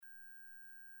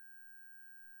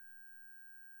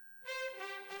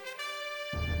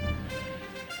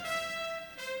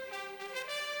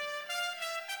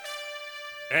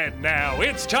And now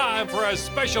it's time for a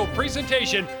special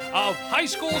presentation of high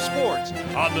school sports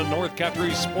on the North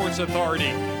Country Sports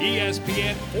Authority,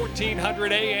 ESPN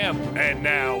 1400 AM. And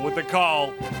now with the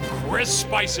call, Chris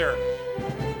Spicer.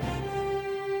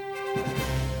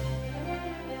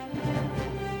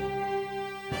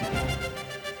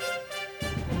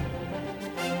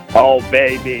 Oh,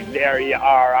 baby, there you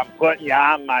are. I'm putting you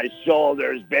on my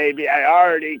shoulders, baby. I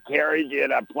already carried you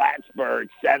to Plattsburgh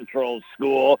Central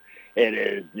School. It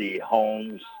is the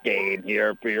home game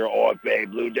here for your OFA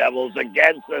Blue Devils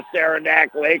against the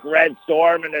Saranac Lake Red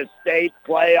Storm in the state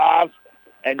playoffs.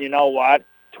 And you know what?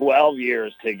 12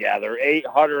 years together,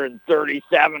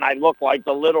 837. I look like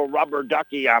the little rubber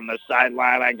ducky on the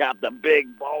sideline. I got the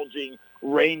big, bulging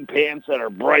rain pants that are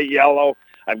bright yellow.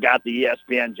 I've got the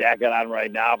ESPN jacket on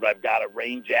right now, but I've got a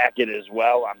rain jacket as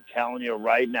well. I'm telling you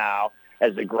right now,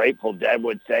 as the Grateful Dead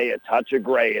would say, a touch of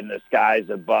gray in the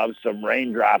skies above. Some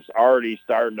raindrops already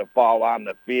starting to fall on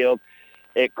the field.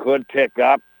 It could pick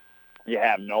up. You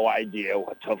have no idea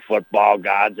what the football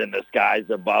gods in the skies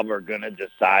above are going to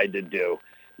decide to do.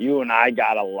 You and I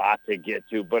got a lot to get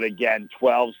to, but again,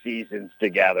 12 seasons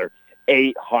together,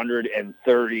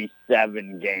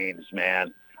 837 games,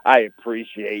 man. I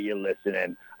appreciate you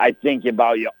listening. I think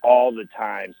about you all the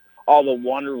times, all the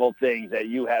wonderful things that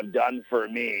you have done for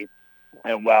me.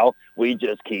 And, well, we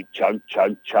just keep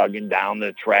chugging down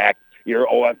the track. Your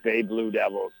OFA Blue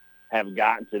Devils have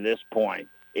gotten to this point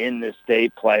in the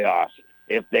state playoffs.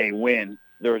 If they win,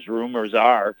 there's rumors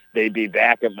are they'd be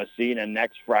back at Messina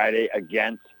next Friday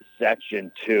against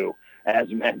Section 2. As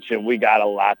mentioned, we got a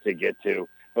lot to get to.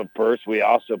 But first, we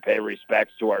also pay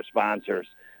respects to our sponsors.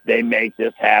 They make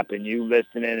this happen. You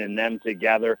listening and them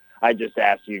together. I just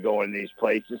ask you go in these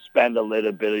places, spend a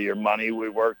little bit of your money. We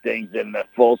work things in the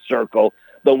full circle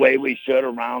the way we should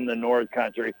around the North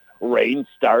Country. Rain's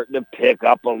starting to pick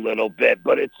up a little bit,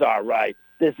 but it's all right.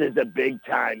 This is a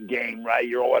big-time game, right?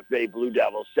 Your OFA Blue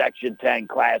Devils, Section 10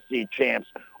 Class C champs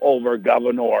over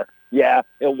Governor. Yeah,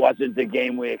 it wasn't the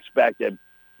game we expected.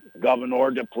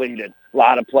 Governor depleted. A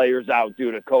lot of players out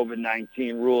due to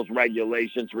COVID-19 rules,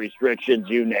 regulations, restrictions,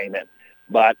 you name it.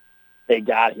 But they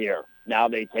got here. Now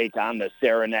they take on the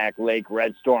Saranac Lake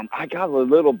Red Storm. I got a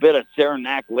little bit of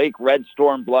Saranac Lake Red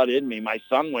Storm blood in me. My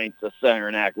son went to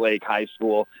Saranac Lake High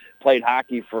School, played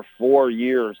hockey for 4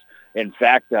 years. In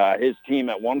fact, his team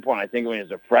at one point, I think when he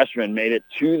was a freshman, made it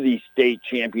to the state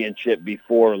championship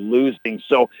before losing.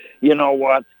 So, you know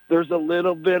what? There's a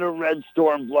little bit of Red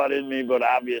Storm blood in me, but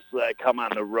obviously I come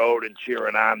on the road and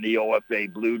cheering on the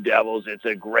OFA Blue Devils. It's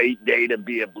a great day to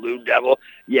be a Blue Devil.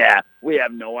 Yeah, we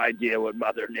have no idea what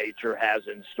Mother Nature has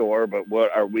in store, but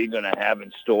what are we going to have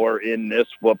in store in this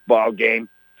football game?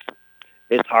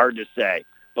 It's hard to say.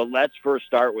 But let's first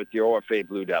start with your OFA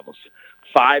Blue Devils.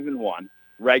 5-1,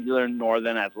 regular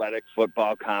Northern Athletic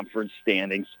Football Conference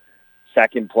standings,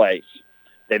 second place.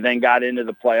 They then got into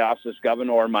the playoffs as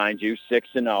Governor, mind you,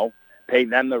 6-0. Pay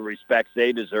them the respects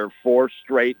they deserve. 4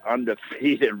 straight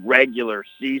undefeated regular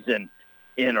season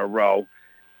in a row.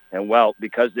 And, well,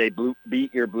 because they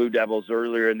beat your Blue Devils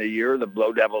earlier in the year, the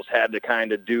Blue Devils had to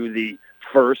kind of do the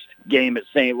first game at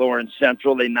St. Lawrence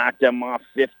Central. They knocked them off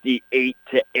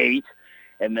 58-8.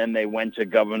 And then they went to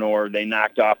Governor. They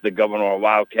knocked off the Governor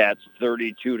Wildcats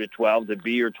 32-12 to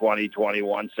be your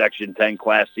 2021 Section 10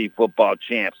 Class C football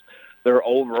champs. Their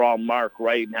overall mark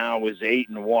right now is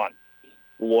 8-1.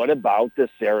 What about the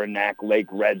Saranac Lake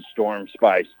Red Storm,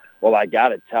 Spice? Well, I got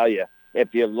to tell you,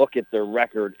 if you look at their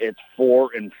record, it's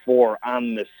 4-4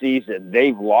 on the season.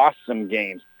 They've lost some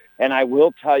games. And I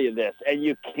will tell you this, and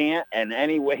you can't in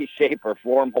any way, shape, or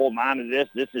form hold on to this.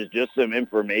 This is just some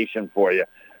information for you.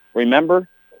 Remember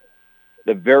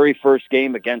the very first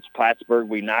game against Plattsburgh,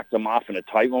 we knocked them off in a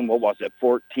tight one. What was it,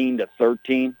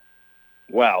 14-13?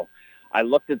 Well, I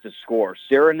looked at the score.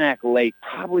 Saranac Lake,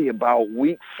 probably about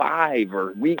week 5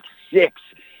 or week 6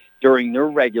 during their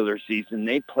regular season,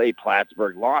 they played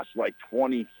Plattsburgh, lost like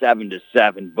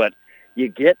 27-7. But you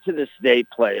get to the state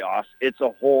playoffs, it's a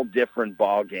whole different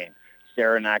ball game.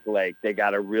 Saranac Lake, they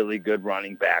got a really good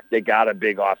running back. They got a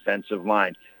big offensive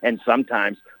line. And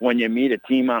sometimes when you meet a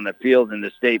team on the field in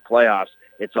the state playoffs,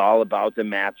 it's all about the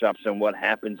matchups and what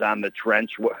happens on the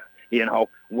trench, you know,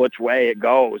 which way it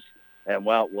goes. And,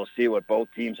 well, we'll see what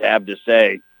both teams have to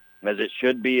say, as it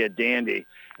should be a dandy.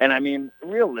 And, I mean,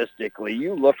 realistically,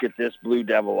 you look at this Blue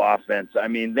Devil offense. I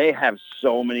mean, they have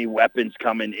so many weapons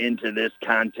coming into this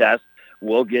contest.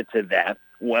 We'll get to that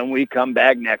when we come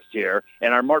back next year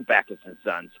in our Mort Backus &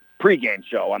 Sons pregame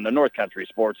show on the North Country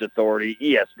Sports Authority,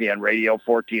 ESPN Radio,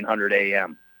 1400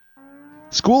 AM.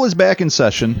 School is back in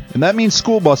session, and that means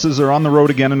school buses are on the road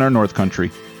again in our North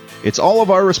Country. It's all of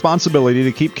our responsibility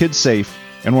to keep kids safe,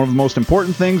 and one of the most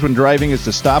important things when driving is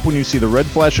to stop when you see the red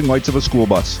flashing lights of a school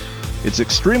bus. It's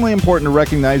extremely important to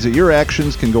recognize that your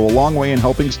actions can go a long way in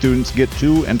helping students get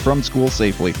to and from school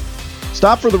safely.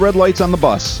 Stop for the red lights on the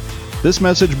bus. This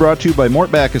message brought to you by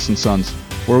Mort Backus & Sons,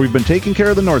 where we've been taking care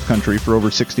of the North Country for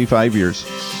over 65 years.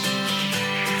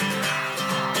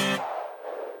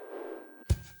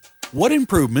 What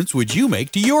improvements would you make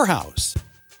to your house?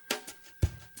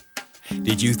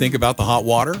 Did you think about the hot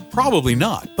water? Probably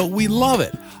not, but we love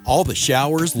it. All the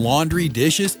showers, laundry,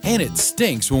 dishes, and it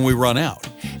stinks when we run out.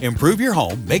 Improve your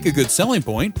home, make a good selling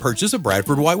point, purchase a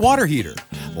Bradford White water heater.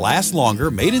 Lasts longer,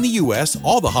 made in the U.S.,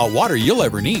 all the hot water you'll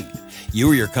ever need.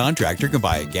 You or your contractor can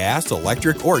buy a gas,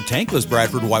 electric, or tankless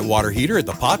Bradford White water heater at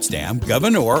the Potsdam,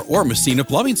 Governor, or Messina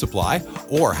Plumbing Supply,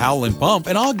 or Howland Pump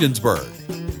in Ogdensburg.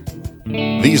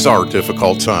 These are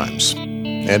difficult times,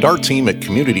 and our team at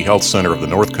Community Health Center of the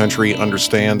North Country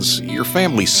understands your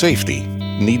family's safety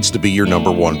needs to be your number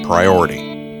one priority.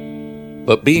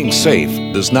 But being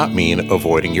safe does not mean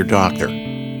avoiding your doctor.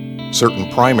 Certain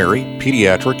primary,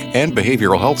 pediatric, and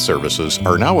behavioral health services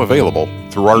are now available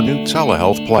through our new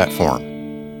telehealth platform,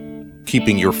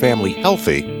 keeping your family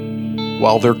healthy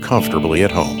while they're comfortably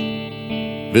at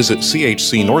home. Visit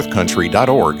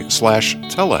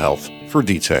chcnorthcountry.org/telehealth for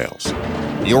details.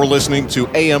 You're listening to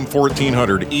AM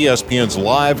 1400 ESPN's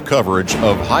live coverage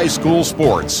of high school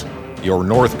sports. Your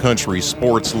North Country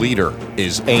sports leader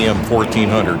is AM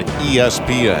 1400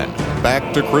 ESPN.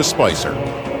 Back to Chris Spicer.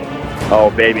 Oh,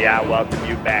 baby, I welcome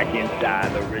you back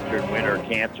inside the Richard Winter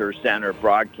Cancer Center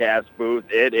broadcast booth.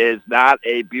 It is not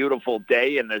a beautiful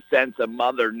day in the sense of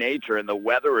Mother Nature and the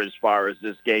weather as far as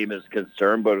this game is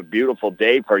concerned, but a beautiful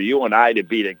day for you and I to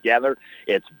be together.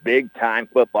 It's big-time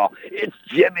football. It's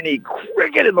Jiminy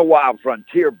Cricket in the Wild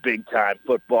Frontier, big-time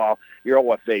football. Your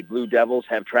OFA Blue Devils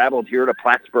have traveled here to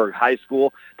Plattsburgh High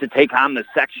School to take on the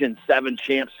Section 7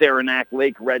 champ Saranac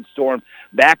Lake Red Storm.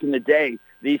 Back in the day,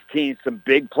 these teams, some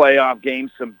big playoff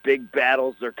games, some big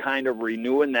battles. They're kind of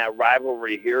renewing that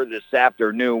rivalry here this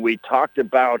afternoon. We talked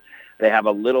about they have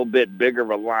a little bit bigger of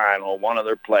a line on one of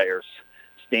their players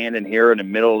standing here in the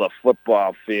middle of the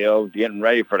football field, getting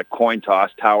ready for the coin toss.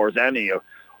 Towers any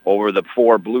over the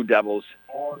four Blue Devils.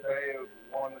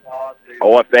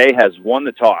 OFA has won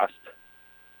the toss.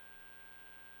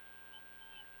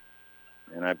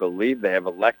 And I believe they have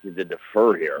elected to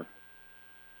defer here.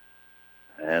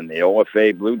 And the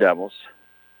OFA Blue Devils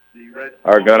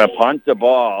are going to punt the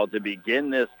ball to begin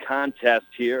this contest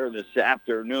here this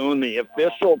afternoon. The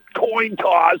official coin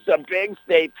toss, a big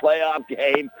state playoff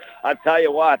game. I'll tell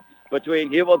you what, between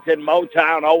Hewelton,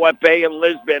 Motown, OFA, and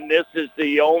Lisbon, this is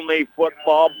the only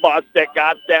football bus that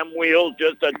got them wheels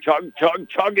just a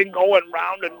chugging going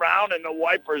round and round, and the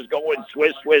wipers going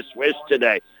swish, swish, swish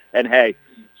today. And, hey,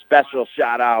 special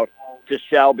shout-out to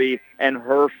Shelby and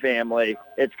her family.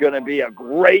 It's going to be a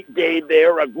great day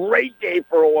there, a great day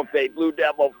for OFA Blue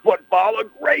Devil football, a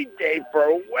great day for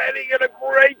a wedding, and a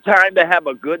great time to have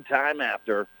a good time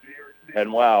after.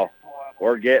 And, well,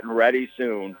 we're getting ready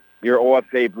soon. Your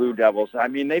OFA Blue Devils, I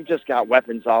mean, they've just got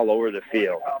weapons all over the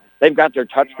field. They've got their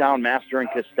touchdown master in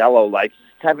Costello, like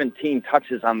 17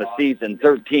 touches on the season,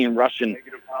 13 rushing,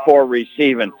 4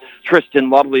 receiving.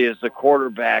 Tristan Lovely is the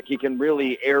quarterback. He can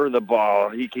really air the ball.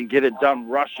 He can get it done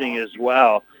rushing as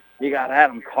well. You got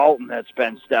Adam Colton that's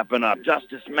been stepping up.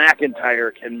 Justice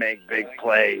McIntyre can make big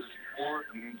plays.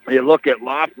 You look at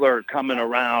Loeffler coming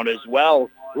around as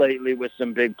well lately with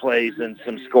some big plays and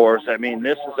some scores. I mean,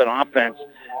 this is an offense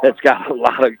that's got a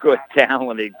lot of good,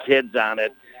 talented kids on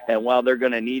it. And while they're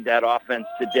going to need that offense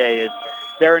today,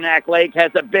 Saranac Lake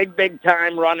has a big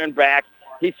time running back.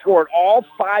 He scored all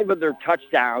 5 of their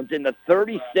touchdowns in the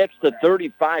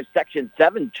 36-35 Section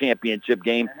 7 championship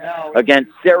game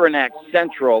against Saranac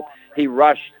Central. He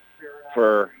rushed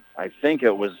for, I think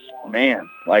it was,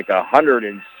 like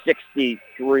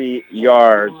 163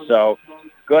 yards. So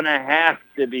going to have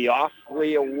to be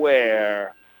awfully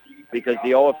aware because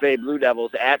the OFA Blue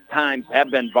Devils at times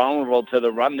have been vulnerable to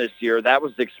the run this year. That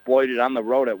was exploited on the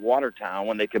road at Watertown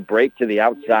when they could break to the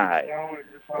outside.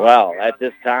 Well, at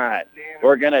this time,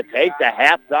 we're going to take the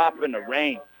hats off in the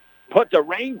rain, put the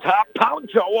rain top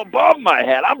poncho above my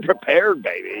head. I'm prepared,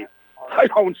 baby. I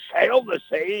don't sail the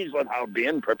seas without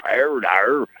being prepared.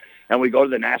 And we go to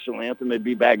the national anthem and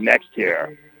be back next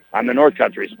here on the North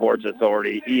Country Sports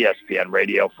Authority, ESPN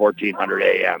Radio, 1400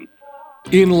 AM.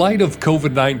 In light of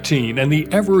COVID-19 and the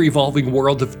ever-evolving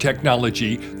world of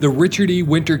technology, the Richard E.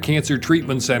 Winter Cancer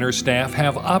Treatment Center staff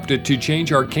have opted to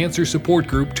change our cancer support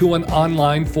group to an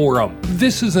online forum.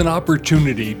 This is an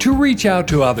opportunity to reach out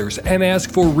to others and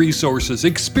ask for resources,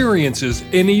 experiences,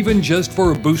 and even just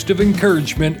for a boost of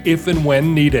encouragement if and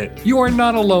when needed. You are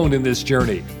not alone in this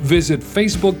journey. Visit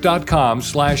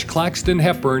facebook.com/Claxton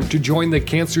Hepburn to join the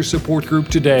cancer support group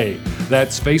today.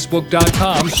 That's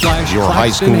facebook.com/Claxton Your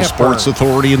high school Hepburn. sports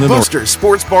authority in the North. Buster's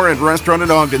Sports Bar and Restaurant in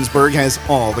Ogdensburg has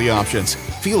all the options.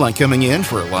 Feel like coming in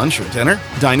for lunch or dinner?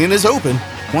 Dine-in is open.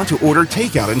 Want to order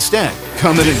takeout instead?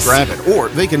 Come in and grab it, or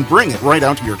they can bring it right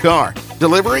out to your car.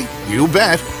 Delivery? You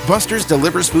bet. Buster's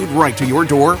delivers food right to your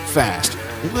door fast.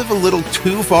 Live a little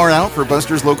too far out for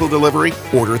Buster's local delivery?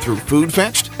 Order through Food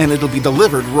Fetched, and it'll be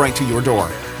delivered right to your door.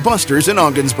 Buster's in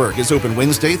Ogdensburg is open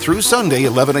Wednesday through Sunday,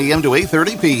 11 a.m. to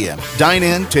 8:30 p.m.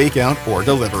 Dine-in, takeout, or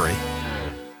delivery.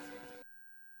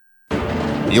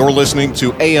 You're listening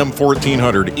to AM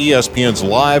 1400 ESPN's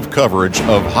live coverage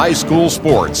of high school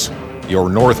sports. Your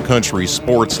North Country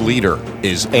sports leader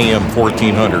is AM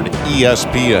 1400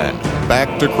 ESPN.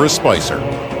 Back to Chris Spicer.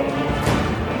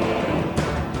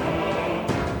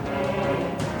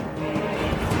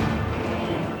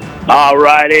 All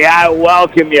righty, I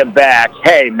welcome you back.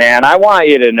 Hey, man, I want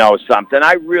you to know something.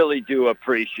 I really do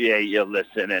appreciate you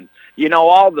listening. You know,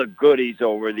 all the goodies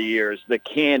over the years, the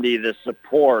candy, the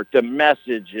support, the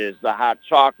messages, the hot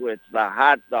chocolates, the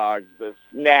hot dogs, the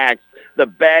snacks, the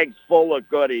bags full of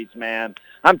goodies, man.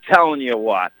 I'm telling you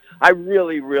what, I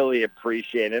really, really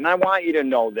appreciate it. And I want you to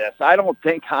know this. I don't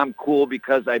think I'm cool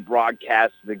because I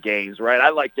broadcast the games, right? I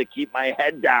like to keep my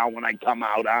head down when I come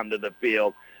out onto the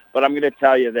field. But I'm going to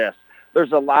tell you this.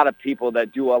 There's a lot of people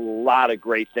that do a lot of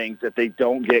great things that they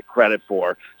don't get credit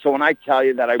for. So when I tell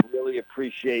you that I really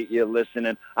appreciate you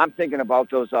listening, I'm thinking about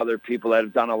those other people that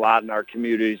have done a lot in our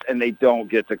communities and they don't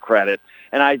get the credit.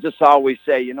 And I just always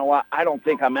say, you know what, I don't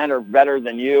think I'm better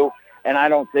than you, and I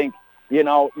don't think, you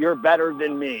know, you're better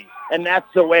than me. And that's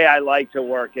the way I like to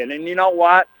work it. And you know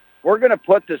what? We're going to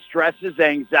put the stresses,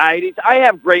 anxieties. I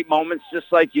have great moments just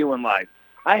like you in life.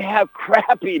 I have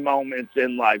crappy moments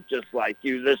in life just like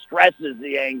you, the stresses,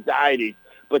 the anxieties.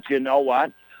 But you know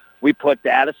what? We put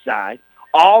that aside.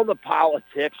 All the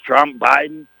politics, Trump,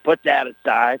 Biden, put that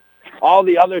aside. All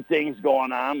the other things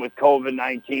going on with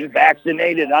COVID-19,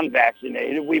 vaccinated,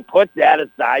 unvaccinated, we put that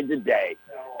aside today.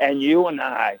 And you and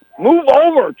I, move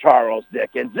over, Charles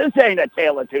Dickens. This ain't a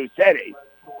tale of two cities.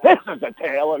 This is a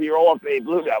tale of your OFA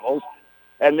Blue Devils.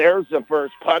 And there's the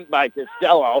first punt by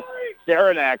Costello.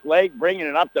 Saranac Lake bringing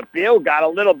it up the field. Got a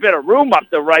little bit of room up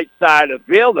the right side of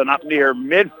the field and up near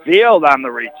midfield on the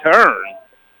return.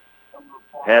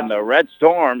 And the Red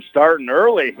Storm starting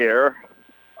early here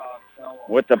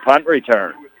with the punt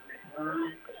return.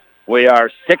 We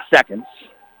are 6 seconds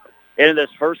into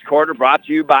this first quarter, brought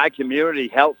to you by Community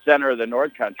Health Center of the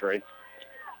North Country.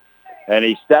 And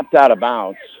he stepped out of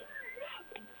bounds.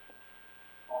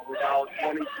 About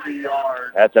 23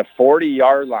 yards. At the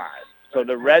 40-yard line. So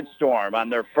the Red Storm on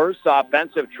their first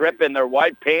offensive trip in their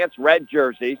white pants, red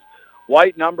jerseys,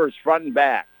 white numbers front and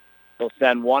back. They'll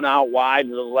send one out wide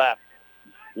to the left,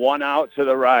 one out to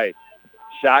the right.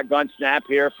 Shotgun snap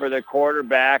here for the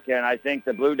quarterback, and I think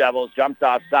the Blue Devils jumped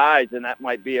off sides, and that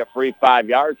might be a free 5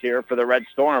 yards here for the Red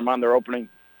Storm on their opening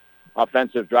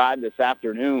offensive drive this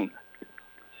afternoon.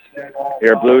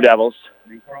 Here, Blue Devils.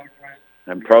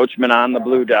 Encroachment on the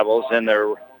Blue Devils in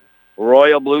their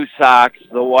royal blue socks,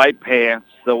 the white pants,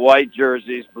 the white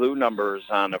jerseys, blue numbers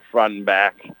on the front and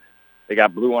back. They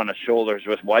got blue on the shoulders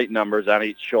with white numbers on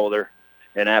each shoulder.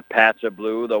 And that patch of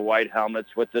blue, the white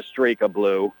helmets with the streak of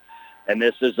blue. And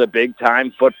this is a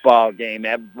big-time football game.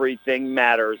 Everything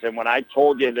matters. And when I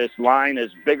told you this line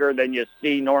is bigger than you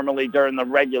see normally during the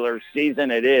regular season,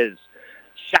 it is.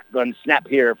 Shotgun snap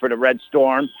here for the Red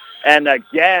Storm. And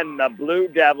again, the Blue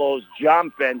Devils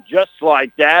jump, and just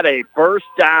like that, a first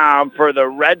down for the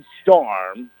Red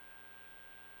Storm.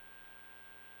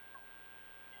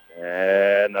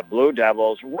 And the Blue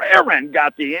Devils, Rarin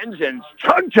got the engines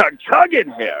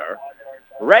chugging here.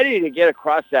 Ready to get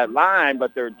across that line,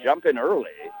 but they're jumping early.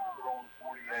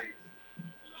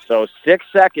 So 6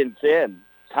 seconds in.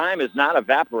 Time has not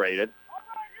evaporated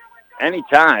any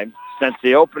time since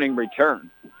the opening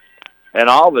return. And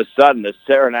all of a sudden, the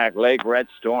Saranac Lake Red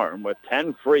Storm with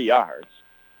 10 free yards.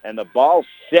 And the ball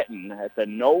sitting at the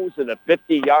nose of the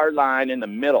 50-yard line in the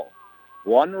middle.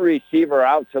 One receiver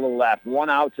out to the left, one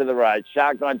out to the right.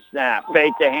 Shotgun snap,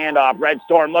 fake the handoff. Red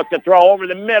Storm look to throw over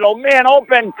the middle. Man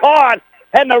open, caught.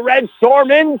 And the Red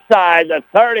Storm inside the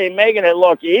 30, making it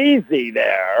look easy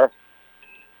there.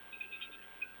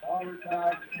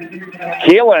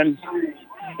 Keelan,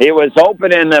 he was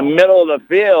open in the middle of the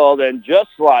field, and just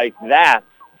like that,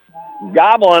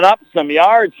 gobbling up some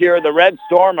yards here. The Red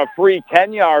Storm a free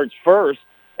 10 yards first,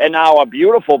 and now a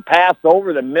beautiful pass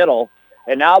over the middle.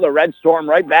 And now the Red Storm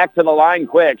right back to the line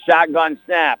quick. Shotgun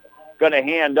snap, going to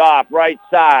hand off right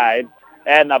side.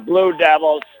 And the Blue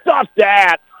Devils stuffed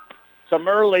that. Some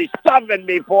early stuffing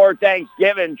before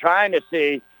Thanksgiving, trying to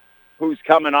see who's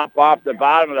coming up off the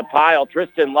bottom of the pile.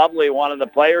 Tristan Lovely, one of the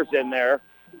players in there,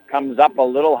 comes up a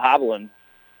little hobbling.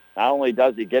 Not only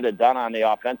does he get it done on the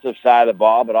offensive side of the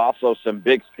ball, but also some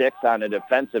big sticks on the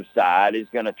defensive side. He's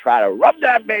going to try to rub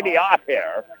that baby off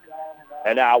here.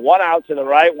 And now one out to the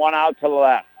right, one out to the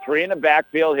left. Three in the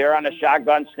backfield here on the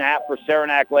shotgun snap for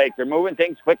Saranac Lake. They're moving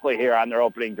things quickly here on their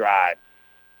opening drive.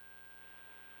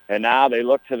 And now they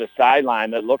look to the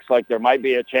sideline. That looks like there might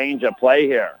be a change of play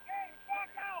here.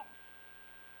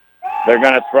 They're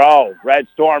going to throw. Red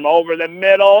Storm over the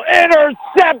middle.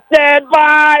 Intercepted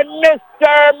by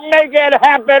Mr. Make It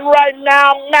Happen right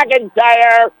now,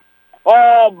 McIntyre.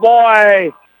 Oh,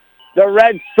 boy. The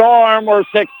Red Storm were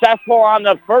successful on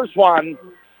the first one.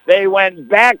 They went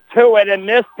back to it, and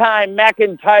this time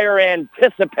McIntyre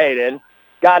anticipated,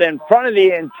 got in front of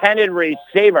the intended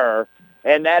receiver,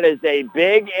 and that is a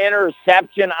big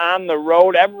interception on the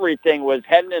road. Everything was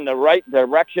heading in the right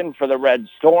direction for the Red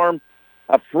Storm.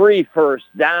 A free first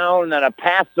down, then a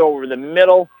pass over the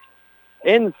middle,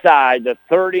 inside the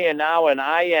 30, and now an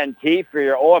INT for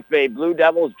your OFA Blue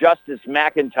Devils, Justice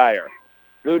McIntyre.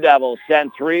 Blue Devils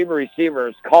send three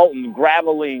receivers, Colton,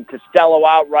 Graveline, Costello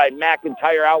outright,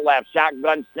 McIntyre outlap,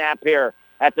 shotgun snap here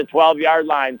at the 12-yard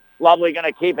line. Lovely going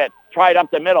to keep it, tried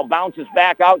up the middle, bounces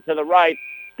back out to the right,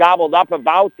 gobbled up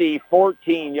about the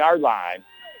 14-yard line.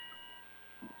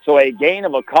 So a gain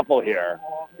of a couple here.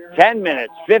 10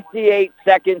 minutes, 58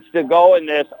 seconds to go in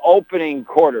this opening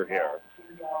quarter here.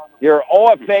 Your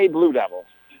OFA Blue Devils.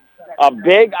 A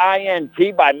big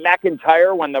INT by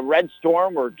McIntyre when the Red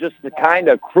Storm were just the kind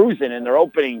of cruising in their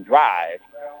opening drive.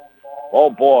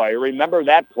 Oh, boy, remember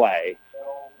that play.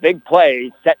 Big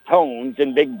plays set tones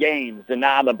in big games, and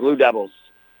now the Blue Devils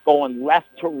going left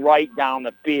to right down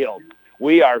the field.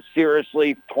 We are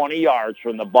seriously 20 yards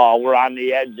from the ball. We're on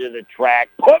the edge of the track.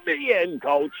 Put me in,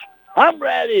 Coach. I'm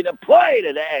ready to play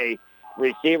today.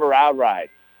 Receiver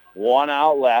outright. One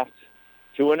out left.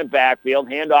 Two in the backfield.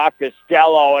 Hand off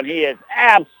Costello, and he is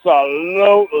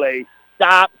absolutely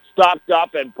stuffed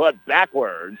up and put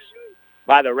backwards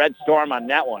by the Red Storm on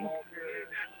that one.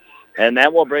 And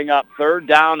that will bring up third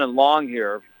down and long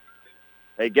here.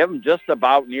 They give him just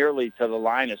about nearly to the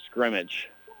line of scrimmage.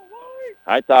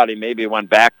 I thought he maybe went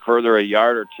back further a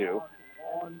yard or two.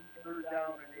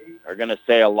 They're going to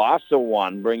say a loss of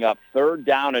one, bring up third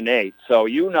down and 8. So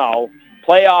you know,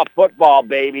 playoff football,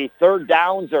 baby. Third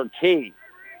downs are key.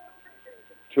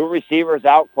 Two receivers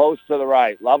out close to the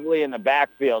right. Lovely in the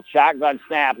backfield. Shotgun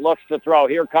snap, looks to throw.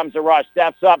 Here comes the rush.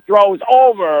 Steps up, throws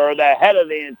over the head of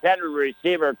the intended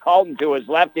receiver. Colton to his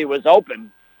left. He was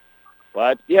open.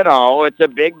 But, you know, it's a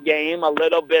big game. A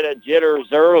little bit of jitters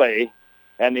early.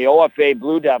 And the OFA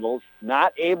Blue Devils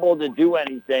not able to do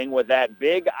anything with that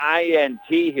big INT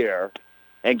here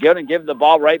and going to give the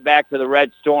ball right back to the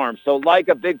Red Storm. So like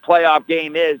a big playoff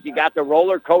game is, you got the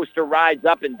roller coaster rides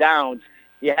up and downs.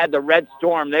 You had the Red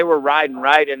Storm. They were riding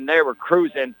right, and they were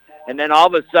cruising. And then all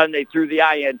of a sudden they threw the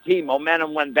INT.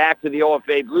 Momentum went back to the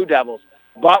OFA Blue Devils.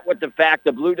 But with the fact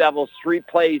the Blue Devils 3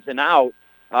 plays and out,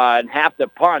 and have to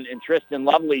punt, and Tristan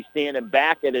Lovely standing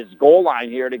back at his goal line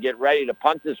here to get ready to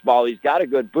punt this ball. He's got a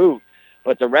good boot,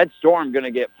 but the Red Storm going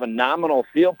to get phenomenal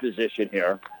field position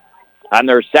here on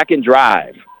their second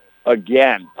drive.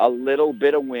 Again, a little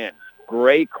bit of wind.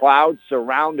 Gray clouds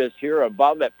surround us here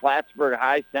above at Plattsburgh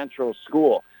High Central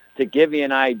School. To give you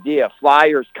an idea,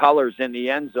 Flyers colors in the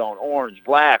end zone, orange,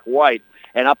 black, white,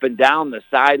 and up and down the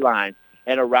sideline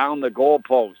and around the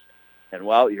goalpost. And,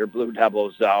 well, your Blue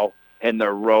Devils, though, in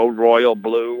their road royal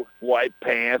blue, white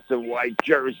pants and white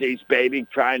jerseys, baby,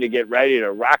 trying to get ready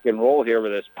to rock and roll here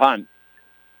with this punt.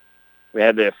 We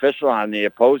had the official on the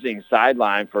opposing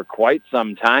sideline for quite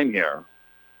some time here.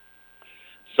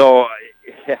 So,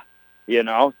 you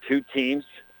know, two teams,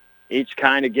 each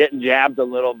kind of getting jabbed a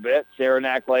little bit.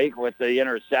 Saranac Lake with the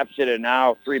interception, and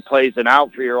now 3 plays and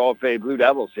out for your OFA Blue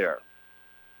Devils here.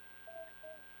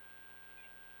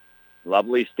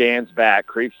 Lovely stands back,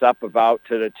 creeps up about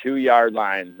to the 2-yard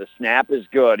line. The snap is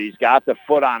good. He's got the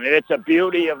foot on it. It's a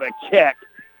beauty of a kick.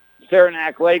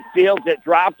 Saranac Lake fields it,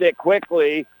 dropped it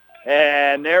quickly,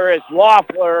 and there is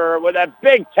Loeffler with a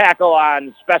big tackle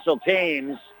on special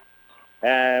teams.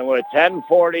 And with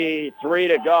 10:43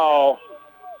 to go,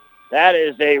 That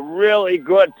is a really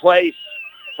good place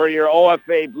for your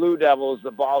OFA Blue Devils.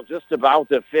 The ball just about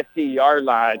the 50-yard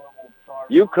line.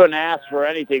 You couldn't ask for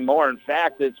anything more. In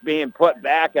fact, it's being put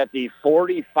back at the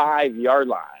 45-yard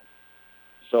line.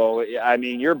 So, I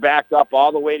mean, you're backed up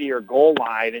all the way to your goal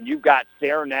line, and you've got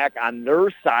Saranac on their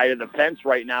side of the fence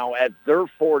right now at their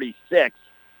 46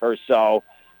 or so.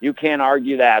 You can't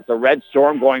argue that. The Red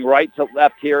Storm going right to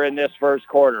left here in this first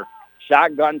quarter.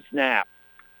 Shotgun snap.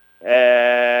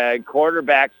 And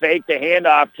quarterback fake the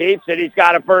handoff, keeps it. He's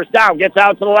got a first down. Gets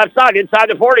out to the left side, inside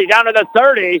the 40, down to the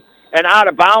 30, and out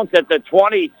of bounds at the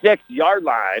 26-yard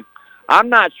line. I'm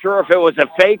not sure if it was a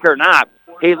fake or not.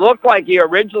 He looked like he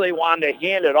originally wanted to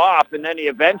hand it off, and then he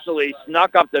eventually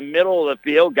snuck up the middle of the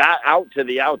field, got out to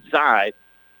the outside.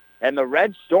 And the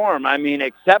Red Storm, I mean,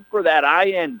 except for that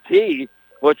INT,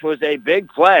 which was a big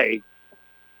play,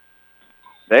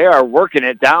 they are working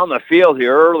it down the field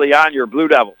here early on, your Blue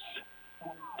Devils.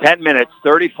 10 minutes,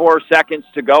 34 seconds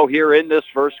to go here in this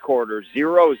first quarter.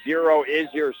 0-0 is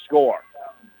your score.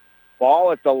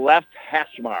 Ball at the left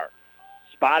hash mark.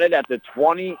 Spotted at the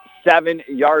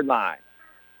 27-yard line.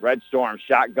 Red Storm,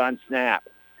 shotgun snap.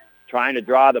 Trying to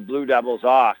draw the Blue Devils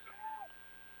off.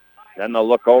 Then they'll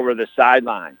look over the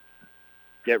sideline.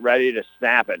 Get ready to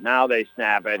snap it. Now they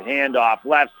snap it. Handoff,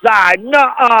 left side.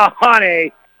 Nuh-uh,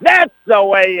 honey. That's the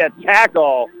way you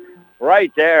tackle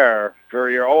right there for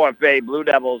your OFA Blue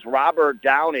Devils. Robert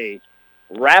Downey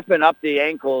wrapping up the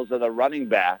ankles of the running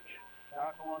back.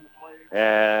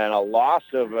 And a loss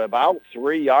of about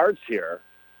 3 yards here.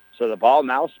 So the ball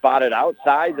now spotted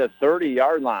outside the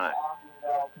 30-yard line.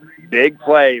 Big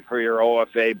play for your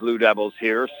OFA Blue Devils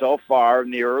here so far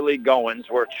in the early goings.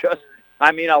 We're just,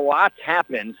 I mean, a lot's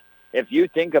happened if you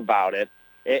think about it.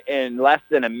 In less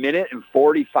than a minute and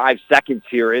 45 seconds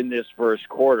here in this first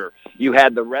quarter. You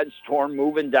had the Red Storm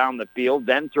moving down the field,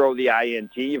 then throw the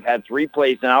INT. You've had 3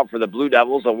 plays out for the Blue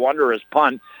Devils, a wondrous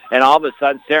punt, and all of a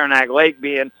sudden Saranac Lake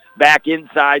being back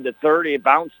inside the 30,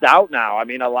 bounced out now. I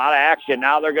mean, a lot of action.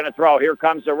 Now they're going to throw. Here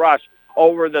comes the rush.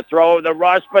 Over the throw, the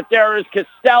rush, but there is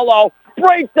Costello.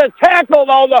 Breaks the tackle,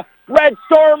 though, the Red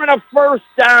Storm, and a first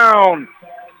down.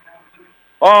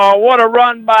 Oh, what a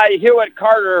run by Hewitt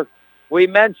Carter. We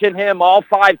mentioned him, all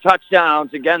 5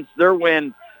 touchdowns against their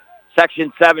win,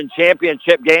 Section 7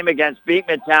 championship game against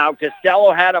Beekmantown.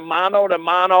 Costello had a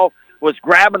mano-to-mano, was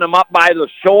grabbing him up by the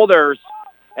shoulders,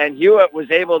 and Hewitt was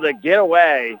able to get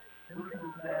away.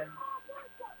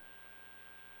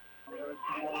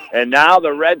 And now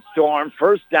the Red Storm,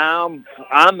 first down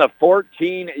on the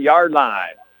 14-yard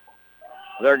line.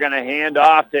 They're going to hand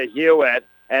off to Hewitt.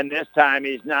 And this time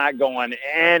he's not going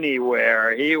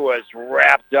anywhere. He was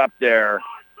wrapped up there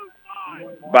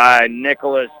by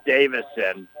Nicholas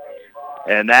Davison.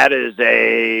 And that is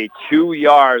a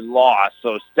 2-yard loss.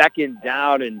 So second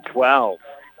down and 12.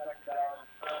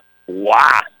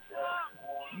 Wow.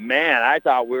 Man, I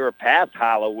thought we were past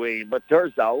Halloween, but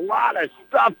there's a lot of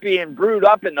stuff being brewed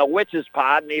up in the Witches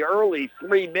Pod in the early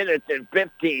 3 minutes and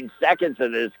 15 seconds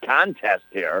of this contest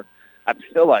here. I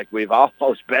feel like we've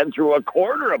almost been through a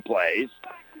quarter of plays,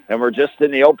 and we're just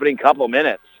in the opening couple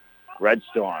minutes. Red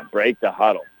Storm break the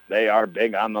huddle. They are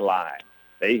big on the line.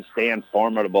 They stand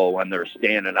formidable when they're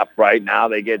standing upright. Now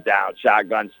they get down.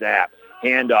 Shotgun snap.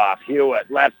 Handoff. Hewitt,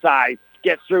 left side,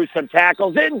 gets through some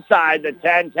tackles inside the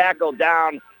 10. Tackle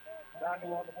down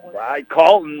by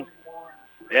Colton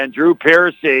and Drew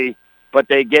Piercy. But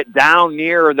they get down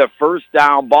near the first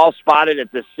down. Ball spotted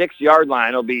at the 6-yard line.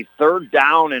 It'll be third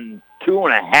down and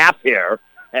 2.5 here.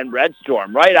 And Red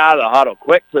Storm right out of the huddle,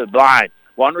 quick to the line.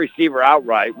 One receiver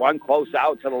outright, one close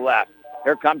out to the left.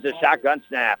 Here comes the shotgun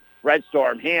snap. Red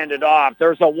Storm handed off.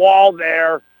 There's a wall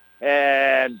there.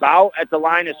 And about at the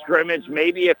line of scrimmage,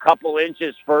 maybe a couple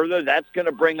inches further. That's going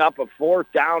to bring up a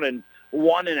fourth down and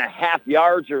 1.5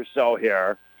 yards or so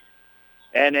here.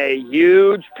 And a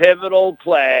huge pivotal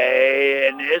play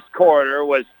in this quarter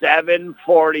with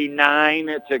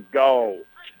 7:49 to go.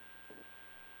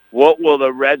 What will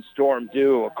the Red Storm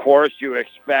do? Of course, you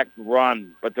expect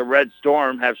run, but the Red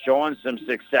Storm have shown some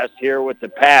success here with the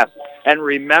pass. And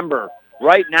remember,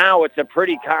 right now it's a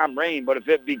pretty calm rain, but if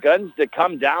it begins to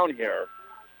come down here,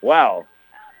 well,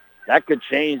 that could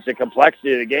change the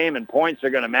complexity of the game, and points are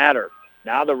going to matter.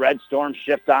 Now the Red Storm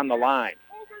shift on the line.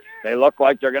 They look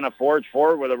like they're going to forge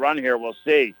forward with a run here. We'll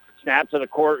see. Snap to the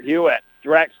court. Hewitt.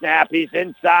 Direct snap. He's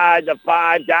inside the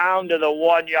 5, down to the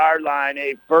 1-yard line.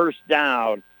 A first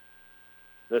down.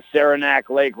 The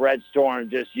Saranac Lake Red Storm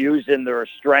just using their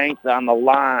strength on the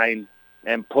line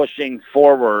and pushing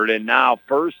forward. And now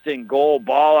first and goal,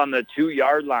 ball on the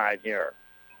 2-yard line here.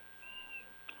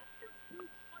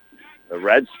 The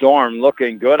Red Storm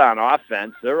looking good on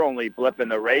offense. They're only blipping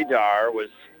the radar was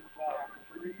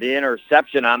the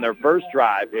interception on their first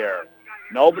drive here.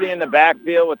 Nobody in the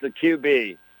backfield with the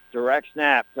QB. Direct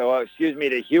snap to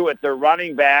Hewitt, their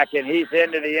running back, and he's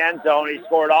into the end zone. He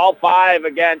scored all 5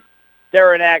 against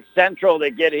Saranac Central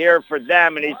to get here for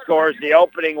them, and he scores the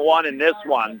opening one in this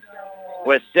one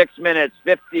with 6 minutes,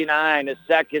 59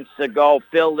 seconds to go.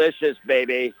 Phil Licious,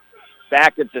 baby,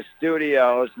 back at the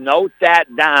studios. Note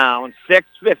that down.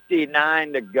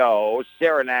 6:59 to go.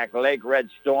 Saranac Lake Red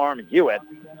Storm Hewitt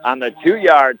on the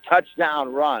 2-yard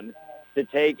touchdown run to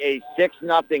take a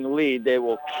 6-0 lead. They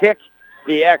will kick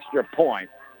the extra point.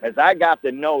 As I got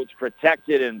the notes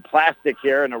protected in plastic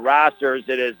here in the rosters,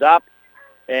 it is up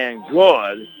and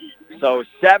good. So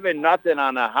 7-0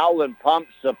 on the Howland Pump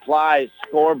Supplies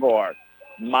scoreboard.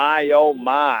 My, oh,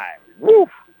 my. Woo!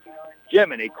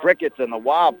 Jiminy Crickets in the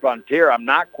Wild Frontier. I'm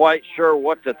not quite sure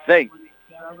what to think.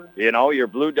 You know, your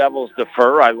Blue Devils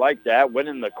defer. I like that,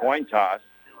 winning the coin toss.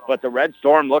 But the Red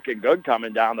Storm looking good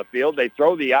coming down the field. They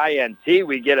throw the INT.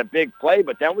 We get a big play,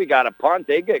 but then we got a punt.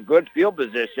 They get good field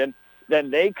position. Then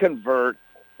they convert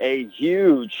a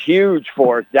huge, huge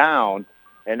 4th down.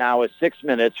 And now with 6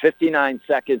 minutes, 59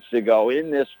 seconds to go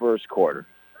in this first quarter,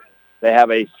 they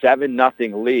have a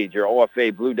 7-0 lead. Your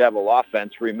OFA Blue Devil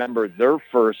offense, remember their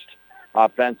first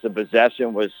offensive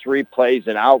possession was 3 plays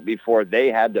and out before they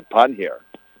had to punt here.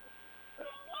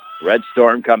 Red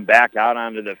Storm come back out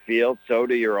onto the field. So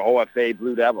do your OFA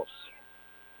Blue Devils.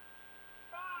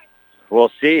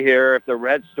 We'll see here if the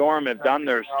Red Storm have done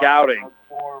their scouting.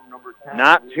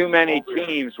 Not too many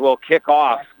teams will kick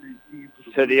off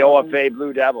to the OFA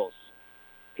Blue Devils.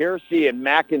 Piercy and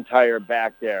McIntyre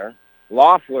back there.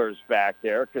 Loeffler's back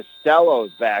there.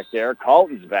 Costello's back there.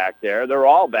 Colton's back there. They're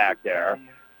all back there.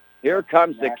 Here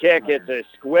comes the kick. It's a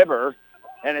squibber,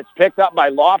 and it's picked up by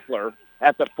Loeffler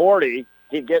at the 40.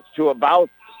 He gets to about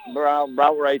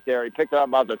right there. He picked up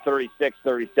about the 36,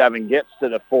 37, gets to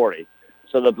the 40.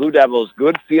 So the Blue Devils,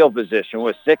 good field position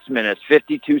with 6 minutes,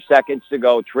 52 seconds to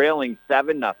go, trailing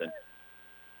 7-0.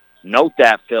 Note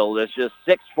that, Phil. It's just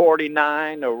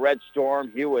 6:49. The Red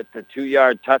Storm, Hewitt, the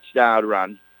 2-yard touchdown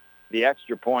run. The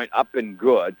extra point up and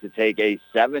good to take a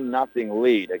 7-0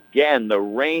 lead. Again, the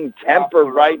rain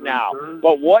tempered right now.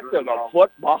 But what do the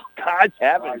football gods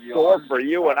have in store for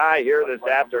you and I here this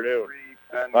afternoon?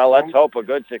 Well, let's hope a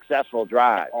good, successful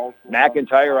drive.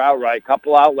 McIntyre outright,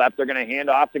 couple out left. They're going to hand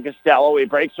off to Costello. He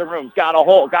breaks some room, got a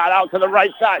hole, got out to the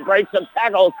right side, breaks some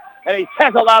tackles, and he's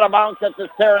tackled out of bounds at the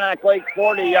Saranac Lake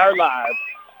 40-yard line.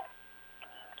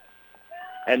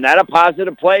 And that a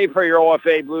positive play for your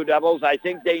OFA Blue Devils. I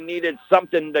think they needed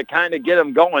something to kind of get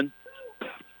them going.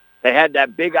 They had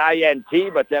that big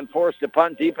INT, but then forced a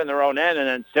punt deep in their own end, and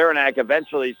then Saranac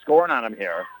eventually scoring on them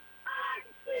here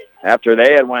after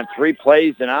they had went 3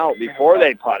 plays and out before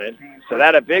they punted. So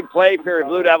that a big play for your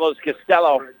Blue Devils.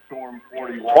 Costello,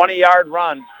 20-yard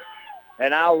run. And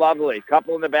now Lovely,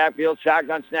 couple in the backfield,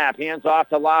 shotgun snap, hands off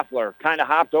to Loeffler. Kind of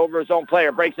hopped over his own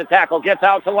player, breaks the tackle, gets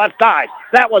out to left side.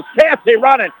 That was Chancey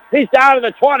running. He's down to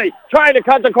the 20, trying to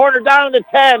cut the corner down to the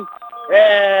 10,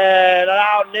 and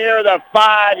out near the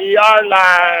 5-yard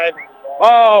line.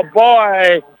 Oh,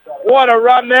 boy, what a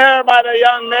run there by the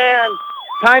young man.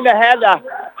 Kind of had to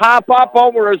hop up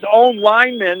over his own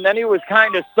lineman. Then he was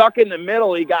kind of stuck in the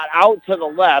middle. He got out to the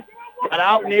left, got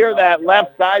out near that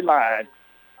left sideline.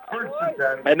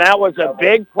 And that was a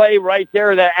big play right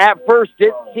there that at first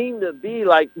didn't seem to be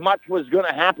like much was going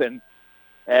to happen.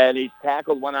 And he's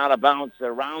tackled, one out of bounds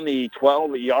around the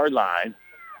 12-yard line.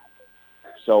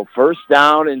 So first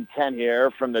down and 10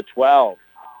 here from the 12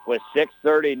 with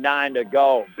 6:39 to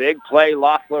go. Big play,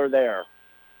 Loeffler there.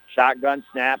 Shotgun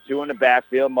snap, 2 in the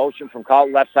backfield. Motion from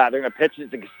Colton left side. They're going to pitch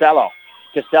it to Costello.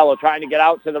 Costello trying to get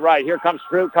out to the right. Here comes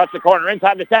Scroot, cuts the corner,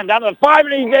 inside the 10, down to the 5,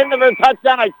 and he's into the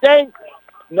touchdown, I think.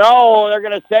 No, they're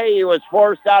going to say he was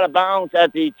forced out of bounds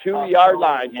at the 2-yard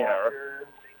line here.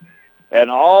 And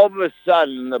all of a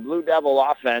sudden, the Blue Devil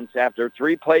offense, after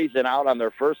 3 plays and out on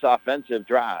their first offensive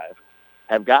drive,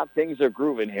 have got things are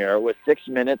grooving here with 6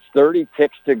 minutes, 30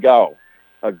 ticks to go.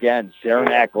 Again,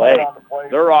 Saranac Lake,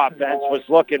 their offense was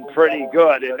looking pretty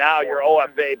good, and now your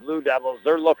OFA Blue Devils,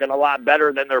 they're looking a lot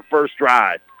better than their first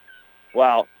drive.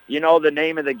 Well, you know the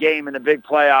name of the game in the big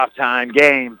playoff time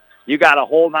game. You got to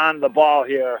hold on to the ball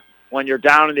here when you're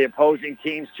down in the opposing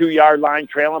team's 2-yard line,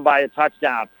 trailing by a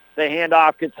touchdown. They hand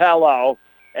off Costello,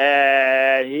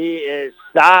 and he is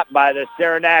stopped by the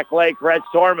Saranac Lake Red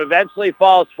Storm. Eventually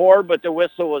falls forward, but the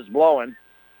whistle was blowing.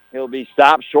 He'll be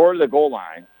stopped short of the goal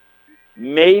line.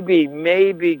 Maybe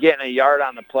getting a yard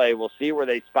on the play. We'll see where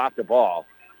they spot the ball.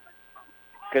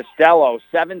 Costello,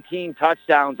 17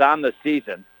 touchdowns on the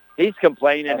season. He's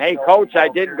complaining, hey, Coach, I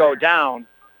didn't go down.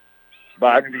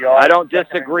 But I don't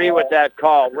disagree with that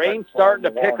call. Rain's starting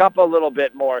to pick up a little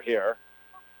bit more here.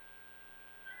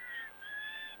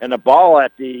 And the ball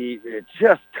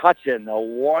just touching the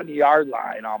 1 yard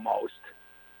line almost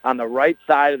on the right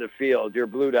side of the field, your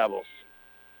Blue Devils.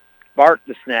 Bart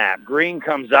the snap. Green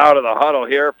comes out of the huddle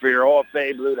here for your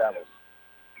OFA Blue Devils.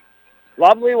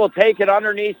 Lovely will take it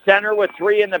underneath center with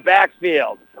 3 in the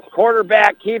backfield.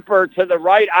 Quarterback keeper to the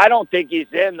right. I don't think he's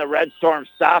in. The Red Storm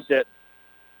stopped it.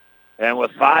 And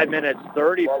with 5 minutes,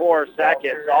 34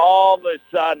 seconds, all of a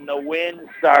sudden the wind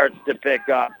starts to pick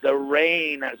up. The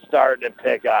rain is starting to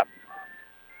pick up.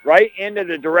 Right into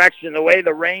the direction, the way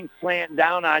the rain's slanting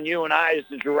down on you and I is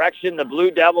the direction the Blue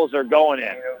Devils are going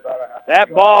in. That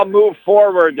ball moved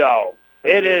forward, though.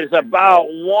 It is about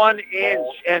 1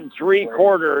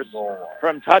 3/4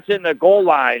 from touching the goal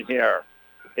line here.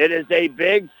 It is a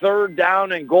big 3rd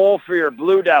down and goal for your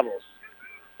Blue Devils.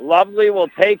 Lovely will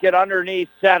take it underneath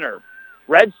center.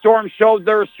 Red Storm showed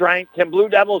their strength. Can Blue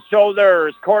Devils show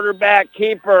theirs? Quarterback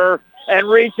keeper and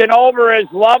reaching over is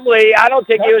Lovely. I don't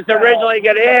think he was originally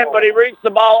going to hit, but he reached the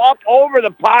ball up over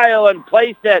the pile and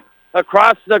placed it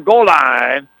across the goal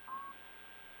line.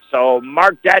 So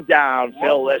mark that down,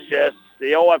 Phil Licious.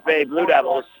 The OFA Blue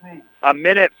Devils, a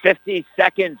minute 50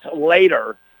 seconds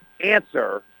later,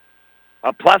 answer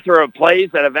a plethora of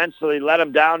plays that eventually let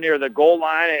them down near the goal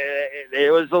line.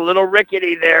 It was a little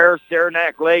rickety there,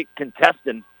 Saranac Lake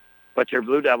contesting, but your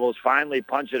Blue Devils finally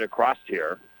punch it across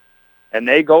here, and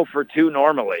they go for 2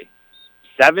 normally.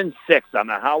 7-6 on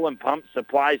the Howland Pump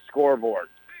Supply scoreboard.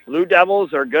 Blue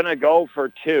Devils are going to go for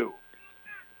 2.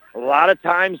 A lot of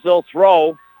times they'll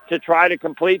throw to try to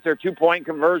complete their 2-point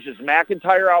conversions.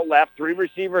 McIntyre out left, 3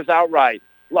 receivers out right.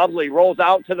 Lovely rolls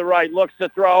out to the right, looks to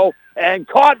throw, and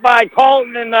caught by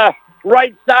Colton in the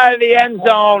right side of the end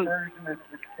zone.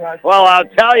 Well, I'll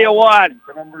tell you what,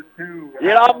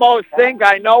 you almost think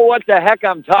I know what the heck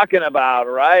I'm talking about,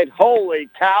 right? Holy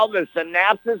cow, the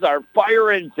synapses are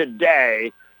firing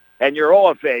today. And your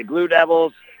OFA Blue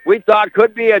Devils, we thought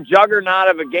could be a juggernaut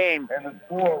of a game.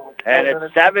 And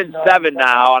it's 7-7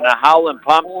 now on the Howland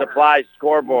Pump Supply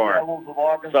scoreboard.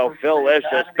 So Phil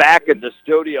Licious back at the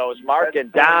studios marking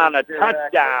down a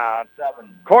touchdown.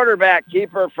 Quarterback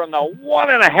keeper from the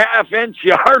 1.5-inch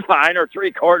yard line or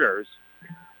 3/4.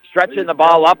 Stretching the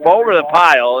ball up over the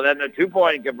pile, and then the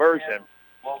 2-point conversion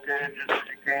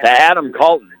to Adam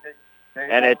Colton.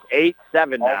 And it's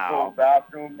 8-7 now.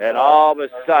 And all of a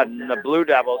sudden, the Blue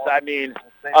Devils, I mean,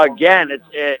 again,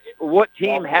 what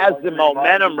team has the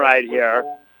momentum right here?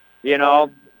 You know,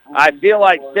 I feel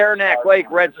like Saranac Lake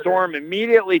Red Storm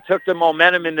immediately took the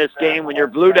momentum in this game when your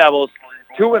Blue Devils,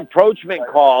 2 encroachment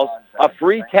calls, a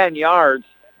free 10 yards,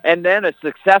 and then a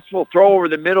successful throw over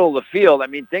the middle of the field. I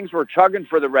mean, things were chugging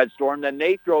for the Red Storm. Then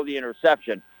they throw the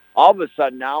interception. All of a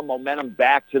sudden now momentum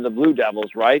back to the Blue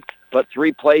Devils, right? But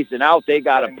 3 plays and out, they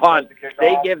got a punt.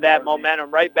 They give that momentum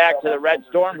right back to the Red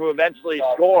Storm, who eventually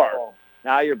score.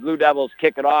 Now your Blue Devils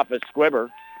kick it off as Squibber,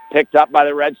 picked up by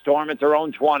the Red Storm at their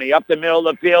own 20. Up the middle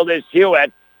of the field is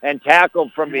Hewitt, and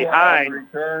tackled from behind.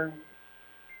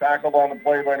 Tackled on the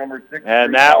play by number 6.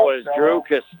 And that was Drew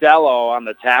Costello on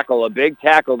the tackle. A big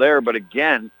tackle there, but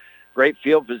again, great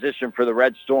field position for the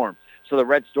Red Storm. So the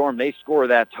Red Storm, they score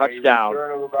that touchdown.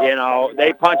 You know,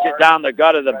 they punch it down the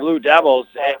gut of the Blue Devils,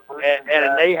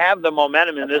 and they have the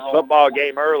momentum in this football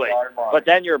game early. But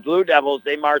then your Blue Devils,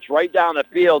 they march right down the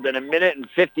field in a minute and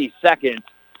 50 seconds,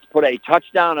 put a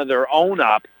touchdown of their own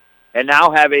up, and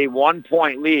now have a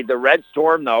 1-point lead. The Red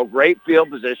Storm, though, great field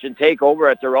position, take over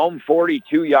at their own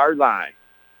 42-yard line.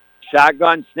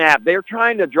 Shotgun snap. They're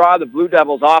trying to draw the Blue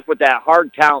Devils off with that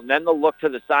hard count, and then they'll look to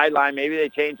the sideline. Maybe they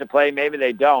change the play, maybe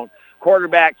they don't.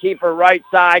 Quarterback keeper right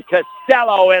side.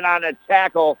 Costello in on a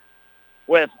tackle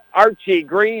with Archie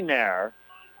Green there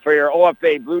for your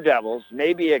OFA Blue Devils.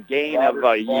 Maybe a gain of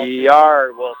a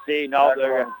yard. We'll see. No,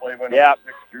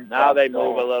 now they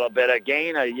move a little bit. A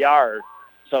gain a yard.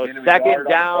 So 2nd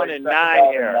down and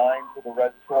 9 here.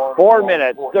 4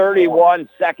 minutes, 31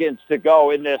 seconds to go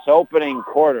in this opening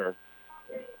quarter.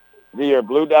 Do your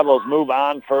Blue Devils move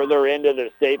on further into the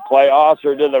state playoffs,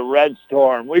 or to the Red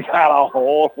Storm? We got a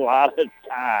whole lot of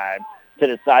time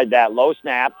to decide that. Low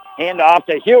snap, hand off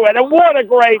to Hewitt, and what a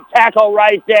great tackle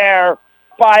right there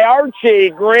by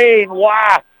Archie Green.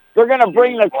 Wow, they're going to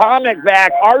bring the comic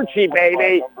back. Archie,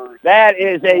 baby. That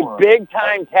is a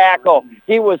big-time tackle.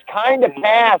 He was kind of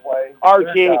past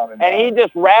Archie, and he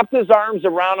just wrapped his arms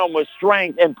around him with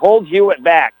strength and pulled Hewitt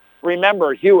back.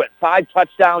 Remember, Hewitt, 5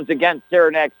 touchdowns against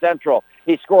Saranac Central.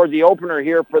 He scored the opener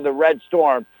here for the Red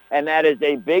Storm. and that is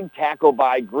a big tackle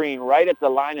by Green right at the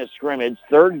line of scrimmage.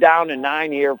 3rd down and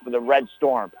 9 here for the Red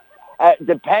Storm.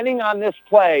 Depending on this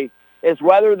play is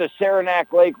whether the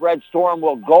Saranac Lake Red Storm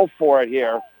will go for it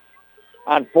here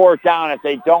on 4th down if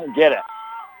they don't get it.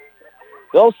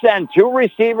 They'll send 2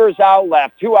 receivers out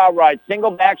left, 2 out right,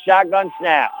 single back shotgun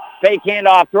snap, fake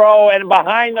handoff throw, and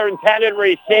behind their intended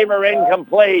receiver,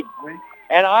 incomplete.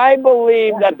 And I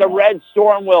believe that the Red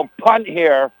Storm will punt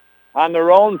here on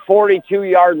their own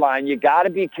 42-yard line. You got to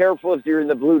be careful if you're in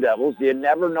the Blue Devils. You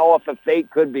never know if a fake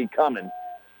could be coming.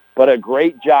 But a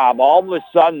great job. All of a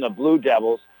sudden, the Blue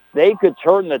Devils, they could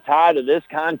turn the tide of this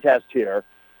contest here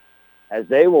as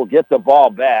they will get the ball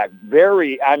back.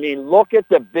 Look at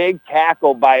the big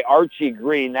tackle by Archie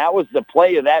Green. That was the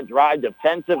play of that drive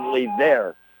defensively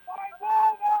there.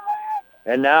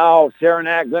 And now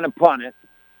Saranac going to punt it.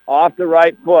 Off the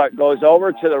right foot, goes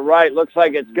over to the right. Looks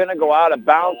like it's going to go out of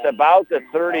bounds about the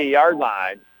 30-yard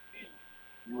line.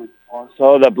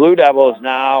 So the Blue Devils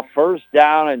now 1st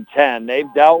down and 10.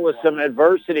 They've dealt with some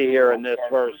adversity here in this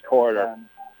first quarter.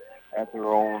 At their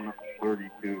own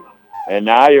 32. And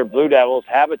now your Blue Devils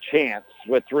have a chance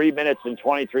with 3 minutes and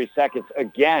 23 seconds.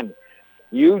 Again,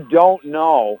 you don't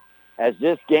know as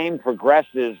this game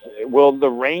progresses, will the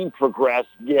rain progress,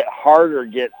 get harder,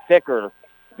 get thicker,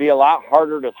 be a lot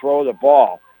harder to throw the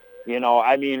ball.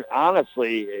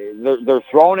 Honestly, they're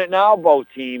throwing it now, both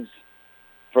teams,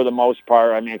 for the most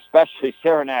part. Especially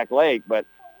Saranac Lake, but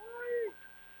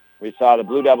we saw the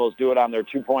Blue Devils do it on their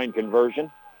 2-point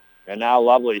conversion. And now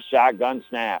Lovely shotgun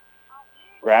snap.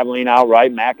 Graveline out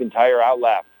right, McIntyre out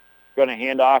left. Going to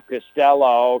hand off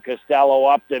Costello. Costello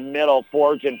up the middle,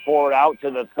 forging forward out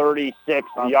to the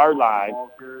 36-yard line.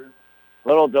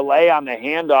 Little delay on the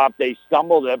handoff. They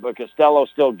stumbled it, but Costello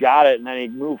still got it, and then he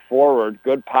moved forward.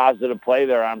 Good positive play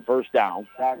there on 1st down.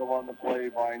 Tackle on the play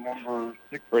by number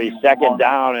 6. For a 2nd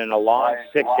down and a long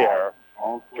 6 here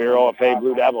for your OFA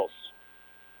Blue Devils.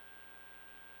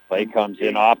 Play comes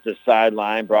in off the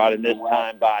sideline, brought in this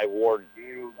time by Warden.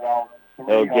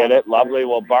 He'll get it. Lovely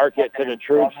will bark it to the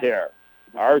troops here.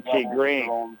 Archie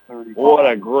Green. What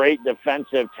a great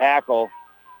defensive tackle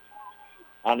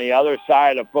on the other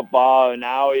side of football, and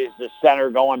now he's the center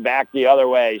going back the other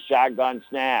way. Shotgun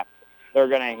snap. They're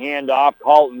going to hand off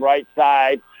Colton right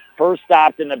side. First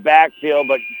stopped in the backfield,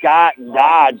 but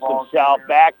dodged himself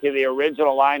back to the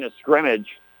original line of scrimmage.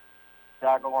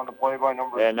 Tackle on the play by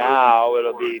number 3. And now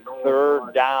it'll be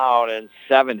 3rd down and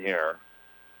 7 here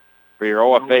for your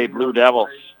OFA Blue Devils.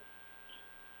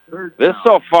 This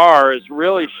so far is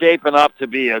really shaping up to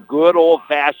be a good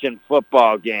old-fashioned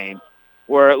football game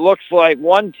where it looks like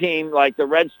one team, like the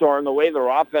Red Storm, the way their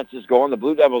offense is going, the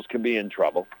Blue Devils could be in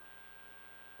trouble.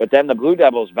 But then the Blue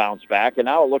Devils bounce back, and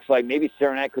now it looks like maybe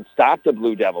Saranac could stop the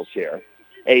Blue Devils here.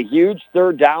 A huge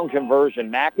 3rd down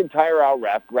conversion. McIntyre out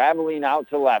left, Graveline out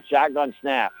to left, shotgun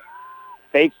snap.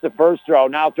 Fakes the first throw,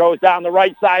 now throws down the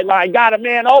right sideline, got a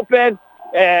man open,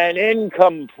 and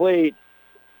incomplete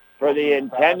for the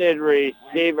intended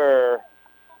receiver.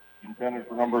 Intended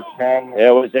for number 10. It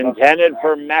was intended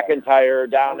for McIntyre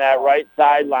down that right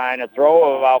sideline, a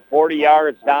throw of about 40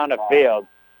 yards down the field.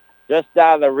 Just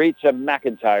out of the reach of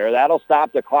McIntyre. That'll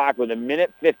stop the clock with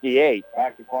 1:58.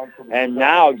 And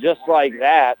now, just like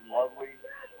that,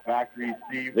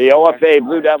 the OFA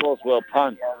Blue Devils will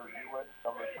punt.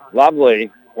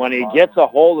 Lovely, when he gets a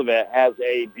hold of it, has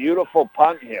a beautiful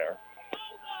punt here.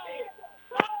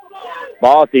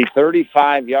 Ball at the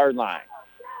 35-yard line.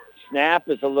 Snap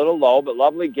is a little low, but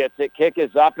Lovely gets it. Kick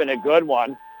is up and a good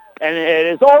one. And it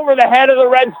is over the head of the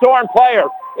Red Storm player.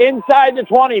 Inside the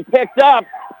 20, picked up.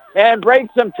 And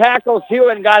breaks some tackles,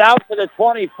 Hewitt got out to the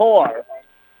 24.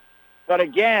 But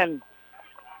again,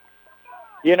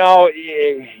 you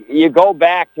go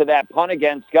back to that punt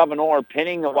against Governor,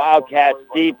 pinning the Wildcats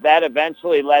deep. That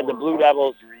eventually led the Blue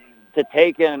Devils to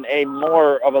take in a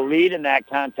more of a lead in that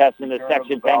contest in the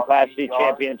Section 10 Class C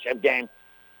championship game.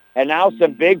 And now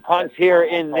some big punts here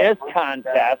in this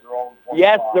contest.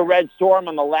 Yes, the Red Storm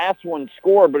on the last one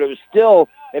scored, but it was still,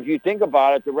 if you think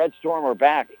about it, the Red Storm are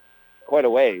back quite a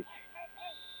ways.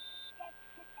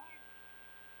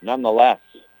 Nonetheless.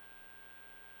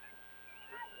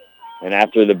 And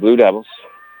after the Blue Devils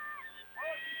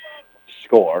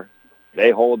score,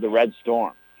 they hold the Red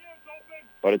Storm.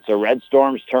 But it's the Red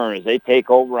Storm's turn as they take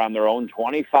over on their own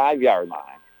 25-yard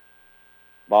line.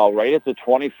 Ball right at the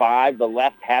 25, the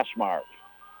left hash mark.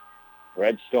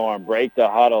 Red Storm break the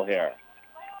huddle here.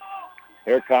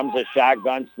 Here comes a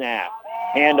shotgun snap.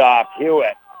 Handoff,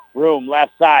 Hewitt. Room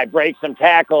left side, breaks some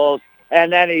tackles, and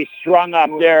then he's strung up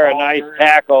there. A nice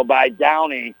tackle by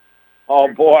Downey Oh,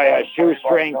 boy, a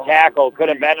shoestring tackle could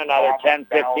have been another 10,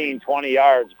 15, 20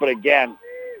 yards. But again,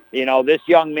 you know, this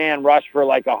young man rushed for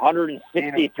like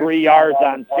 163 yards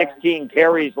on 16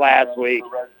 carries last week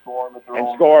and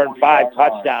scored 5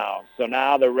 touchdowns. So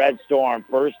now the Red Storm,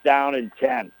 first down and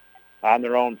 10 on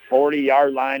their own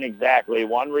 40-yard line exactly.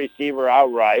 One receiver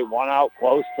out right, one out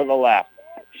close to the left.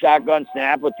 Shotgun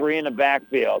snap with 3 in the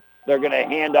backfield. They're going to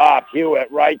hand off. Hewitt,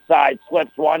 right side,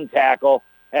 slips one tackle,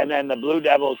 and then the Blue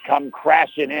Devils come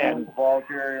crashing in.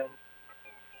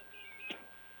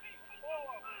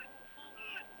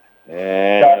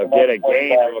 And they'll get a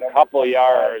gain of a couple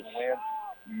yards.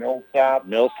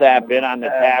 Millsap in on the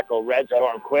tackle. Red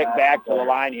Storm quick back to the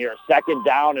line here. Second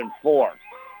down and 4.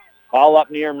 All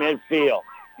up near midfield.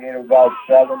 Gain of about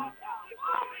 7.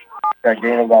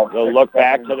 Gain of about They'll look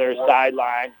back to their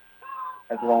sideline.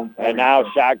 And now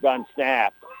shotgun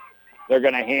snap. They're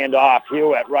going to hand off.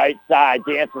 Hewitt, right side,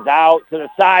 dances out to the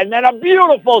side. And then a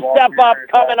beautiful step up,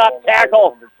 coming up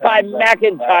tackle by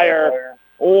McIntyre.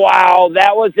 Wow,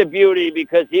 that was a beauty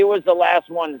because he was the last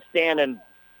one standing.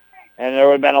 And there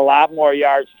would have been a lot more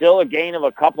yards. Still a gain of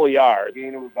a couple yards.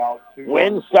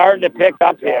 Wind's starting to pick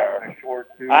up here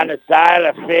on the side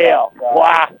of the field.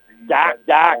 Wow, Doc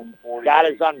got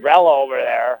his umbrella over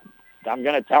there. I'm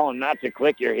going to tell him not to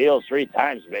click your heels 3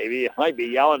 times, baby. You might be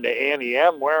yelling to Annie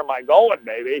M., where am I going,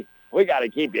 baby? We got to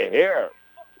keep you here.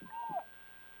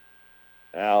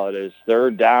 Well, it is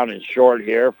third down and short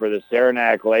here for the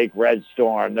Saranac Lake Red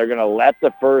Storm. They're going to let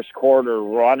the first quarter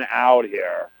run out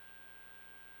here.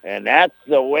 And that's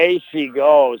the way she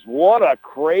goes. What a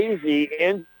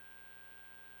crazy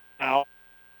now.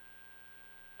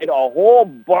 A whole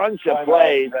bunch of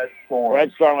plays.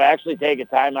 Red Storm will actually take a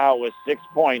timeout with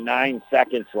 6.9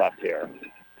 seconds left here.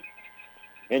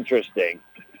 Interesting.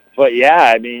 But, yeah,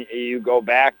 I mean, you go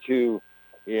back to,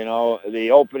 you know,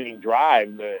 the opening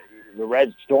drive, the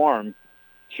Red Storm,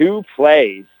 2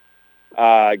 plays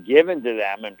given to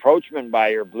them, encroachment by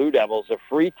your Blue Devils, a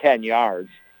free 10 yards.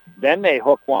 Then they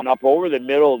hook one up over the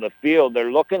middle of the field.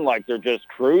 They're looking like they're just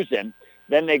cruising.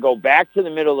 Then they go back to the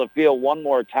middle of the field one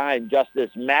more time.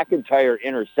 Justice McIntyre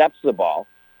intercepts the ball.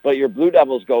 But your Blue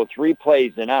Devils go 3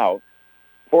 plays and out,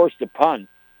 forced to punt.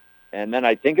 And then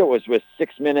I think it was with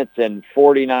 6 minutes and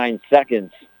 49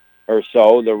 seconds or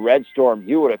so, the Red Storm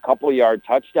Hewitt, a couple-yard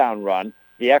touchdown run.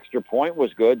 The extra point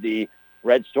was good. The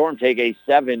Red Storm take a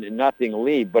 7-0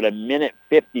 lead, but a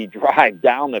 1:50 drive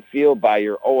down the field by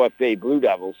your OFA Blue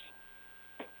Devils.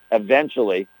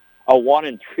 Eventually, a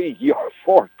 1 3/4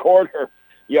 fourth quarter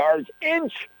yards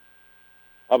inch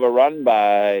of a run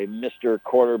by Mr.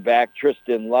 Quarterback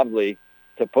Tristan Lovely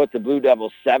to put the Blue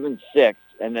Devils 7-6,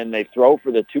 and then they throw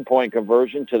for the 2-point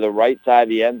conversion to the right side of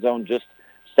the end zone, just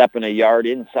stepping a yard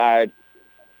inside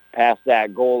past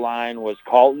that goal line was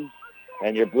Colton,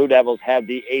 and your Blue Devils have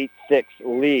the 8-6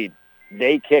 lead.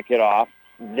 They kick it off.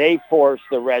 They force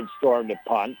the Red Storm to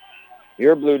punt.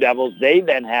 Your Blue Devils, they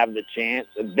then have the chance.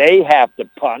 They have to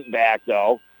punt back,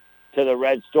 though, to the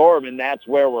Red Storm, and that's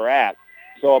where we're at.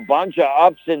 So a bunch of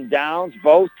ups and downs,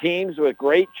 both teams with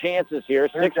great chances here.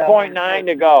 6.9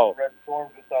 to go.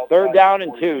 Third down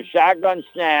and 2. Shotgun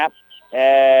snap,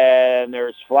 and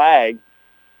there's flag.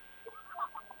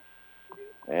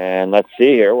 And let's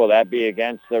see here. Will that be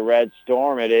against the Red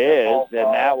Storm? It is,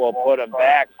 and that will put them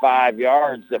back 5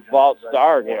 yards. The false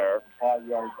start here.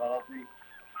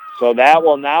 So that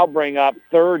will now bring up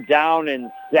third down and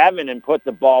 7 and put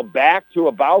the ball back to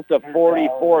about the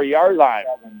 44-yard line.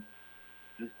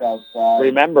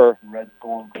 Remember,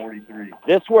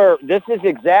 this is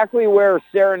exactly where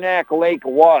Saranac Lake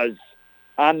was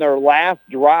on their last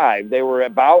drive. They were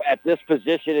about at this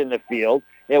position in the field.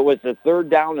 It was a third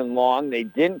down and long. They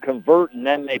didn't convert, and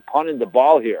then they punted the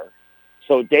ball here.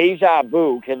 So deja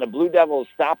vu. Can the Blue Devils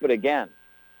stop it again?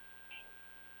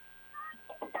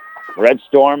 Red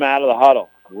Storm out of the huddle.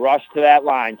 Rush to that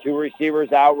line. 2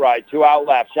 receivers out right, 2 out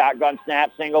left. Shotgun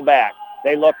snap, single back.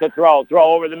 They look to throw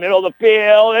over the middle of the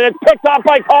field, and it's picked up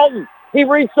by Colton. He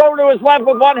reached over to his left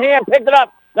with one hand, picked it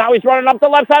up. Now he's running up the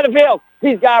left side of the field.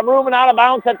 He's got room and out of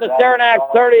bounds at the Saranac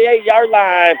 38-yard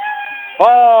line.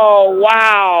 Oh,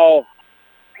 wow.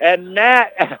 And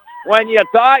that, when you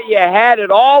thought you had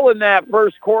it all in that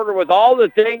first quarter with all the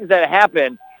things that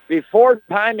happened, before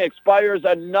time expires,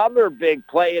 another big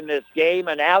play in this game,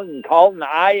 and Allen Colton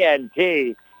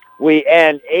INT. We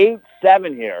end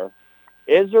 8-7 here.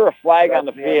 Is there a flag on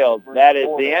the field? That is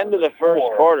the end of the first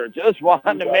quarter. Just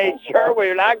wanted to make sure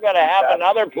we're not going to have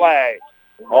another play.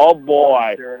 Oh,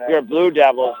 boy. Your Blue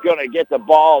Devils going to get the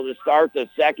ball to start the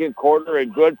second quarter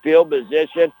in good field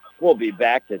position. We'll be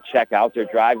back to check out their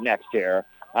drive next here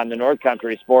on the North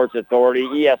Country Sports Authority,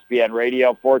 ESPN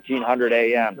Radio, 1400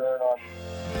 AM.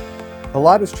 A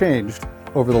lot has changed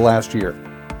over the last year,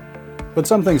 but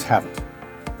some things haven't.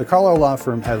 The Carlisle Law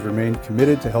Firm has remained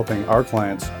committed to helping our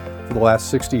clients for the last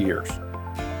 60 years.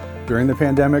 During the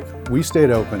pandemic, we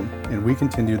stayed open and we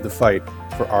continued the fight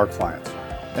for our clients.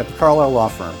 At the Carlisle Law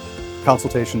Firm,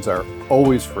 consultations are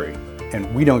always free,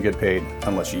 and we don't get paid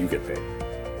unless you get paid.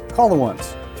 Call the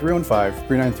ones,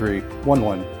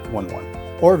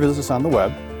 315-393-1111, or visit us on the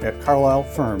web at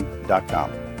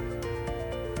carlislefirm.com.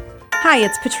 Hi,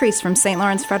 it's Patrice from St.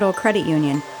 Lawrence Federal Credit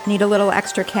Union. Need a little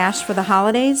extra cash for the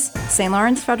holidays? St.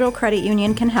 Lawrence Federal Credit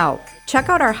Union can help. Check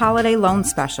out our holiday loan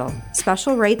special.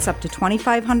 Special rates up to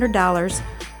 $2,500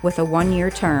 with a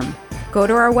 1-year term. Go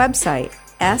to our website,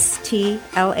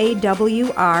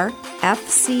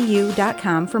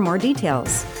 stlawrfcu.com, for more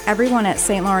details. Everyone at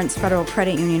St. Lawrence Federal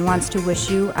Credit Union wants to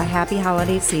wish you a happy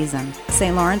holiday season.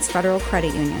 St. Lawrence Federal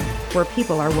Credit Union, where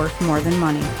people are worth more than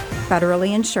money.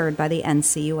 Federally insured by the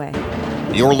NCUA.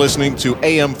 You're listening to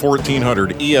AM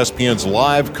 1400 ESPN's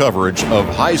live coverage of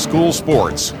high school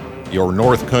sports. Your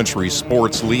North Country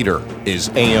sports leader is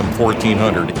AM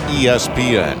 1400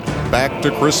 ESPN. Back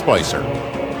to Chris Spicer.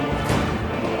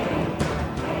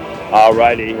 All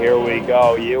righty, here we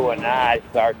go. You and I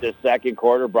start the second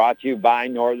quarter, brought to you by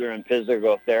Northern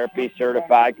Physical Therapy,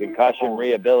 Certified Concussion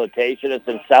Rehabilitation. It's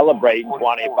been celebrating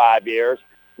 25 years.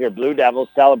 Your Blue Devils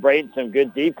celebrating some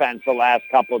good defense the last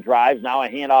couple drives. Now a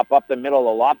handoff up the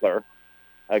middle of Loeffler.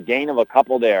 A gain of a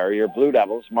couple there. Your Blue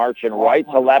Devils marching right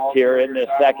to left here in this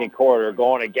second quarter,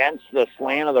 going against the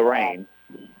slant of the rain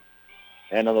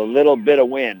and a little bit of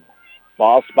wind.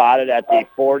 Ball spotted at the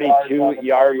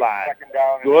 42-yard line.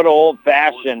 Good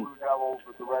old-fashioned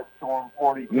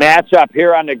matchup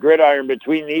here on the gridiron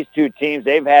between these two teams.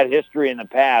 They've had history in the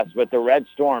past, but the Red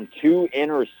Storm, 2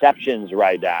 interceptions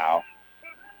right now.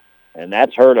 And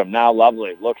that's hurt him. Now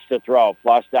Lovely looks to throw.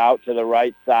 Flushed out to the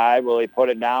right side. Will he put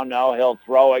it down? No, he'll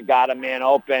throw it. Got a man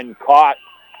open. Caught.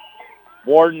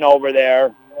 Warden over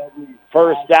there.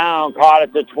 First down. Caught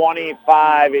at the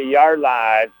 25-yard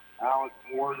line.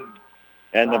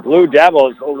 And the Blue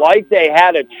Devils, like they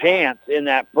had a chance in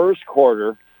that first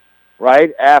quarter,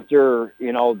 right after,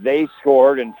 they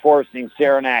scored and forcing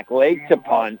Saranac Lake to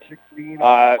punt,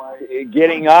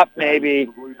 getting up maybe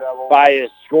by a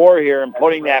score here and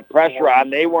putting that pressure on.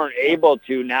 They weren't able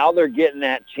to. Now they're getting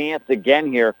that chance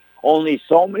again here. Only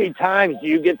so many times do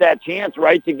you get that chance,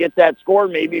 right, to get that score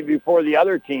maybe before the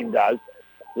other team does.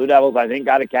 Blue Devils, I think,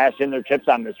 got to cash in their chips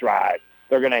on this drive.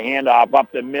 They're going to hand off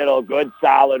up the middle. Good,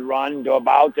 solid run to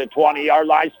about the 20-yard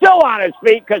line. Still on his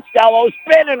feet. Costello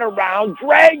spinning around,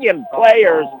 dragging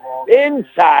players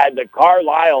inside the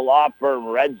Carlisle Law Firm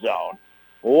red zone.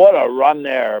 What a run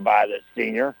there by the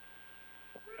senior.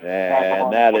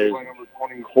 And that is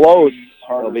close.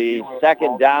 It'll be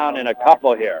second down and a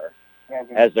couple here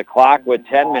as the clock with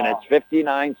 10 minutes,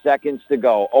 59 seconds to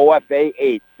go. OFA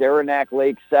 8, Saranac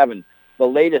Lake 7. The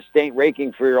latest state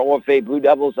ranking for your OFA Blue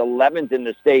Devils, 11th in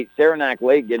the state. Saranac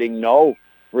Lake getting no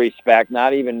respect,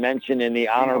 not even mentioned in the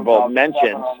honorable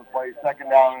mentions.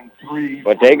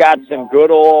 But they got some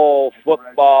good old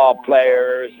football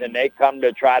players, and they come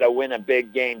to try to win a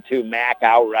big game too. Mack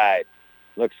outright.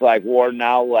 Looks like Warden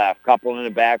out left. Couple in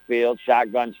the backfield.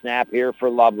 Shotgun snap here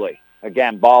for Lovely.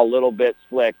 Again, ball a little bit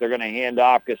slick. They're going to hand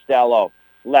off Costello.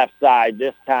 Left side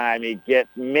this time. He gets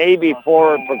maybe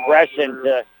forward progression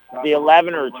to the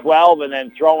 11 or 12 and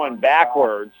then throwing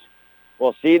backwards.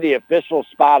 We'll see the official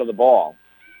spot of the ball.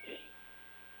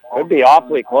 Could be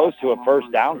awfully close to a first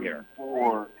down here.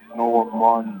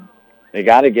 They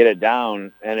got to get it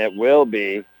down, and it will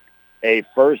be a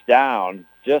first down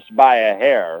just by a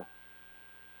hair.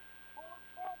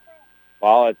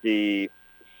 Ball at the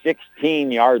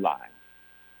 16-yard line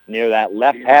near that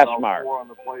left hash mark.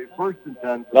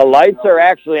 The lights are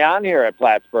actually on here at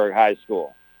Plattsburgh High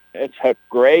School. It's a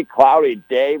great cloudy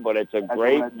day, but it's a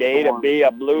great day to be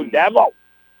a Blue Devil.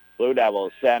 Blue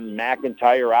Devils send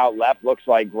McIntyre out left. Looks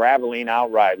like Graveline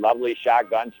outright. Lovely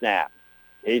shotgun snap.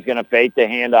 He's going to fake the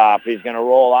handoff. He's going to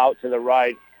roll out to the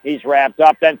right. He's wrapped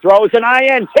up, then throws an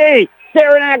INT.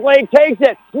 Saranac Lake takes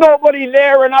it. Nobody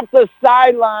there and up the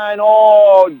sideline.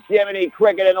 Oh, Jiminy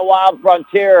Cricket in the Wild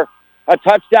Frontier. A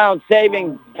touchdown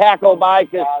saving tackle by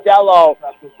Costello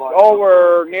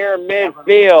over near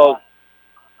midfield.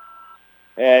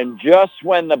 And just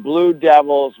when the Blue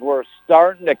Devils were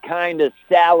starting to kind of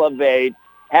salivate,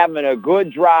 having a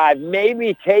good drive,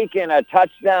 maybe taking a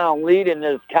touchdown lead in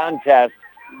this contest,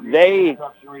 they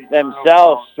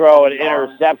themselves throw an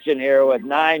interception here with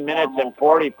 9 minutes and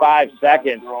 45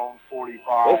 seconds.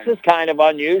 This is kind of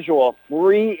unusual.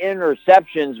 3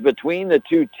 interceptions between the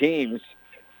two teams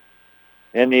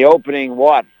in the opening,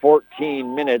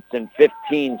 14 minutes and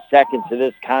 15 seconds of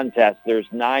this contest. There's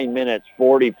 9 minutes,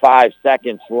 45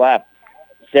 seconds left.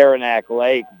 Saranac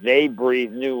Lake, they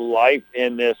breathe new life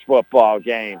in this football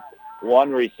game.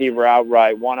 1 receiver out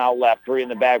right, 1 out left, 3 in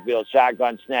the backfield,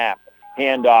 shotgun snap.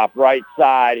 Handoff, right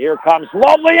side. Here comes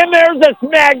Lovely, and there's a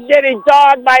smack-getting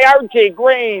dog by Archie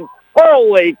Green.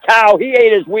 Holy cow, he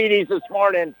ate his Wheaties this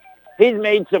morning. He's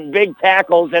made some big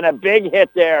tackles and a big hit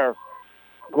there.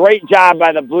 Great job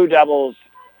by the Blue Devils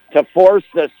to force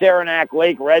the Saranac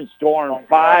Lake Red Storm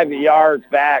 5 yards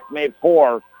back, made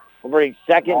 4. We'll bring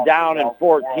 2nd down and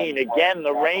 14. Again,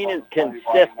 the rain is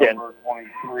consistent.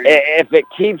 If it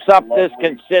keeps up this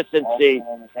consistency,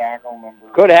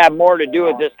 could have more to do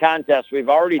with this contest. We've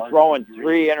already thrown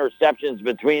 3 interceptions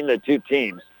between the two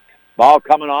teams. Ball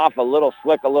coming off a little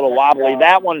slick, a little wobbly.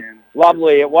 That one,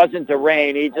 Lovely, it wasn't the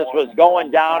rain. He just was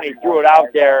going down. He threw it out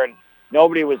there, and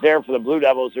nobody was there for the Blue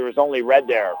Devils. There was only Red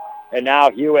there. And now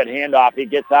Hewitt handoff. He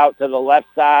gets out to the left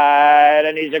side,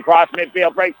 and he's across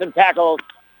midfield, breaks some tackles.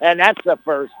 And that's the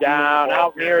 1st down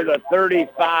out near the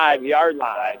 35-yard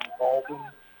line.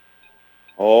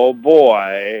 Oh,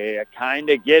 boy, kind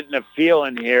of getting a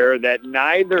feeling here that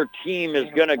neither team is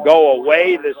going to go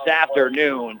away this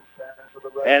afternoon.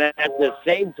 And at the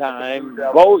same time,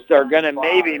 both are going to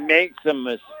maybe make some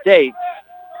mistakes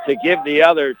to give the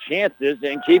other chances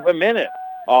and keep them in it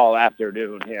all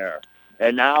afternoon here.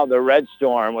 And now the Red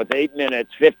Storm with 8 minutes,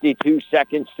 52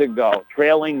 seconds to go,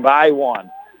 trailing by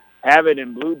 1. Have it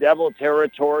in Blue Devil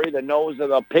territory, the nose of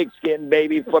the pigskin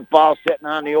baby football sitting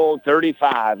on the old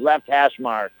 35, left hash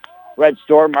mark. Red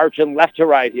Storm marching left to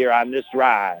right here on this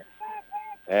drive.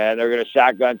 And they're going to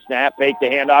shotgun snap, fake the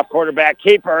handoff, quarterback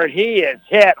keeper, and he is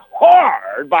hit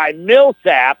hard by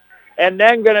Millsap, and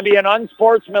then going to be an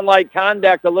unsportsmanlike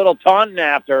conduct, a little taunting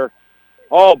after.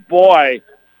 Oh, boy.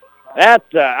 That's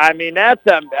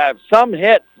some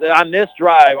hits on this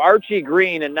drive. Archie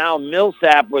Green and now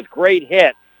Millsap with great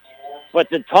hits. But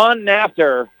the taunting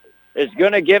after is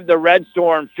going to give the Red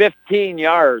Storm 15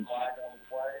 yards.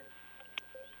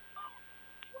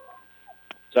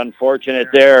 It's unfortunate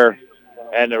there.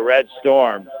 And the Red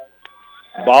Storm,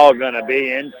 ball going to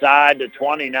be inside the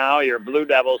 20 now. Your Blue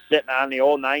Devils sitting on the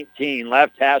old 19,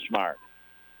 left hash mark.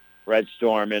 Red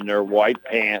Storm in their white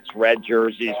pants, red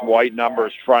jerseys, white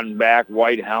numbers front and back,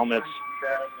 white helmets,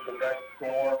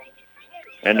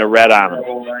 and the red on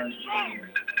them.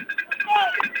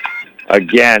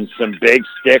 Again, some big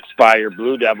sticks by your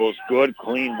Blue Devils. Good,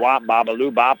 clean, wop,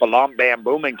 babaloo, bop, alum, bam,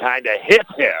 booming kind of hit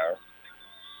there.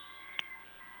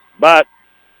 But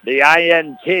the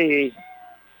INT,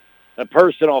 the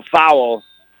personal foul,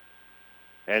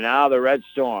 and now the Red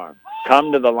Storm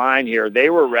come to the line here. They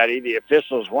were ready. The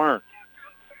officials weren't.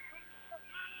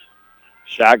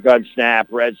 Shotgun snap,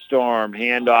 Red Storm,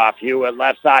 handoff. Hewitt,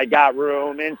 left side, got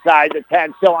room. Inside the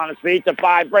 10, still on his feet to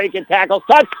 5, breaking tackles.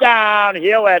 Touchdown,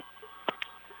 Hewitt.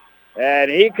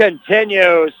 And he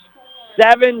continues.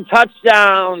 7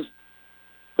 touchdowns.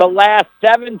 The last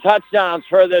 7 touchdowns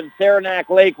for the Saranac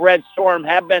Lake Red Storm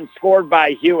have been scored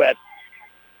by Hewitt.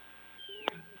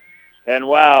 And,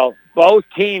 well, both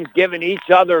teams giving each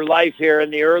other life here in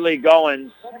the early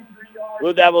goings.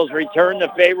 Blue Devils return the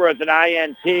favor with an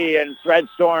INT, and Red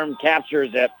Storm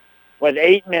captures it with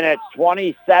 8 minutes,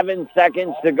 27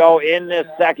 seconds to go in this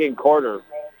second quarter.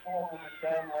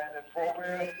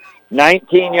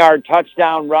 19-yard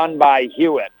touchdown run by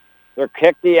Hewitt. They're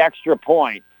kicked the extra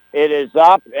point. It is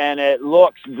up, and it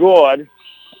looks good.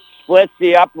 Splits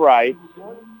the upright.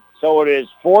 So it is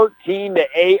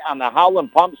 14-8 on the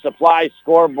Howland Pump Supply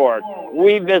scoreboard.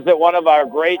 We visit one of our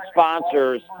great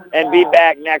sponsors and be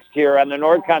back next here on the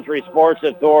North Country Sports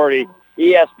Authority,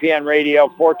 ESPN Radio,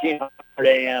 1400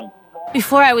 AM.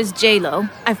 Before I was J-Lo,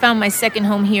 I found my second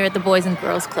home here at the Boys and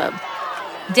Girls Club.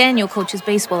 Daniel coaches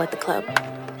baseball at the club.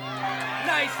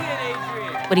 Nice hit,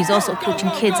 Adrian. But he's also coaching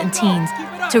kids and teens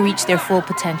to reach their full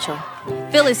potential.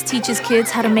 Phyllis teaches kids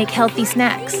how to make healthy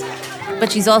snacks,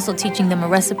 but she's also teaching them a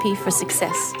recipe for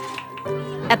success.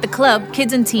 At the club,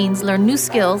 kids and teens learn new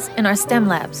skills in our STEM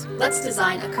labs. Let's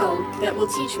design a code that will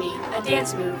teach me a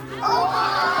dance move.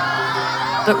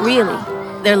 But really,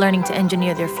 they're learning to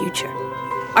engineer their future.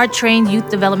 Our trained youth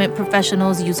development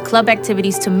professionals use club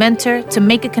activities to mentor, to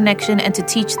make a connection, and to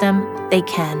teach them they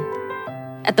can.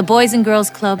 At the Boys and Girls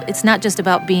Club, it's not just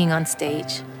about being on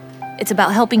stage. It's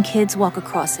about helping kids walk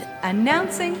across it.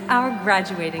 Announcing our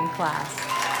graduating class.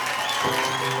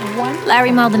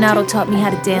 Larry Maldonado taught me how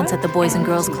to dance at the Boys and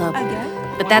Girls Club.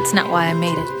 But that's not why I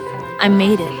made it. I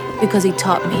made it because he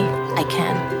taught me I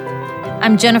can.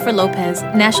 I'm Jennifer Lopez,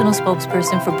 National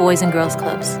Spokesperson for Boys and Girls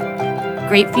Clubs.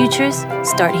 Great futures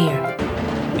start here.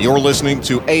 You're listening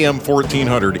to AM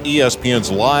 1400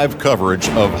 ESPN's live coverage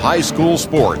of high school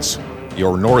sports.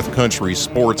 Your North Country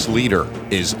sports leader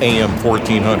is AM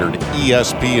 1400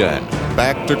 ESPN.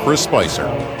 Back to Chris Spicer.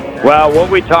 Well,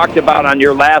 what we talked about on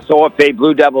your last OFA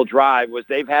Blue Devil drive was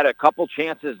they've had a couple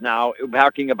chances now,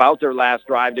 talking about their last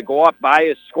drive, to go up by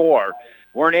a score.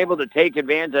 Weren't able to take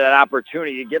advantage of that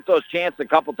opportunity. You get those chances a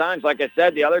couple times. Like I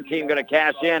said, the other team going to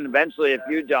cash in eventually if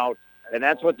you don't. And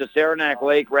that's what the Saranac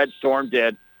Lake Red Storm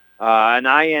did. An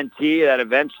INT that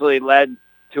eventually led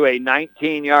to a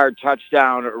 19-yard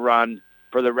touchdown run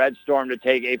for the Red Storm to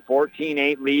take a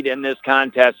 14-8 lead in this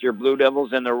contest. Your Blue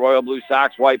Devils in their royal blue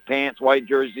socks, white pants, white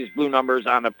jerseys, blue numbers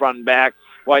on the front and back,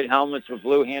 white helmets with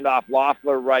blue handoff.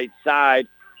 Loeffler right side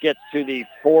gets to the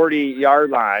 40-yard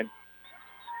line.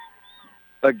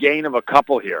 A gain of a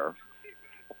couple here.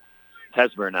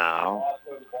 Tesmer now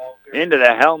into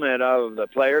the helmet of the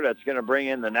player that's going to bring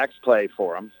in the next play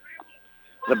for him.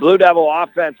 The Blue Devil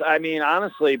offense, I mean,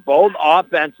 honestly, both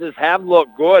offenses have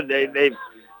looked good.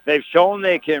 They've shown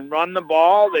they can run the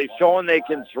ball. They've shown they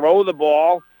can throw the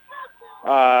ball.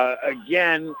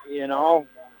 Again, you know,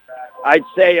 I'd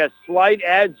say a slight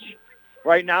edge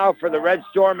right now for the Red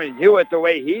Storm and Hewitt, the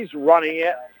way he's running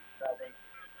it.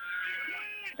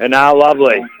 And now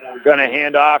Lovely going to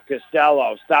hand off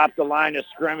Costello. Stop the line of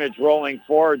scrimmage, rolling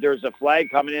forward. There's a flag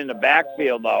coming in the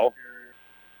backfield, though.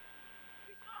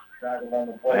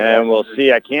 And we'll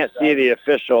see. I can't see the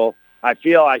official. I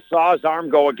feel I saw his arm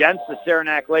go against the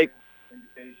Saranac Lake,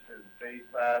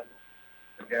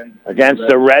 against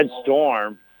the Red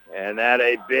Storm, and that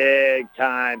a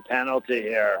big-time penalty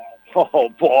here. Oh,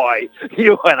 boy,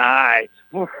 you and I,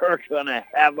 we're going to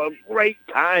have a great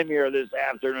time here this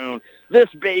afternoon. This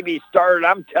baby started,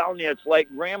 I'm telling you, it's like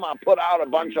Grandma put out a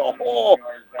bunch of whole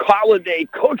holiday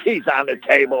cookies on the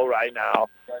table right now.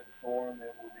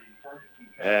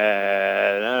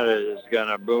 And that is going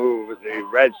to move the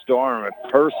Red Storm, a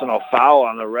personal foul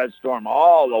on the Red Storm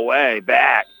all the way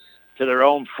back to their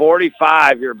own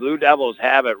 45. Your Blue Devils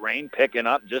have it. Rain picking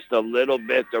up just a little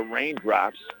bit. The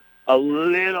raindrops a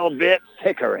little bit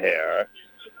thicker here.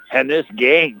 And this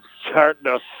game's starting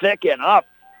to thicken up.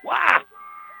 Wow.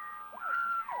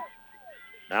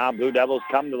 Now Blue Devils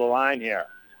come to the line here.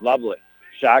 Lovely.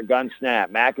 Shotgun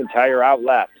snap. McIntyre out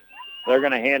left. They're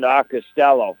going to hand off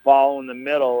Costello, fall in the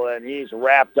middle, and he's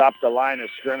wrapped up the line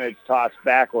of scrimmage, tossed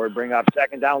backward, bring up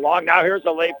second down long. Now here's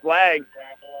a late flag.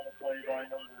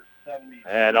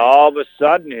 And all of a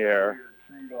sudden here,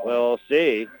 we'll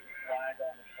see,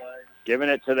 giving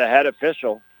it to the head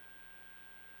official.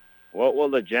 What will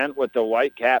the gent with the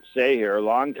white cap say here?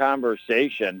 Long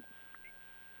conversation.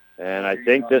 And I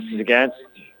think this is against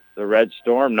the Red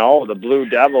Storm. No, the Blue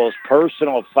Devils,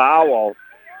 personal foul.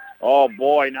 Oh,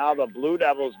 boy, now the Blue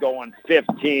Devils going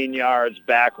 15 yards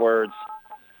backwards.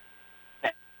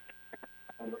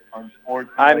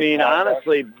 I mean,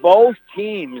 honestly, both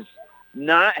teams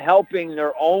not helping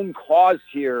their own cause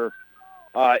here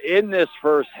in this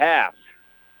first half.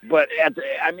 But,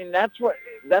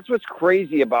 that's what's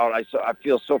crazy about, I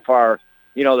feel so far,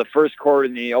 you know, the first quarter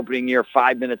in the opening year,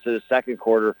 5 minutes of the second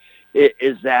quarter,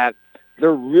 is that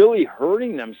they're really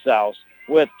hurting themselves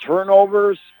with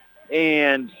turnovers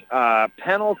and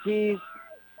penalties,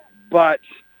 but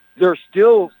they're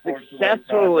still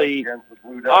successfully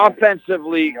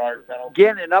offensively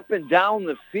getting up and down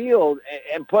the field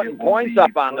and putting points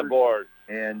up on the board.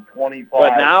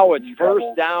 But now it's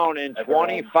first down and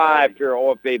 25 for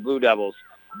OFA Blue Devils.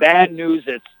 Bad news,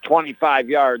 it's 25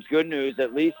 yards. Good news,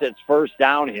 at least it's first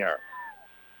down here.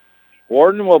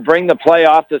 Warden will bring the play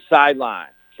off the sideline.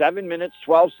 7 minutes,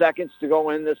 12 seconds to go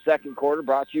in this second quarter,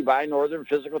 brought to you by Northern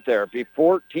Physical Therapy.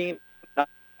 14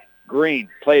 Green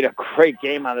played a great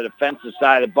game on the defensive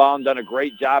side of the ball and done a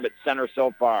great job at center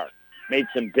so far. Made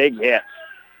some big hits.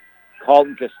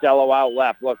 Colton Costello out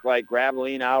left, looked like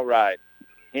Graveline out right.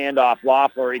 Handoff,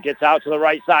 Loeffler, he gets out to the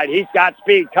right side. He's got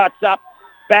speed, cuts up,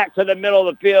 back to the middle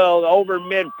of the field, over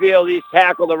midfield. He's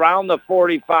tackled around the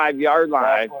 45-yard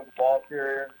line.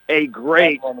 A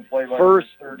great first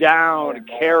down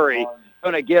carry.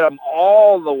 Going to get him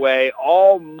all the way,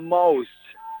 almost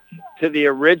to the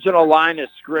original line of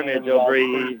scrimmage. It'll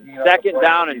be second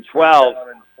down and 12.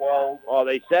 Well,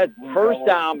 they said first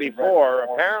down before.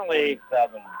 Apparently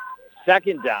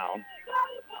second down.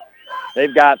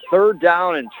 They've got third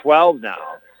down and 12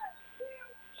 now.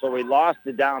 so we lost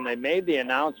it down. They made the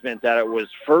announcement that it was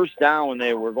first down when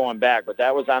they were going back, but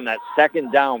that was on that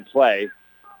second down play.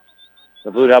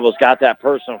 The Blue Devils got that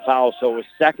personal foul, so it was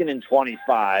 2nd and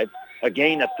 25. A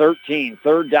gain of 13,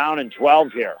 3rd down and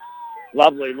 12 here.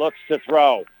 Lovely looks to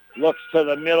throw. Looks to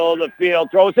the middle of the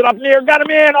field, throws it up near, got him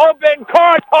in, open,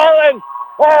 caught, Colin.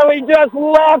 Oh, he just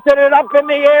lofted it up in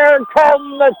the air.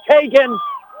 Colton the taken.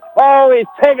 Oh, he's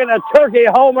taking a turkey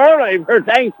home early for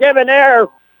Thanksgiving there.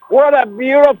 What a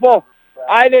beautiful,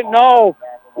 I didn't know,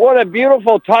 what a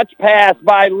beautiful touch pass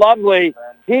by Lovely.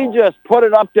 He just put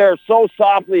it up there so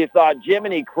softly, you thought,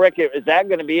 Jiminy Cricket, is that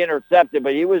going to be intercepted?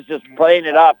 But he was just playing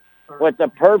it up with the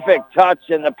perfect touch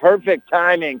and the perfect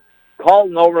timing.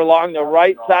 Colton over along the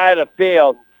right side of the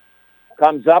field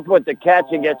comes up with the catch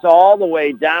and gets all the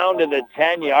way down to the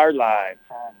 10-yard line.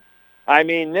 I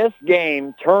mean, this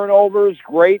game, turnovers,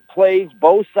 great plays,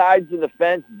 both sides of the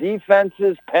fence,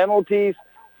 defenses, penalties.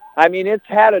 I mean, it's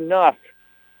had enough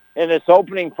in this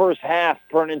opening first half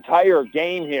for an entire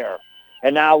game here.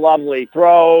 And now Lovely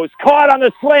throws, caught on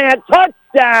the slant,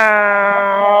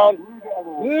 touchdown,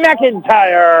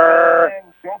 McIntyre.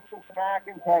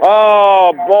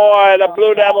 Oh, boy, the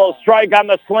Blue Devils strike on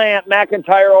the slant.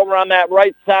 McIntyre over on that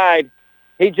right side.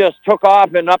 He just took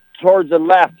off and up towards the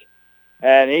left,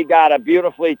 and he got a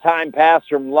beautifully timed pass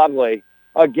from Lovely.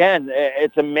 Again,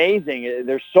 it's amazing.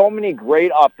 There's so many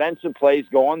great offensive plays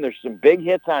going. There's some big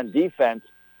hits on defense,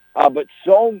 but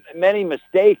so many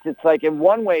mistakes. It's like, in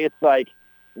one way, it's like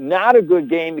not a good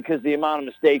game because of the amount of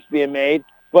mistakes being made,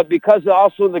 but because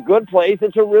also the good plays,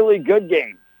 it's a really good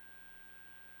game.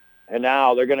 And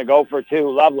now they're going to go for 2.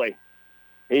 Lovely.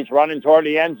 He's running toward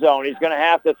the end zone. He's going to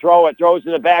have to throw it. Throws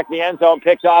to the back of the end zone.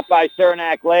 Picked off by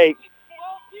Saranac Lake.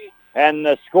 And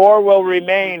the score will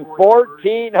remain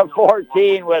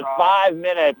 14-14 with 5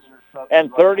 minutes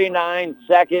and 39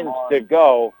 seconds to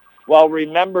go. Well,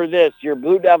 remember this. Your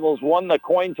Blue Devils won the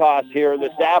coin toss here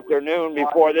this afternoon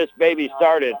before this baby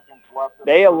started.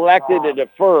 They elected to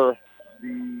defer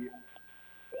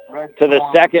to the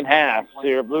second half. So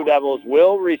your Blue Devils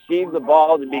will receive the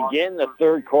ball to begin the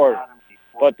third quarter.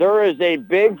 But there is a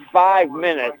big 5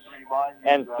 minutes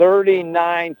and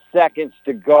 39 seconds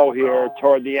to go here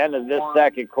toward the end of this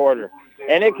second quarter.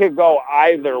 And it could go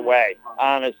either way,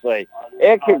 honestly.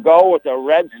 It could go with a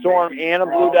Red Storm and a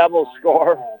Blue Devils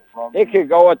score. It could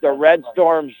go with the Red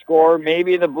Storm score.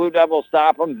 Maybe the Blue Devils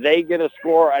stop them. They get a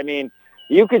score. I mean,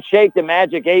 you could shake the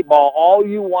magic 8 ball all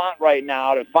you want right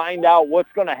now to find out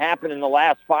what's going to happen in the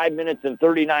last 5 minutes and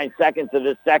 39 seconds of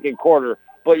this second quarter,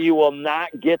 but you will not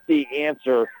get the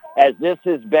answer, as this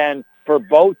has been for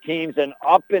both teams an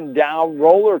up and down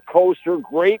roller coaster,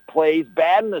 great plays,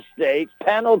 bad mistakes,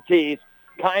 penalties,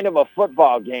 kind of a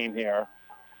football game here.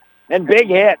 And big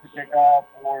hits.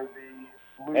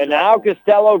 And now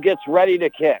Costello gets ready to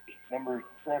kick.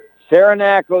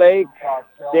 Saranac Lake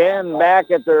stand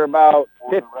back at their about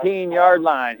 15-yard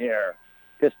line here.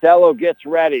 Costello gets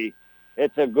ready.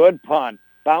 It's a good punt.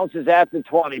 Bounces at the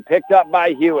 20. Picked up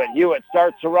by Hewitt. Hewitt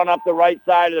starts to run up the right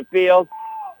side of the field.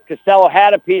 Costello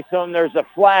had a piece of him. There's a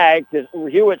flag.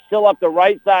 Hewitt still up the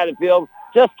right side of the field.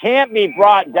 Just can't be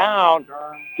brought down.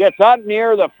 Gets up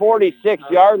near the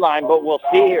 46-yard line, but we'll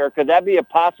see here. Could that be a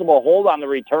possible hold on the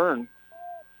return?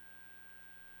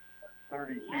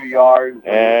 32 yards.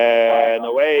 And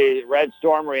the way Red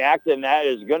Storm reacted, and that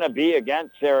is going to be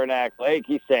against Saranac Lake.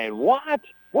 He's saying, what?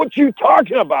 What you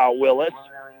talking about, Willis?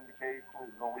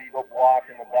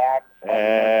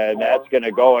 And that's going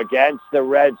to go against the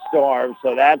Red Storm,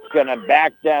 so that's going to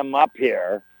back them up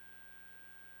here.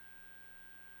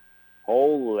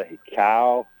 Holy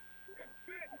cow.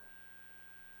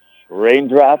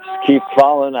 Raindrops keep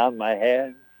falling on my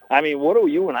head. I mean, what are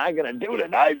you and I going to do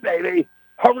tonight, baby?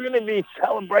 Are we going to be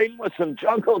celebrating with some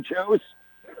jungle juice?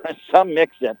 Some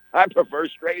mix it. I prefer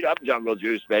straight up jungle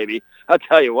juice, baby. I'll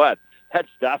tell you what, that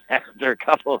stuff after a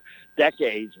couple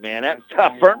decades, man, that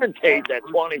stuff fermentates at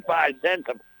 25 cents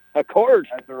a quart.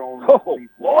 Oh,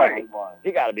 boy,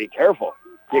 you got to be careful.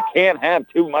 You can't have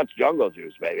too much jungle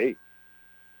juice, baby.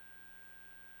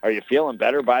 Are you feeling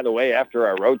better, by the way, after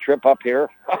our road trip up here?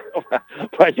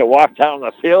 When you walk down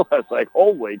the field, it's like,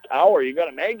 holy cow, are you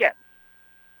going to make it?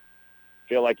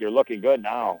 Feel like you're looking good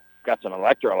now. Got some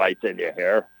electrolytes in your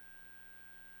hair.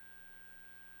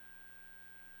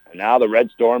 And now the Red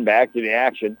Storm back to the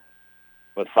action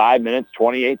with 5 minutes,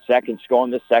 28 seconds to go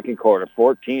in this second quarter.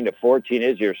 14-14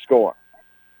 is your score.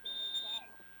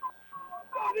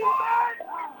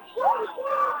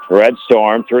 Red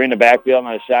Storm, 3 in the backfield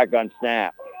on a shotgun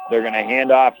snap. They're going to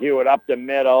hand off Hewitt up the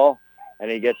middle,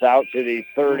 and he gets out to the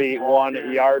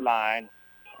 31-yard line.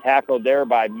 Tackled there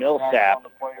by Millsap.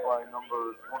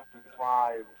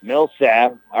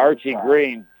 Millsap, Archie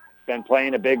Green, been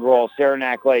playing a big role.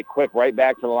 Saranac Lake quick right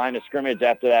back to the line of scrimmage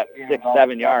after that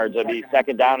 6-7 yards. It'll be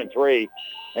 2nd down and 3.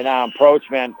 And now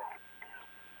encroachment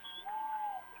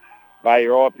by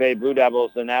your OFA Blue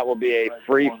Devils, and that will be a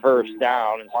free 1st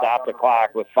down and stop the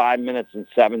clock with 5 minutes and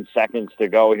 7 seconds to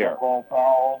go here.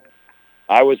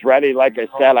 I was ready, like I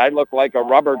said. I look like a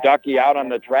rubber ducky out on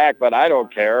the track, but I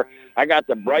don't care. I got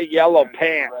the bright yellow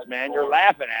pants, man. You're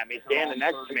laughing at me standing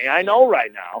next to me. I know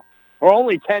right now. We're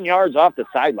only 10 yards off the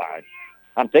sideline.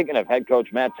 I'm thinking of head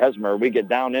coach Matt Tesmer. We get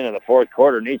down into the 4th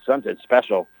quarter, need something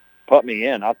special. Put me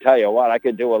in. I'll tell you what, I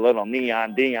could do a little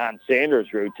neon Deion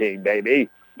Sanders routine, baby.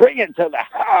 Bring it to the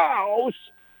house.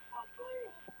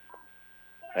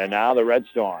 And now the Red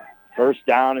Storm. 1st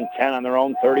down and 10 on their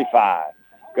own 35.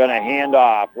 Going to hand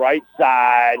off right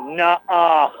side.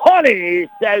 Nuh-uh, honey,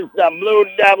 says the Blue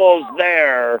Devils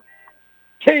there.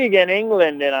 Keegan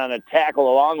England in on a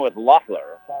tackle along with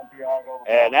Loeffler.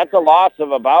 And that's a loss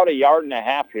of about 1.5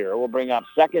 yards here. We'll bring up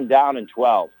 2nd down and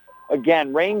 12.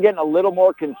 Again, rain getting a little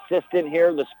more consistent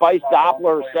here. The Spice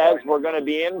Doppler says we're going to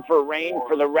be in for rain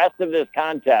for the rest of this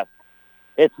contest.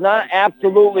 It's not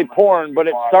absolutely pouring, but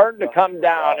it's starting to come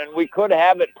down, and we could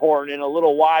have it pouring in a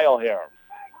little while here.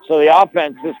 So the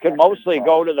offenses could mostly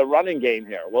go to the running game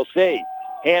here. We'll see.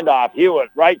 Handoff, Hewitt,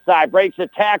 right side, breaks a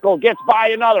tackle, gets by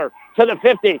another to the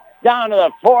 50, down to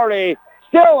the 40,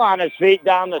 still on his feet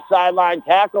down the sideline,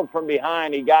 tackled from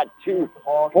behind. He got to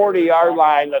 40-yard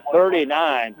line, the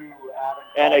 39.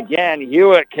 And again,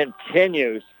 Hewitt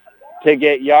continues to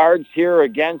get yards here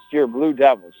against your Blue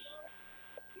Devils.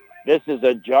 This is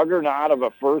a juggernaut of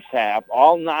a first half,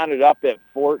 all knotted up at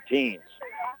 14s.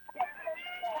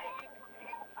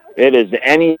 It is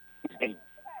anything.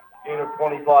 Gain of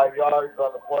 25 yards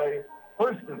on the play.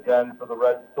 1st and 10 for the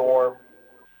Red Storm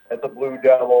at the Blue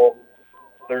Devil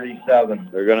 37.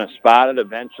 They're going to spot it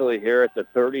eventually here at the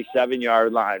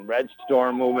 37-yard line. Red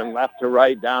Storm moving left to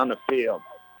right down the field.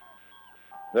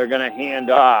 They're going to hand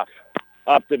off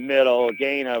up the middle, a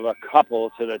gain of a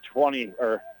couple to the 20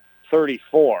 or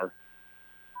 34,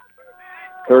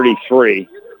 33.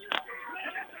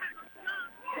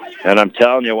 And I'm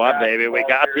telling you what, baby, we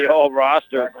got the old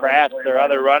roster. Kratz, their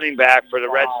other running back for the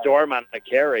Red Storm on the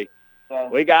carry.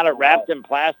 We got it wrapped in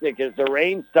plastic as the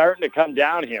rain's starting to come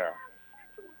down here.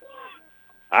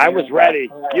 I was ready.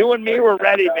 You and me were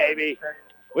ready, baby.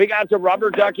 We got the rubber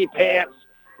ducky pants.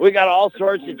 We got all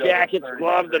sorts of jackets,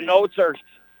 gloves. The notes are,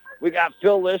 we got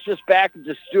Phil Licious back at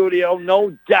the studio,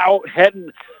 no doubt,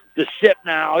 heading the ship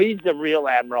now. He's the real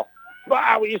admiral.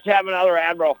 Wow, we used to have another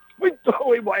admiral. We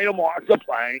made him walk the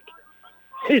plank.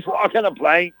 He's walking the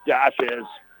plank, Josh is.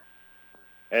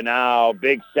 And now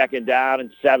big 2nd down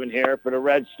and 7 here for the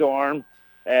Red Storm.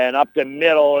 And up the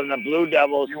middle, and the Blue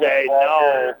Devils say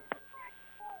no.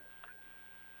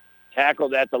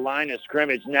 Tackled at the line of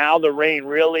scrimmage. Now the rain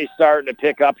really starting to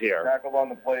pick up here. Tackled on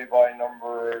the play by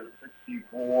number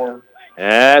 64.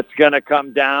 That's going to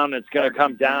come down. It's going to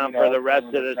come down for the rest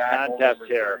of this contest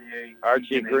here.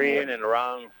 Archie Green and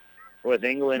around with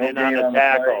England in on the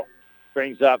tackle.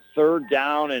 Brings up 3rd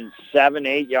down and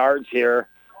 7-8 yards here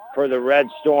for the Red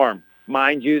Storm.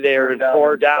 Mind you, they're in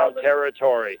 4-down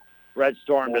territory. Red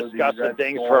Storm discussing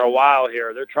things for a while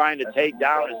here. They're trying to take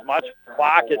down as much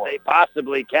clock as they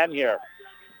possibly can here.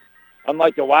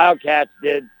 Unlike the Wildcats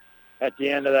did at the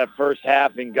end of that first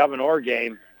half in Governor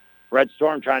game, Red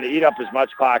Storm trying to eat up as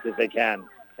much clock as they can.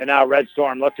 And now Red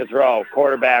Storm look to throw.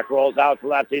 Quarterback rolls out to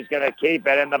left. He's going to keep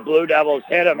it, and the Blue Devils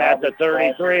hit him at the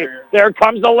 33. There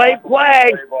comes a late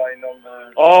flag.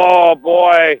 Oh,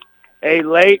 boy. A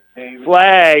late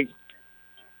flag.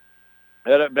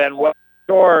 It had been well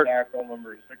short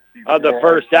of the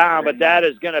first down, but that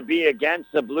is going to be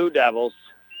against the Blue Devils.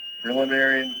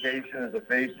 Preliminary indication is a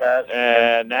face mask.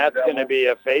 And that's going to be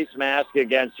a face mask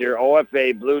against your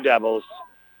OFA Blue Devils.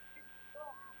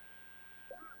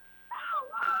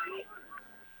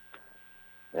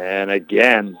 And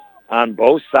again, on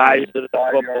both sides of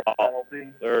the football,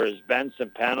 there's been some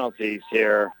penalties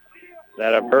here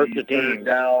that have hurt the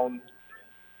team.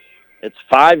 It's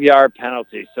 5-yard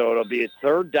penalty, so it'll be a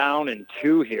 3rd down and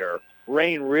 2 here.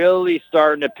 Rain really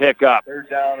starting to pick up. 3rd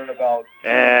down and about.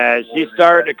 And she's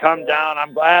starting to come down.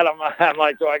 I'm glad. I'm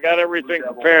like, so I got everything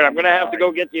prepared. I'm going to have to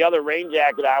go get the other rain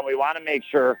jacket on. We want to make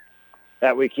sure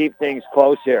that we keep things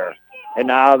close here. And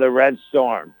now the Red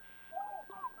Storm.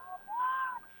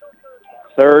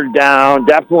 3rd down,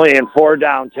 definitely in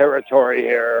 4-down territory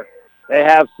here. They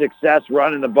have success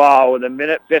running the ball with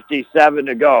 1:57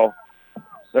 to go.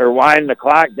 They're winding the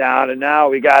clock down, and now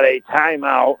we got a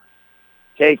timeout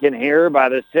taken here by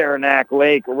the Saranac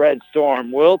Lake Red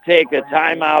Storm. We'll take a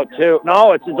timeout, too.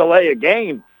 No, it's a delay of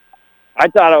game. I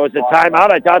thought it was a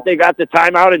timeout. I thought they got the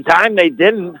timeout in time. They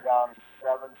didn't.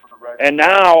 And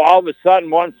now, all of a sudden,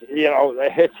 once,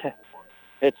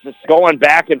 it's just going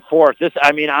back and forth.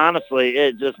 Honestly,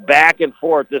 it's just back and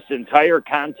forth this entire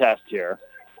contest here.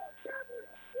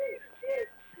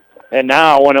 And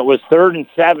now, when it was 3rd and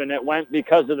 7, it went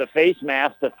because of the face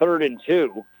mask to 3rd and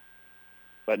 2.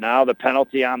 But now the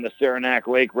penalty on the Saranac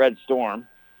Lake Red Storm.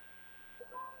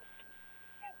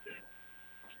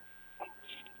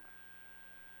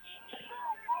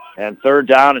 And 3rd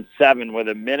down and 7 with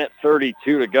 1:32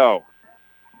 to go.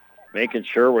 Making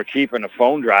sure we're keeping the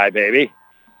phone dry, baby,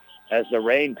 as the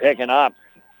rain picking up.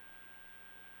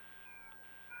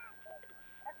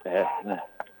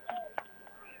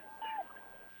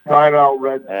 Timeout,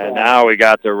 Red Storm. And now we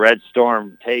got the Red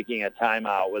Storm taking a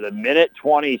timeout with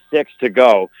 1:26 to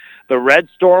go. The Red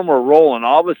Storm were rolling.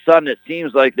 All of a sudden, it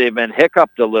seems like they've been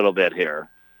hiccuped a little bit here.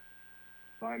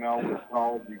 Timeout was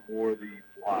called before the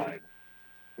flag.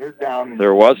 They're down.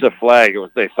 There was a flag.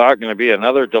 They thought going to be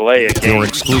another delay again. Your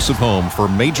exclusive home for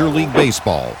Major League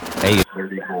Baseball.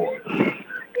 34.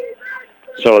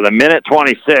 So the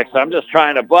 1:26. I'm just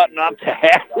trying to button up the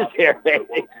hatches here,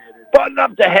 baby. Button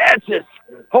up the hatches.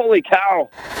 Holy cow.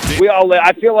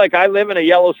 I feel like I live in a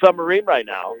yellow submarine right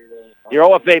now. Your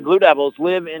OFA Blue Devils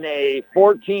live in a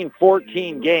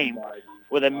 14-14 game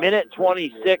with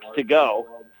 1:26 to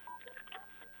go.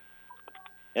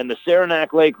 And the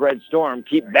Saranac Lake Red Storm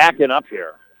keep backing up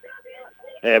here.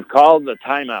 They have called the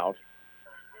timeout.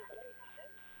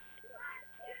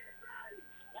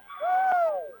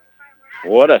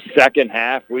 What a second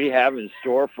half we have in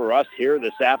store for us here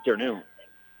this afternoon.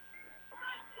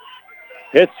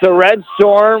 It's the Red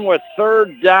Storm with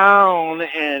 3rd down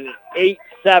and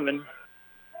 8-7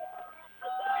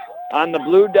 on the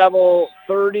Blue Devil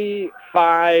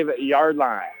 35-yard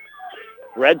line.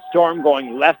 Red Storm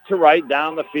going left to right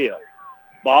down the field.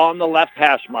 Ball on the left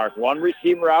hash mark. One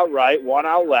receiver out right, one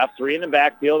out left, 3 in the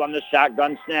backfield on the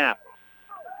shotgun snap.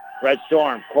 Red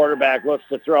Storm, quarterback looks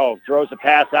to throw. Throws a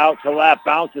pass out to left,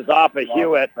 bounces off of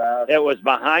Hewitt. It was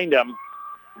behind him.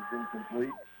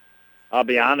 I'll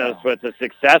be honest, with the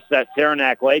success that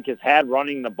Saranac Lake has had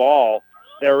running the ball,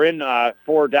 they're in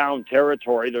 4-down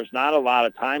territory. There's not a lot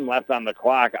of time left on the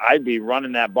clock. I'd be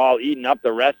running that ball, eating up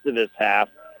the rest of this half,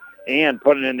 and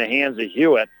putting it in the hands of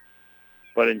Hewitt.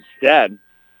 But instead,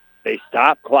 they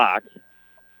stop clock.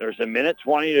 There's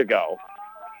 1:20 to go.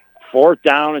 4th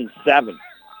down and 7.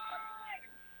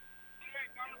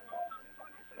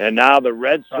 And now the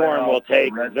Red Storm will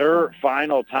take their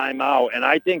final timeout. And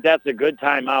I think that's a good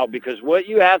timeout because what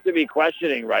you have to be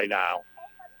questioning right now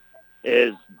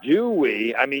is you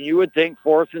would think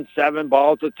 4th and 7,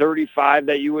 ball to 35,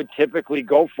 that you would typically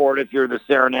go for it if you're the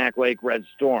Saranac Lake Red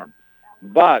Storm.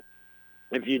 But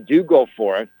if you do go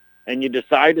for it and you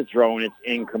decide to throw and it's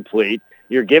incomplete,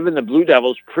 you're giving the Blue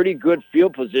Devils pretty good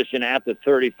field position at the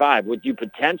 35. Would you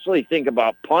potentially think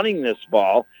about punting this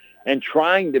ball and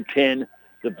trying to pin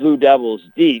the Blue Devils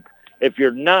deep? If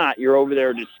you're not, you're over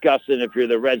there discussing, if you're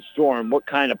the Red Storm, what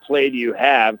kind of play do you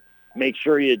have? Make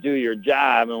sure you do your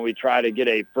job, and we try to get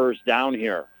a 1st down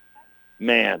here.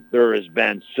 Man, there has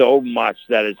been so much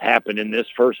that has happened in this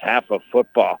first half of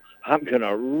football. I'm going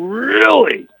to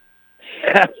really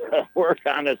have to work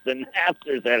on the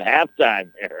synapses at halftime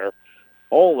here.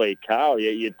 Holy cow,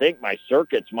 you'd think my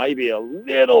circuits might be a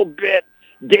little bit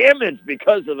damaged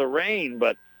because of the rain,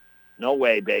 but no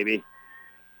way, baby.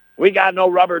 We got no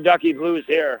rubber ducky blues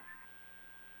here.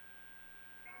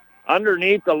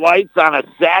 Underneath the lights on a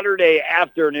Saturday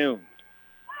afternoon.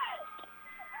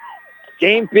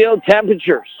 Game field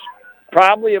temperatures,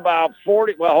 probably about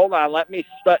 40. Well, hold on. Let me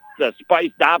set the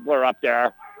Spice Doppler up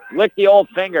there. Lick the old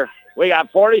finger. We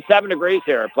got 47 degrees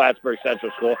here at Plattsburgh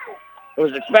Central School. It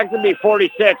was expected to be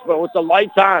 46, but with the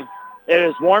lights on, it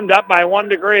is warmed up by 1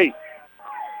 degree.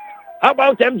 How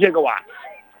about them gigawatts?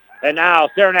 And now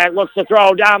Saranac looks to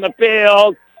throw down the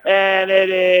field, and it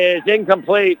is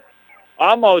incomplete.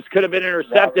 Almost could have been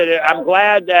intercepted. I'm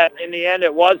glad that in the end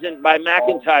it wasn't by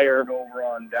McIntyre.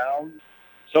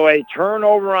 So a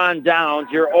turnover on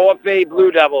downs. Your OFA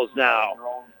Blue Devils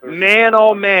now. Man,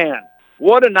 oh, man.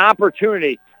 What an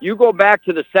opportunity. You go back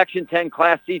to the Section 10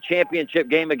 Class C championship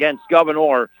game against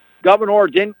Governor. Governor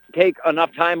didn't take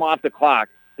enough time off the clock.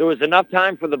 There was enough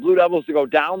time for the Blue Devils to go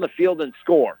down the field and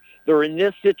score. They're in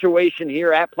this situation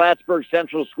here at Plattsburgh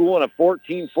Central School in a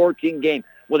 14-14 game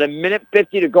with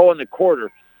 1:50 to go in the quarter.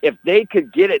 If they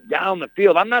could get it down the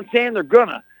field, I'm not saying they're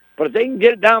gonna, but if they can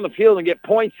get it down the field and get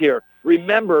points here,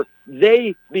 remember,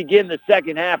 they begin the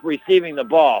second half receiving the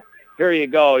ball. Here you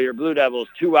go. Your Blue Devils,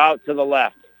 2 out to the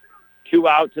left, 2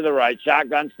 out to the right.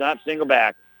 Shotgun snap, single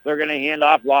back. They're going to hand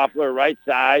off Loeffler right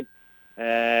side,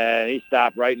 and he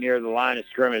stopped right near the line of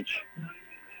scrimmage.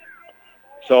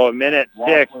 So a minute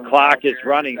 6 clock is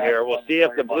running here. We'll see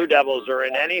if the Blue Devils are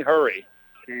in any hurry.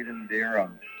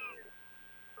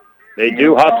 They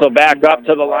do hustle back up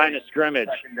to the line of scrimmage.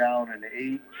 Second down and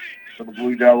 8 for the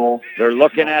Blue Devils. They're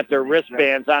looking at their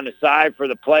wristbands on the side for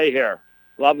the play here.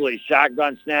 Lovely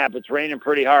shotgun snap. It's raining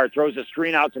pretty hard. Throws a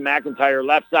screen out to McIntyre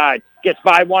left side. Gets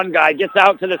by one guy. Gets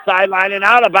out to the sideline and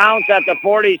out of bounds at the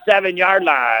 47-yard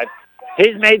line.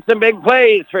 He's made some big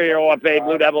plays for your OFA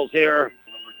Blue Devils here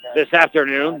this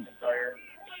afternoon.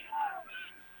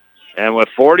 And with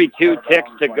 42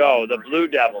 ticks to go, the Blue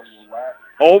Devils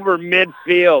over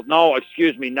midfield. No,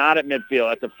 excuse me, not at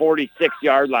midfield, at the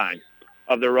 46-yard line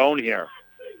of their own here.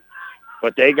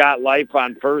 But they got life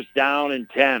on first down and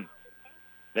 10.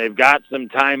 They've got some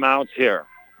timeouts here.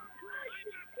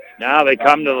 Now they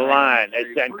come to the line.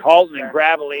 They send Colton and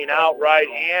Graveline out right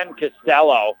and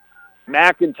Costello.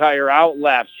 McIntyre out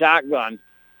left, shotgun.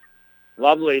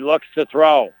 Lovely looks to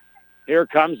throw. Here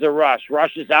comes the rush.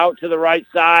 Rushes out to the right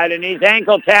side, and he's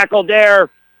ankle tackled there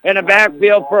in the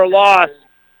backfield for a loss.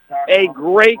 A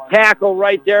great tackle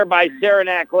right there by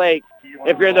Saranac Lake.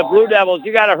 If you're the Blue Devils,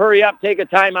 you got to hurry up, take a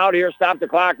timeout here, stop the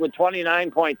clock with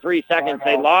 29.3 seconds.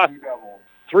 They lost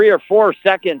 3 or 4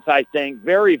 seconds, I think.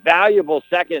 Very valuable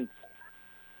seconds.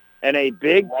 And a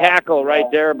big tackle right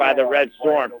there by the Red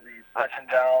Storm.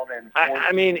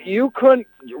 I mean, you couldn't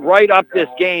write up this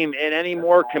game in any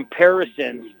more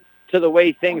comparisons to the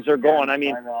way things are going. I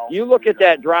mean, you look at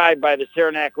that drive by the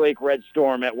Saranac Lake Red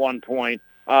Storm at one point.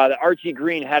 The Archie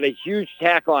Green had a huge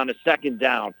tackle on a second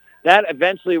down. That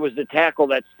eventually was the tackle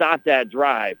that stopped that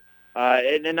drive.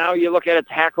 And then now you look at a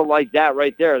tackle like that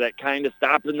right there that kind of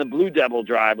stopping the Blue Devil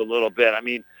drive a little bit. I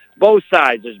mean, both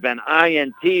sides. There's been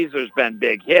INTs. There's been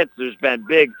big hits. There's been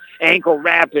big ankle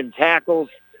wrapping tackles,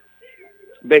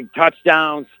 big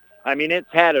touchdowns. I mean,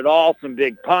 it's had it all, some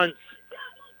big punts.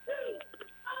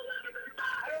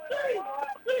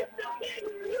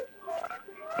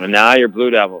 And now your Blue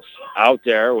Devils out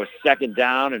there with second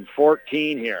down and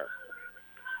 14 here.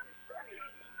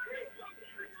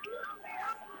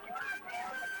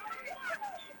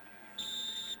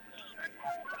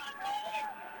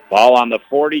 Ball on the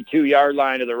 42-yard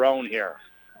line of their own here.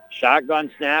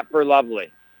 Shotgun snap for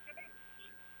Lovely.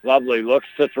 Lovely looks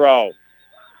to throw.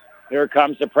 Here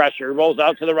comes the pressure. He rolls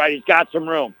out to the right. He's got some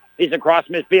room. He's across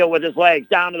midfield with his legs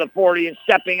down to the 40 and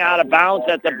stepping out of bounds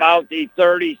at about the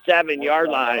 37-yard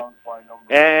line.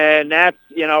 And that's,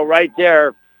 right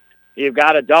there. You've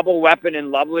got a double weapon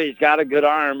in Lovely. He's got a good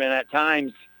arm, and at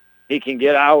times he can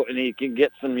get out and he can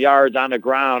get some yards on the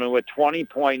ground. And with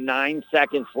 20.9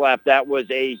 seconds left, that was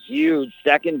a huge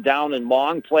second down and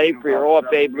long play for your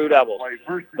OFA Blue Devils.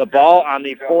 The ball on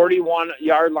the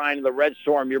 41-yard line of the Red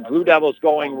Storm. Your Blue Devils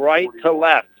going right to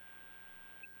left.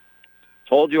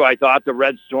 Told you I thought the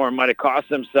Red Storm might have cost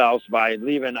themselves by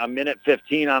leaving a minute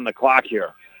 15 on the clock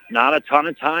here. Not a ton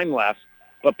of time left,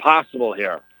 but possible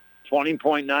here.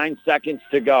 20.9 seconds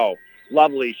to go.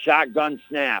 Lovely shotgun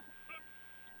snap.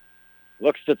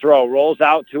 Looks to throw, rolls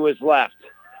out to his left.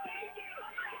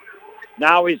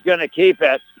 Now he's going to keep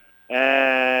it,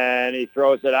 and he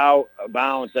throws it out of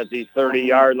bounds at the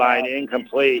 30-yard line,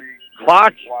 incomplete.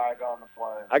 Clock,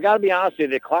 I got to be honest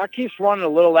with you, the clock keeps running a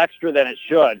little extra than it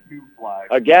should.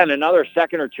 Again, another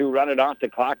second or two running off the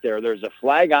clock there. There's a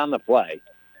flag on the play,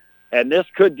 and this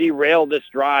could derail this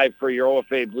drive for your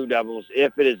OFA Blue Devils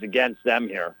if it is against them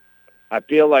here. I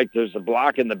feel like there's a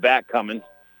block in the back coming.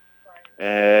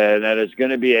 And that is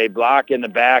going to be a block in the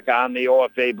back on the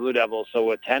OFA Blue Devils. So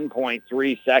with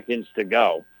 10.3 seconds to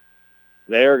go,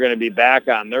 they're going to be back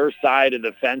on their side of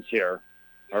the fence here,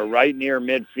 or right near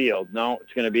midfield. No,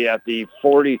 it's going to be at the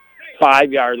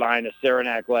 45-yard line of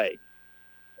Saranac Lake.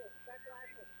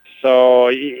 So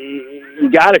you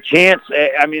got a chance.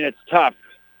 I mean, it's tough.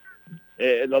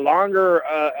 The longer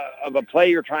of a play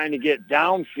you're trying to get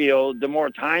downfield, the more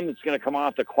time that's going to come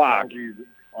off the clock.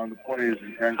 On the players'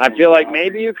 I feel like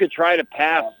maybe you could try to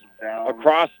pass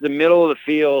across the middle of the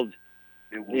field,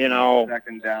 or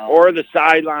the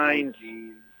sidelines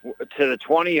to the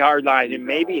 20-yard line and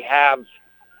maybe have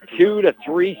 2 to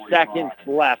 3 seconds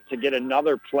left to get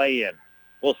another play in.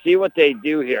 We'll see what they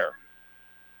do here.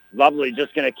 Lovely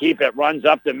just going to keep it, runs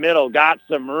up the middle, got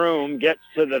some room, gets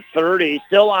to the 30,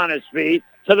 still on his feet,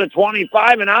 to the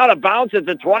 25 and out of bounds at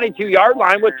the 22-yard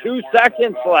line with 2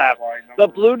 seconds left. The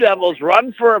Blue Devils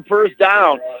run for a first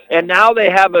down, and now they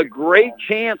have a great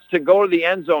chance to go to the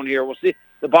end zone here. We'll see.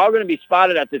 The ball going to be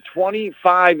spotted at the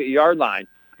 25-yard line.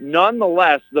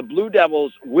 nonetheless, the Blue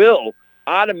Devils will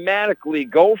automatically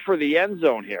go for the end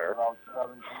zone here.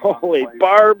 Holy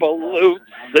Barbaloot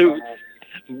suits.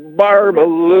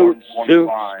 Barbaloot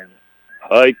suits.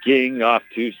 Hiking off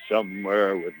to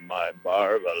somewhere with my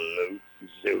Barbaloot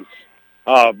suits.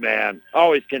 Oh, man.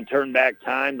 Always can turn back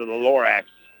time to the Lorax.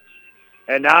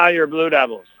 And now your Blue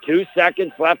Devils. 2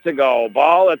 seconds left to go.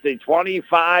 Ball at the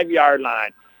 25-yard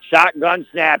line. Shotgun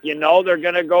snap. You know they're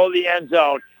going to go the end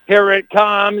zone. Here it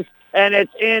comes, and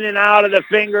it's in and out of the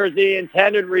fingers. The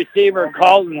intended receiver,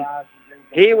 Colton.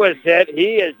 He was hit.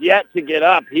 He is yet to get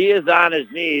up. He is on his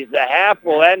knees. The half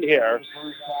will end here.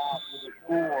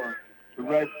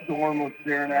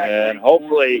 And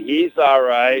hopefully he's all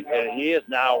right. And he has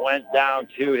now went down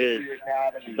to his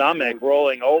stomach,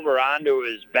 rolling over onto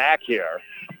his back here.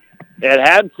 It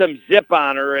had some zip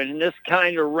on her, and in this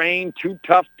kind of rain, too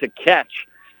tough to catch.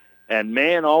 And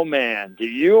man, oh man, do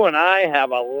you and I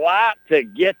have a lot to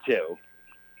get to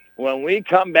when we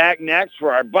come back next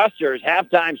for our Busters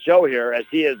halftime show here, as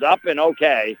he is up and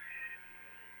okay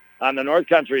on the North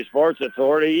Country Sports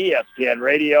Authority, ESPN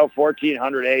Radio,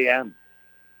 1400 AM.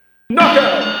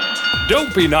 Knockout!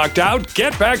 Don't be knocked out.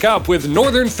 Get back up with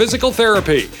Northern Physical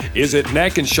Therapy. Is it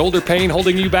neck and shoulder pain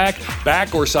holding you back?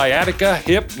 Back or sciatica,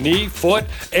 hip, knee, foot?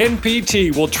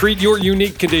 NPT will treat your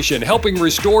unique condition, helping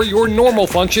restore your normal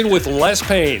function with less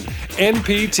pain.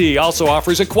 NPT also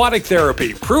offers aquatic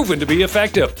therapy, proven to be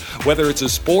effective. Whether it's a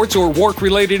sports or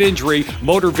work-related injury,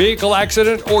 motor vehicle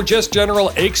accident, or just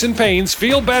general aches and pains,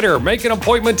 feel better. Make an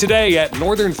appointment today at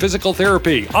Northern Physical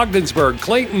Therapy, Ogdensburg,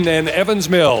 Clayton, and Evans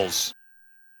Mills.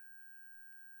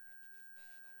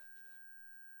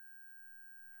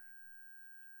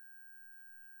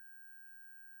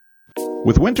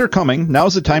 With winter coming,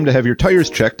 now's the time to have your tires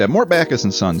checked at Mort Backus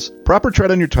 & Sons. Proper tread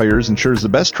on your tires ensures the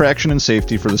best traction and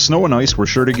safety for the snow and ice we're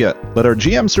sure to get. Let our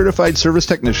GM-certified service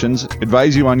technicians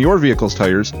advise you on your vehicle's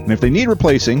tires, and if they need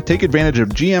replacing, take advantage of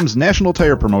GM's National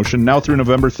Tire Promotion now through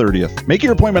November 30th. Make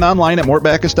your appointment online at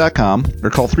mortbackus.com or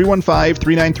call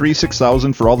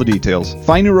 315-393-6000 for all the details.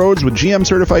 Find new roads with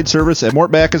GM-certified service at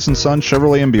Mort Backus & Sons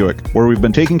Chevrolet and Buick, where we've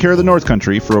been taking care of the North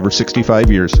Country for over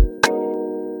 65 years.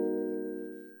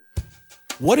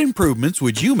 What improvements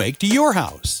would you make to your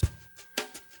house?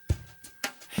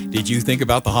 Did you think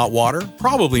about the hot water?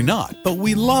 Probably not, but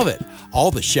we love it.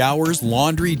 All the showers,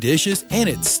 laundry, dishes, and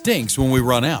it stinks when we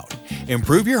run out.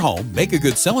 Improve your home, make a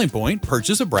good selling point,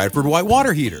 purchase a Bradford white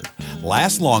water heater.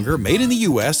 Last longer, made in the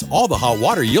U.S., all the hot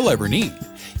water you'll ever need.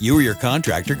 You or your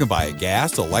contractor can buy a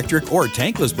gas, electric, or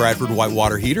tankless Bradford white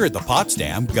water heater at the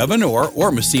Potsdam, Governor,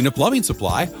 or Messina Plumbing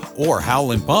Supply, or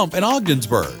Howland Pump in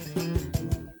Ogdensburg.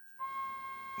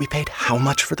 We paid how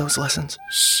much for those lessons?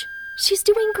 Shh, she's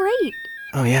doing great.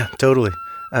 Oh yeah, totally.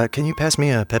 Can you pass me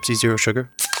a Pepsi Zero Sugar?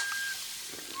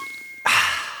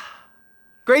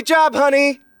 Great job,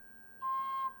 honey!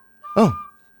 Oh,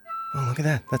 look at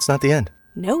that. That's not the end.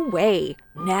 No way.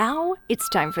 Now it's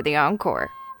time for the encore.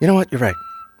 You know what? You're right.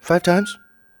 5 times?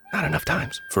 Not enough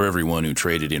times. For everyone who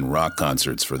traded in rock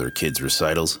concerts for their kids'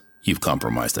 recitals, you've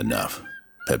compromised enough.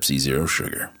 Pepsi Zero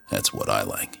Sugar. That's what I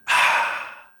like.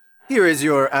 Here is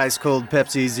your ice-cold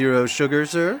Pepsi Zero Sugar,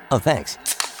 sir. Oh, thanks.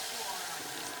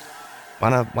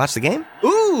 Wanna watch the game?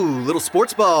 Ooh, little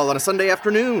sports ball on a Sunday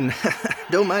afternoon.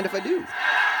 Don't mind if I do.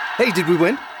 Hey, did we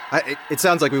win? It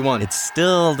sounds like we won. It's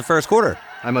still the first quarter.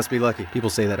 I must be lucky. People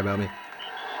say that about me.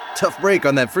 Tough break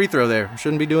on that free throw there.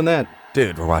 Shouldn't be doing that.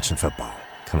 Dude, we're watching football.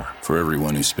 Come on. For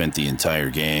everyone who spent the entire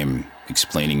game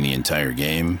explaining the entire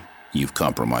game, you've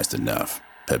compromised enough.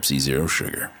 Pepsi Zero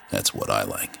Sugar. That's what I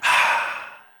like.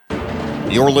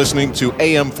 You're listening to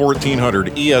AM 1400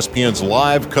 ESPN's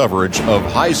live coverage of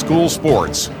high school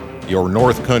sports. Your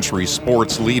North Country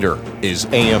sports leader is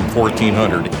AM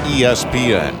 1400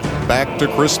 ESPN. Back to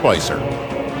Chris Spicer.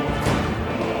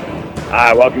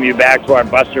 I welcome you back to our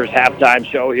Busters halftime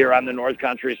show here on the North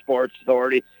Country Sports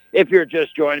Authority. If you're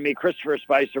just joining me, Christopher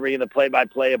Spicer bringing the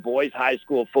play-by-play of boys high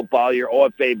school football. Your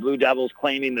OFA Blue Devils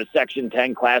claiming the Section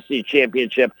 10 Class C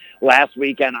championship last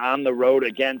weekend on the road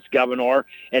against Governor,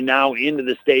 and now into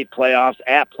the state playoffs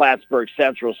at Plattsburgh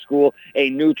Central School, a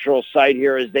neutral site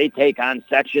here as they take on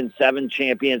Section 7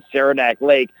 champion Saranac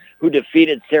Lake, who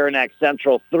defeated Saranac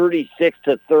Central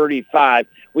 36-35.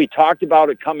 We talked about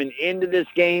it coming into this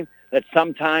game, that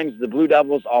sometimes the Blue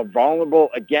Devils are vulnerable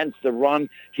against the run.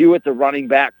 Hewitt, the running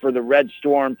back for the Red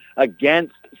Storm,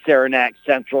 against Saranac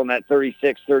Central in that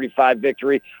 36-35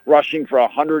 victory, rushing for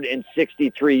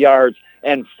 163 yards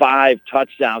and 5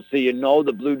 touchdowns. So you know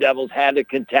the Blue Devils had to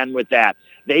contend with that.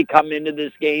 They come into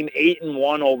this game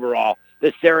 8-1 overall,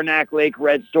 the Saranac Lake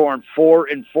Red Storm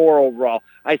 4-4 overall.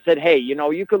 I said, hey,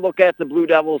 you could look at the Blue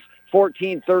Devils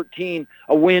 14-13,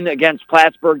 a win against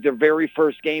Plattsburgh, their very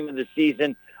first game of the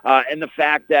season, and the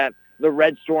fact that the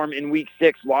Red Storm in Week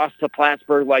 6 lost to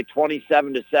Plattsburgh like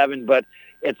 27-7, but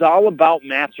it's all about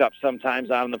matchups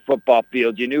sometimes on the football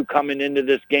field. You knew coming into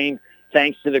this game,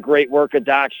 thanks to the great work of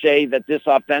Doc Shea, that this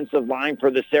offensive line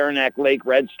for the Saranac Lake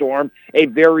Red Storm, a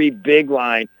very big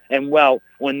line. And, well,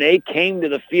 when they came to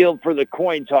the field for the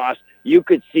coin toss, you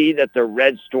could see that the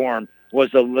Red Storm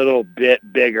was a little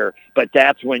bit bigger. But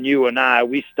that's when you and I,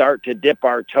 we start to dip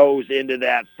our toes into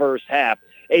that first half.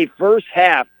 A first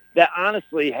half that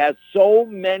honestly has so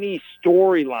many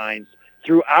storylines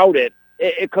throughout it,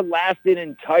 it could last an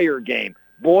entire game.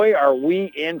 Boy, are we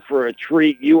in for a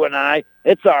treat, you and I.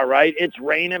 It's all right. It's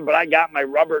raining, but I got my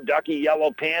rubber ducky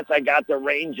yellow pants. I got the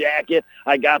rain jacket.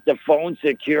 I got the phone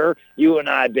secure. You and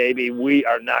I, baby, we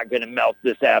are not going to melt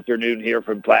this afternoon here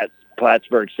from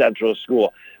Plattsburgh Central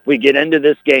School. We get into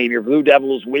this game. Your Blue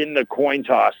Devils win the coin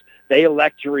toss. They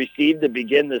elect to receive to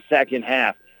begin the second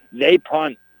half. They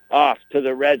punt off to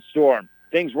the Red Storm.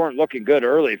 Things weren't looking good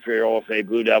early for your OFA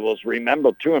Blue Devils.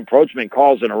 Remember, 2 encroachment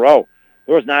calls in a row.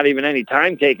 There was not even any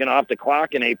time taken off the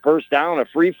clock, and a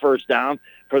free first down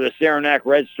for the Saranac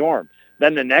Red Storm.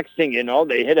 Then the next thing you know,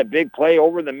 they hit a big play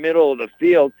over the middle of the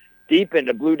field, deep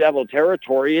into Blue Devil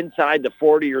territory, inside the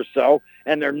 40 or so,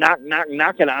 and they're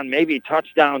knocking on maybe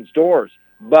touchdowns doors.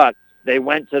 But they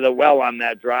went to the well on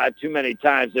that drive too many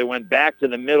times. They went back to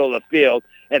the middle of the field,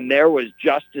 and there was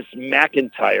Justice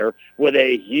McIntyre with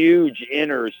a huge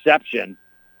interception.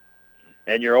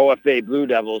 And your OFA Blue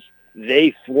Devils,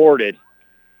 they thwarted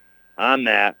on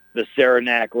that, the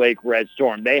Saranac Lake Red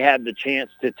Storm. They had the chance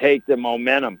to take the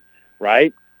momentum,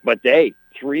 right? But they,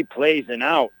 3 plays and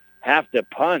out, have to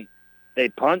punt. They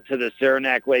punt to the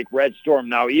Saranac Lake Red Storm.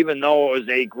 Now, even though it was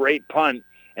a great punt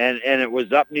and it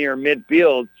was up near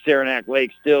midfield, Saranac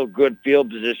Lake still good field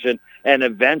position, and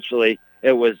eventually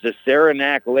it was the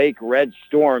Saranac Lake Red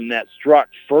Storm that struck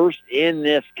first in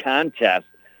this contest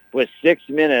with 6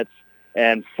 minutes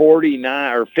and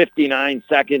 59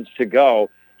 seconds to go.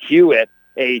 Hewitt,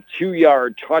 a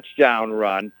 2-yard touchdown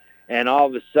run, and all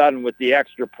of a sudden with the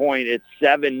extra point, it's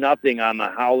 7-0 on the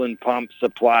Howland Pump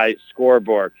Supply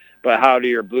scoreboard. But how do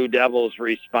your Blue Devils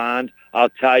respond? I'll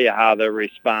tell you how they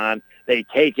respond. They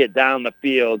take it down the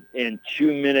field in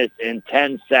 2 minutes and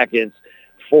 10 seconds,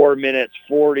 4 minutes,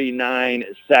 49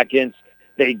 seconds.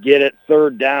 They get it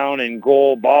third down and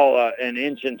goal, ball an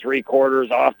inch and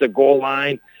 3/4 off the goal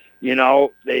line.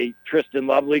 Tristan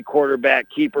Lovely, quarterback,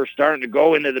 keeper, starting to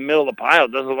go into the middle of the pile.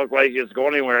 Doesn't look like it's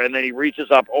going anywhere. And then he reaches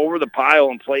up over the pile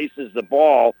and places the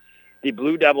ball. The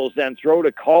Blue Devils then throw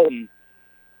to Colton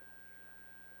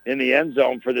in the end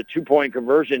zone for the 2-point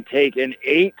conversion, take an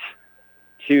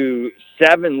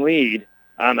 8-7 lead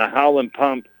on the Howland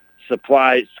Pump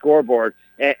Supply scoreboard.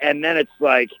 And then it's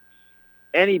like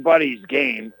anybody's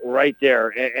game right there.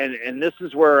 And this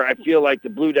is where I feel like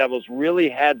the Blue Devils really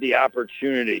had the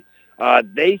opportunity.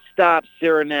 They stopped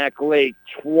Saranac Lake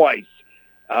twice.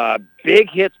 Big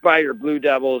hits by your Blue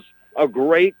Devils, a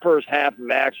great first half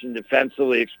of action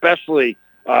defensively, especially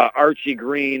Archie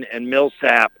Green and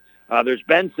Millsap. There's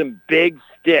been some big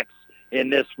sticks in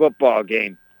this football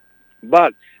game.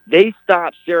 But they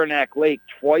stopped Saranac Lake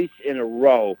twice in a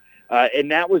row.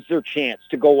 And that was their chance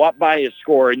to go up by a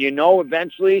score. And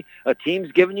eventually a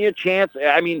team's giving you a chance.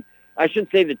 I mean, I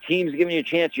shouldn't say the team's giving you a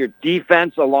chance. Your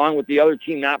defense, along with the other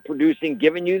team not producing,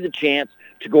 giving you the chance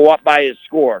to go up by a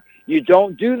score. You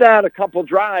don't do that a couple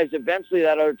drives. Eventually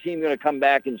that other team's going to come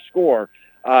back and score.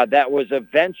 That was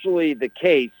eventually the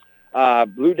case.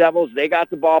 Blue Devils, they got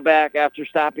the ball back after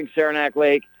stopping Saranac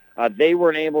Lake. They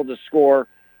weren't able to score.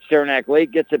 Saranac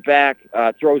Lake gets it back,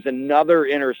 throws another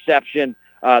interception.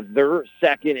 Their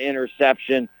second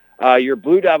interception. Your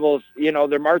Blue Devils,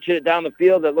 they're marching it down the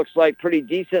field. That looks like pretty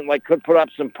decent, like could put up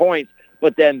some points.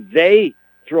 But then they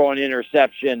throw an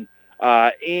interception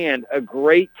and a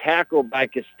great tackle by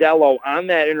Costello on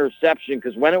that interception,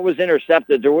 because when it was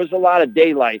intercepted, there was a lot of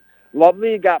daylight.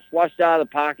 Lovely got flushed out of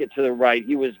the pocket to the right.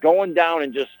 He was going down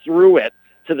and just threw it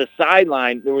to the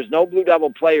sideline. There was no Blue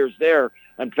Devil players there.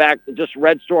 In fact, just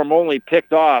Red Storm only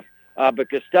picked off. But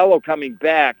Costello coming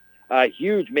back,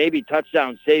 huge, maybe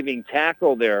touchdown-saving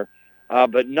tackle there.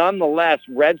 But nonetheless,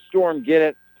 Red Storm get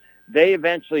it. They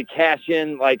eventually cash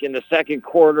in, like in the second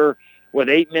quarter, with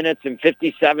 8 minutes and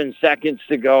 57 seconds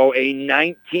to go. A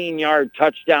 19-yard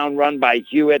touchdown run by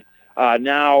Hewitt.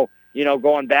 Now,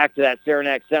 going back to that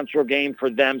Saranac Central game for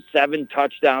them, 7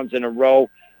 touchdowns in a row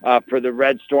for the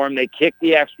Red Storm. They kick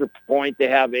the extra point. They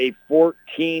have a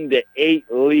 14-8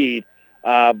 lead.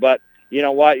 But you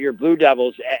know what? Your Blue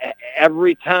Devils,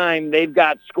 every time they've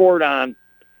got scored on,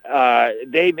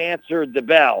 they've answered the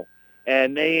bell.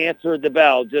 And they answered the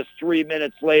bell just 3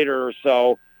 minutes later or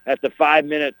so. At the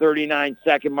 5-minute,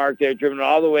 39-second mark, they're driven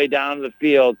all the way down to the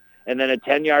field. And then a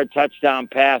 10-yard touchdown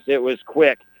pass. It was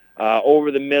quick over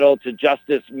the middle to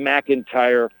Justice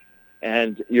McIntyre.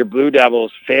 And your Blue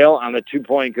Devils fail on the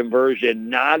 2-point conversion,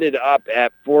 knotted up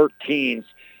at 14s.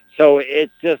 So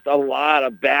it's just a lot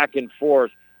of back and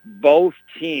forth. Both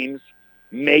teams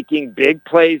making big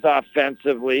plays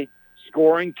offensively,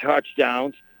 scoring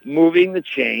touchdowns, moving the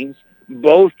chains.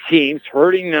 Both teams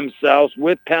hurting themselves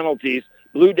with penalties.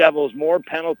 Blue Devils, more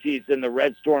penalties than the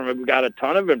Red Storm. We've got a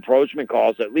ton of encroachment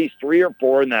calls, at least 3 or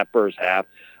 4 in that first half.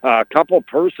 A couple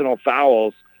personal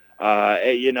fouls.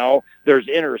 There's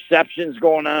interceptions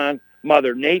going on.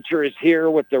 Mother Nature is here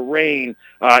with the rain.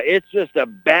 It's just a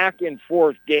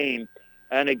back-and-forth game.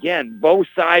 And again, both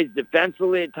sides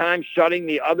defensively at times shutting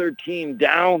the other team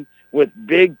down with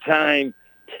big-time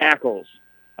tackles.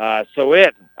 I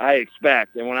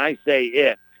expect, and when I say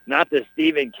it, not the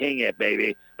Stephen King it,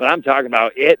 baby, but I'm talking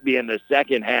about it being the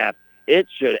second half. It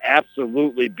should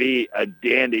absolutely be a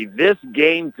dandy. This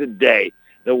game today,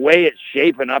 the way it's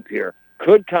shaping up here,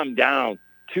 could come down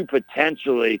to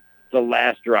potentially the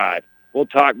last drive. We'll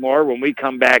talk more when we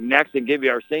come back next and give you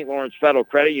our St. Lawrence Federal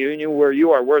Credit Union, where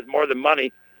you are worth more than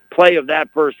money, play of that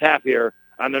first half here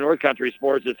on the North Country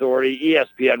Sports Authority,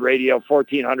 ESPN Radio,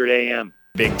 1400 AM.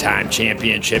 Big-time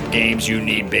championship games, you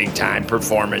need big-time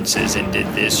performances, and did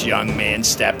this young man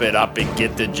step it up and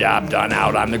get the job done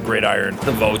out on the gridiron?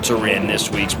 The votes are in this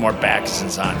week's More Backus &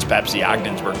 Sons Pepsi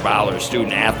Ogdensburg Bowler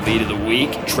Student Athlete of the Week,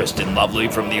 Tristan Lovely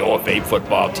from the OFA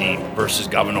football team versus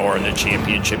Governor in the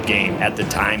championship game. At the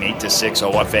time, 8-6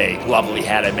 OFA. Lovely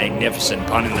had a magnificent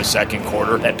punt in the second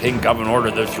quarter that pinned Governor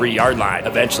to the 3-yard line.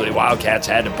 Eventually, Wildcats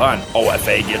had to punt.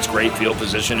 OFA gets great field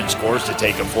position and scores to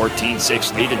take a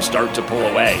 14-6 lead and start to pull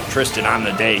away. Tristan on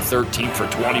the day, 13 for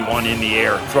 21 in the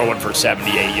air, throwing for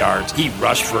 78 yards. He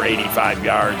rushed for 85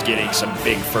 yards, getting some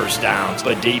big first downs.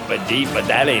 But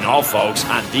that ain't all, folks.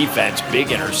 On defense,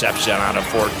 big interception on a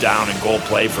 4th down and goal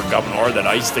play for Governor that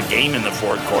iced the game in the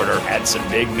 4th quarter. Had some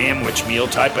big manwich meal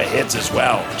type of hits as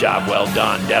well. Job well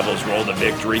done. Devils roll the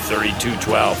victory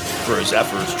 32-12. For his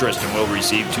efforts, Tristan will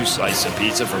receive 2 slices of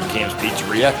pizza from Cam's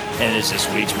Pizzeria, and is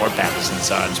this week's More Backus &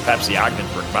 Sons Pepsi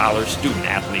Ogdensburg Bowler Student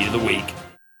Athlete of the Week.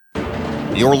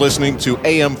 You're listening to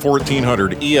AM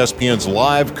 1400 ESPN's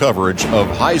live coverage of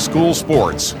high school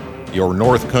sports. Your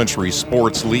North Country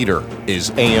sports leader is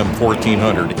AM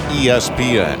 1400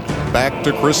 ESPN. Back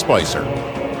to Chris Spicer.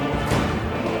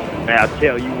 Man, I'll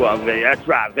tell you what, man, that's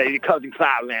right, baby. Cousin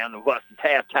Clyde, man, the West's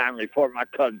halftime report. My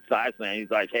cousin Clyde, man,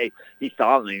 he's like, hey, he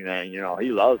saw me, man,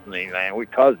 he loves me, man. We're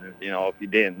cousins, if you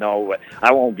didn't know. But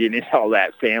I won't get into all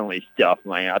that family stuff,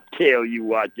 man. I'll tell you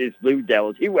what, this Blue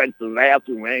Devils, he went to the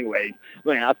bathroom anyways.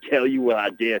 Man, I'll tell you what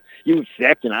I did. You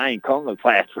second, I ain't coming to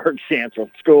Plattsburgh Central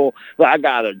School, but I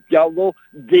got a double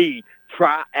D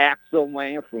triaxle,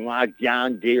 man, from my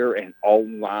John Deere, and oh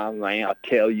my, man, I'll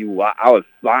tell you what, I was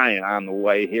flying on the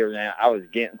way here, man. I was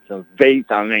getting some face.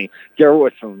 I mean, there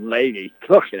were some ladies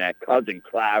looking at Cousin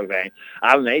Clyde, man.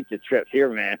 I made the trip here,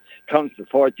 man. Come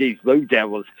support these Blue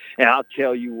Devils, and I'll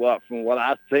tell you what, from what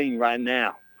I've seen right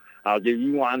now, do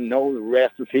you want to know the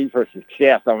recipe for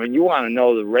success? I mean, you want to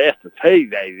know the recipe,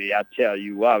 baby. I'll tell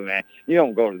you what, man, you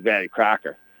don't go to Betty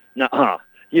Crocker. Nuh-uh.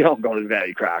 You don't go to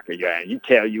Betty Crocker, man. You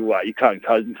tell you what, you come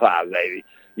Cousin Clyde, baby.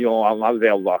 I'm my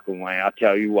veil buckle, man. I'll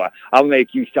tell you what, I'll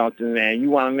make you something, man. You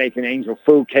want to make an angel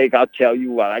food cake? I'll tell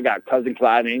you what, I got Cousin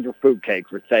Clyde angel food cake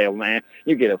for sale, man.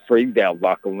 You get a free veil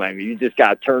buckle, man. You just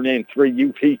got to turn in 3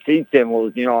 UPC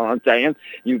symbols, you know what I'm saying?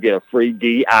 You get a free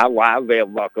DIY veil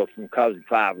buckle from Cousin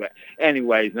Clyde. But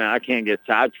anyways, man, I can't get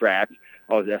sidetracked.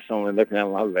 Oh, that's someone looking at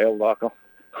my veil buckle?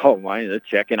 Oh, man, they're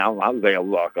checking out my veil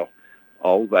buckle.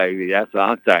 Oh, baby, that's what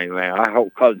I'm saying, man. I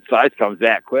hope Cousin Slice comes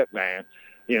that quick, man.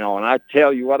 And I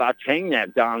tell you what, I changed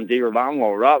that John Deere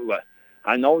lawnmower up, but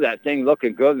I know that thing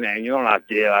looking good, man. You know what I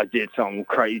did? I did something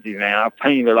crazy, man. I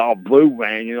painted it all blue,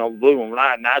 man, blue and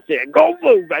white, and I said, go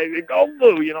blue, baby, go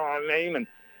blue, you know what I mean? And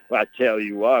I tell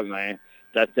you what, man,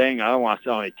 that thing, I don't want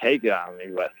somebody to take it on me,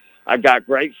 but I got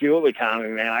great fuel economy,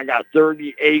 man. I got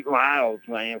 38 miles,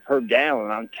 man, per gallon.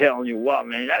 I'm telling you what,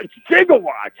 man, that's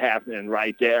gigawatts happening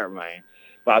right there, man.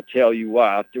 But I'll tell you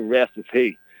what, the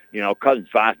recipe, Cousin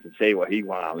Fox can say what he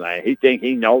wants, man. He think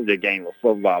he knows the game of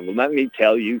football. But let me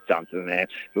tell you something, man.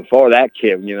 Before that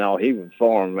kid, he was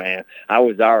formed, man. I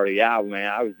was already out,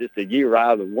 man. I was just a year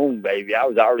out of the womb, baby. I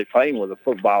was already playing with a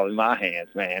football in my hands,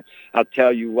 man. I'll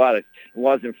tell you what, if it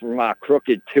wasn't for my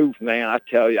crooked tooth, man, I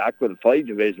tell you, I could have played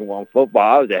Division I football.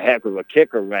 I was a heck of a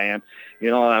kicker, man. You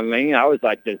know what I mean? I was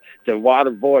like the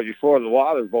water boy before the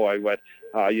water boy. But,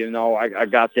 I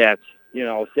got that,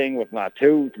 thing with my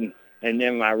tooth, and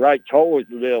then my right toe was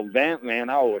a little bent, man.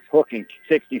 I was hooking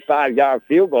 65-yard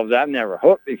field goals I've never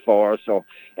hooked before. So,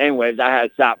 anyways, I had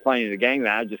to stop playing the game.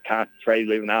 I just concentrated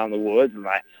living out in the woods with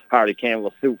my Hardy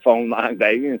Campbell soup phone line,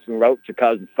 baby, and some ropes to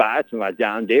Cousin Fights and my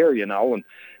John Deere, And,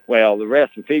 well, the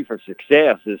recipe for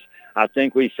success is I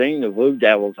think we've seen the Blue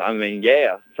Devils. I mean,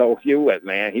 yeah, so Hewitt,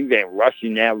 man. He's been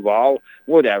rushing that ball,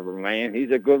 whatever, man.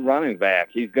 He's a good running back.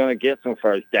 He's going to get some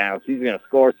first downs. He's going to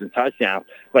score some touchdowns.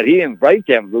 But he didn't break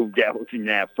them Blue Devils in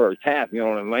that first half, you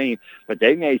know what I mean? But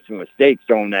they made some mistakes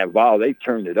throwing that ball. They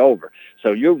turned it over.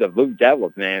 So you're the Blue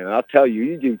Devils, man. And I'll tell you,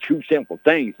 you do two simple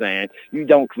things, man. You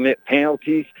don't commit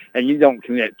penalties and you don't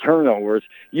commit turnovers.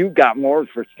 You got more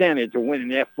percentage of winning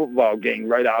that football game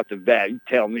right out the bat. You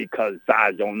tell me because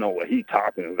I don't know what he's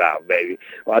talking about, baby.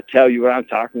 Well, I'll tell you what I'm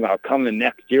talking about coming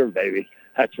next year, baby.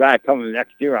 That's right, coming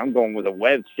next year, I'm going with a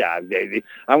website, baby.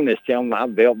 I'm going to sell my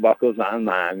belt buckles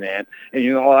online, man. And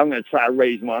you know what? I'm going to try to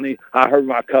raise money. I heard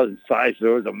my cousin Spice,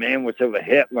 there was a man-witch of a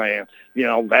hit, man.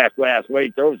 Back last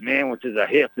week, there was man-witches of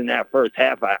hits in that first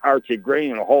half by Archie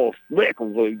Green and a whole slick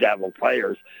of Blue Devil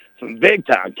players. Some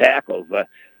big-time tackles, but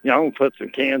I'm going to put some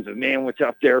cans of man-witch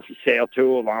up there for sale,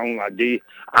 too, along with my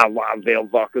I love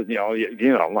belt buckles. You know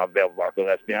my belt buckles.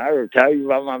 I ever tell you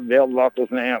about my belt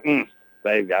buckles, man?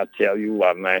 Baby, I'll tell you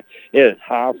what, man. It is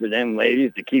hard for them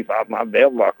ladies to keep off my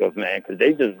belt buckles, man, because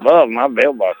they just love my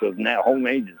belt buckles and that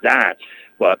homemade design.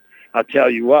 But I'll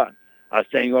tell you what,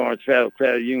 St. Lawrence Federal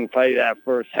Credit Union play that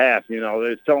first half.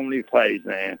 There's so many plays,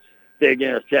 man. Big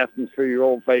interceptions for your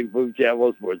old favorite Blue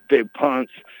Devils with big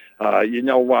punts. You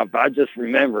know what? I just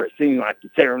remember it seemed like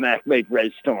the Saranac Lake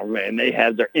Red Storm, man. They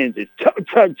had their engines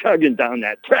chugging down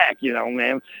that track,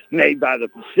 man, made by the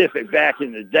Pacific back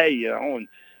in the day,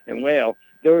 And well,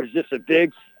 there was just a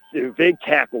big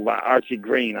tackle by Archie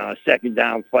Green on a second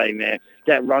down play, man.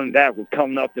 That running back was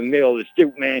coming up the middle of the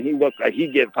stoop, man. He looked like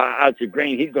he'd get by Archie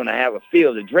Green. He's going to have a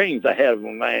field of dreams ahead of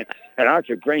him, man. And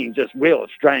Archie Green just will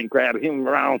strength grab him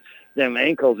around them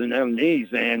ankles and them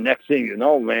knees, man. Next thing you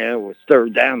know, man, it was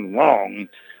third down and long.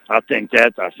 I think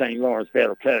that's our St. Lawrence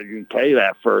Federal Credit Union play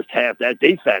that first half. That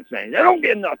defense, man, they don't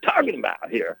get enough talking about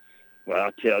here. Well,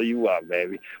 I'll tell you what,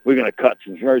 baby. We're going to cut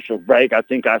some commercial break. I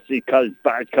think I see Cousin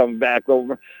Spice coming back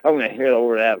over. I'm going to head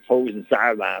over that opposing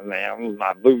sideline, man, with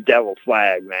my Blue Devil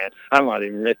flag, man. I'm going to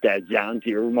even rip that John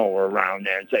Deere mower around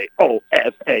there and say,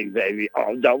 OFA, baby,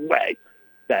 all the way.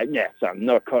 That next on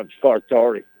North Country Sports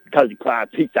Authority. Cousin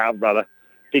Clyde, peace out, brother.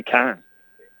 Be kind.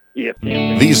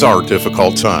 These are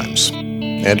difficult times,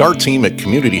 and our team at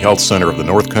Community Health Center of the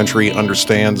North Country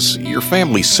understands your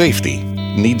family's safety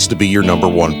needs to be your number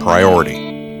one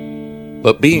priority.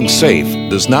 But being safe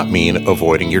does not mean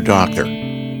avoiding your doctor.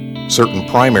 Certain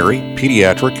primary,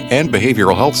 pediatric, and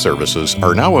behavioral health services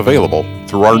are now available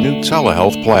through our new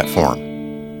telehealth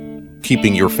platform,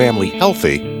 keeping your family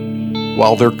healthy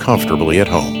while they're comfortably at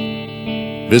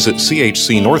home. Visit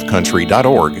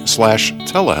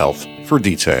chcnorthcountry.org/telehealth for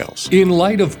details. In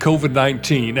light of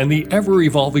COVID-19 and the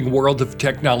ever-evolving world of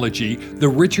technology, the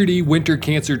Richard E. Winter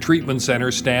Cancer Treatment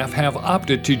Center staff have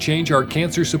opted to change our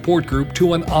cancer support group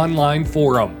to an online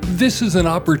forum. This is an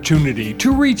opportunity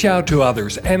to reach out to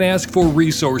others and ask for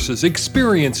resources,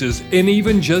 experiences, and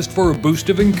even just for a boost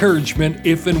of encouragement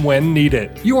if and when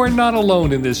needed. You are not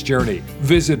alone in this journey.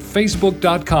 Visit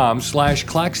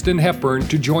facebook.com/Claxton Hepburn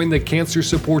to join the cancer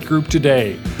support group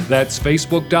today. That's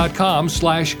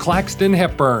facebook.com/Claxton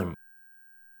Hepburn.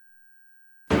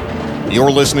 You're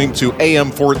listening to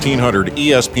AM 1400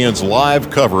 ESPN's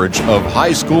live coverage of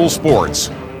high school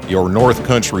sports. Your North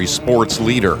Country sports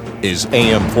leader is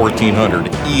AM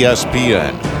 1400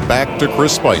 ESPN. Back to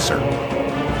Chris Spicer.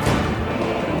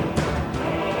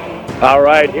 All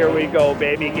right, here we go,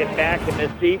 baby. Get back in the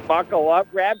seat, buckle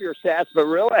up, grab your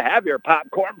sarsaparilla, have your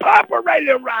popcorn pop. We're ready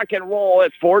to rock and roll.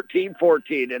 It's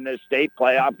 14-14 in this state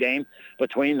playoff game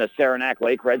between the Saranac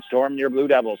Lake Red Storm and your Blue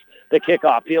Devils. The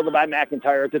kickoff fielded by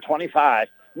McIntyre at the 25.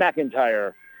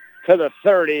 McIntyre to the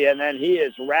 30, and then he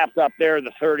is wrapped up there at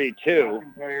the 32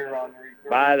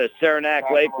 by the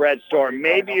Saranac Lake Red Storm.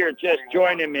 Maybe you're just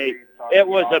joining me. It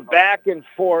was a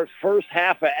back-and-forth first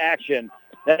half of action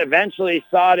that eventually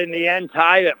saw it in the end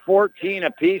tied at 14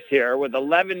 apiece here with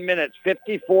 11 minutes,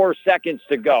 54 seconds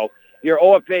to go. your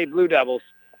OFA Blue Devils.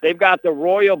 They've got the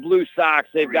royal blue socks.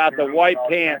 They've got the white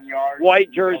pants,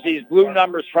 white jerseys, blue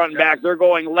numbers front and back. They're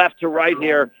going left to right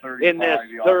here in this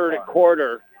third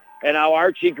quarter. And now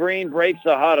Archie Green breaks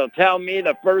the huddle. Tell me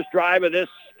the first drive of this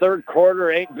third quarter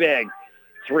ain't big.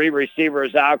 3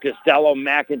 receivers out. Costello,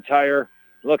 McIntyre,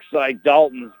 looks like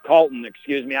Colton,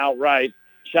 out right.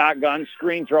 Shotgun,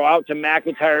 screen throw out to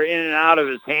McIntyre, in and out of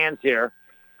his hands here.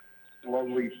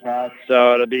 Lovely shot.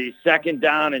 So it'll be 2nd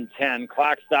down and 10.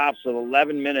 Clock stops at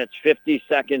 11 minutes, 50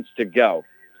 seconds to go.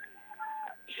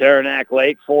 Saranac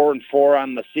Lake, 4-4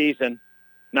 on the season.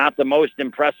 Not the most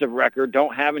impressive record.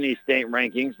 Don't have any state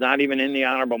rankings, not even in the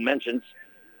honorable mentions.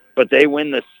 But they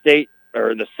win the state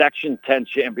or the Section 7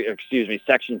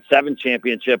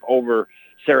 championship over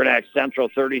Saranac Central,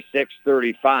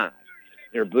 36-35.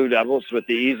 Your Blue Devils with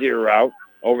the easier route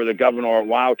over the Governor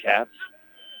Wildcats.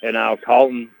 And now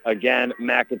Colton again,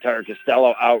 McIntyre,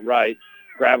 Costello out right,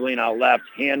 Graveline out left,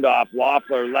 handoff,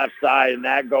 Loeffler left side, and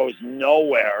that goes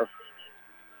nowhere.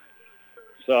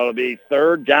 So it'll be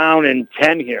 3rd down and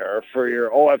 10 here for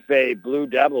your OFA Blue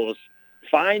Devils.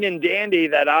 Fine and dandy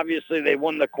that obviously they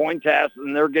won the coin toss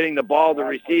and they're getting the ball to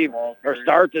receive or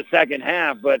start the second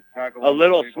half, but a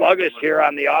little sluggish here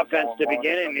on the offense to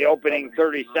begin in the opening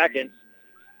 30 seconds.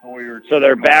 So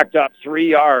they're backed up 3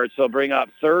 yards. So bring up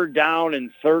 3rd down and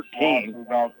 13.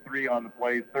 About 3 on the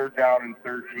play, 3rd down and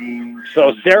 13.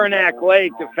 So Saranac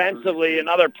Lake defensively,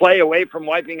 another play away from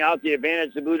wiping out the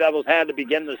advantage the Blue Devils had to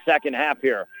begin the second half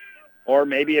here. Or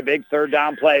maybe a big 3rd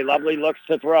down play. Lovely looks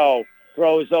to throw.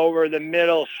 Throws over the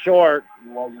middle short.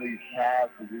 Lovely pass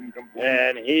is incomplete.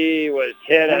 And he was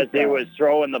hit as he was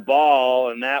throwing the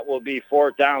ball, and that will be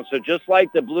 4th down. So just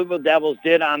like the Blue Devils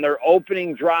did on their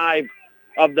opening drive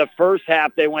of the first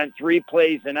half, they went 3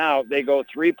 plays and out. They go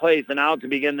 3 plays and out to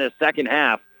begin the second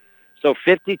half. So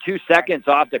 52 seconds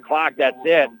off the clock, that's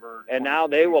it. And now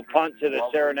they will punt to the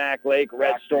Saranac Lake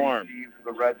Red Storm.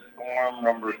 The Red Storm,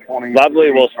 number 20.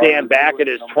 Lovely will stand back at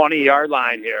his 20-yard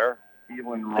line here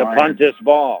to punt this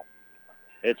ball.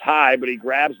 It's high, but he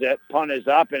grabs it. Punt is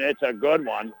up, and it's a good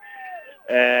one.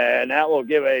 And that will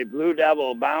give a Blue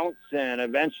Devil bounce and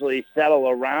eventually settle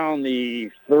around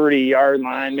the 30-yard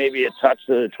line, maybe a touch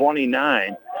to the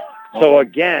 29. So,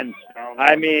 again,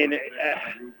 I mean,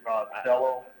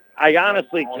 I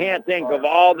honestly can't think of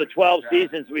all the 12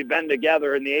 seasons we've been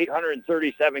together in the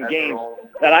 837 games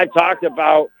that I've talked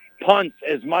about punts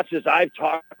as much as I've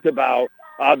talked about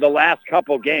the last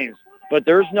couple games. But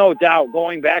there's no doubt,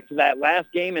 going back to that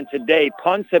last game and today,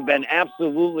 punts have been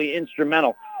absolutely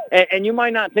instrumental. And you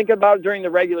might not think about it during the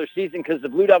regular season because the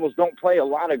Blue Devils don't play a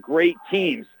lot of great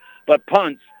teams. But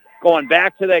punts, going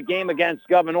back to that game against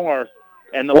Governor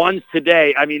and the ones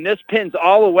today, I mean, this pins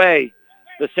all the way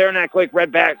the Saranac Lake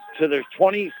Redbacks to their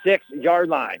 26-yard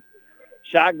line.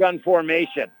 Shotgun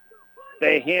formation.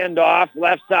 They hand off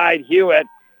left side Hewitt.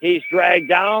 He's dragged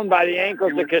down by the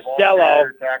ankles of Costello.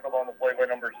 Tackled on the play by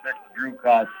number 6, Drew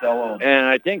Costello. And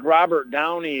I think Robert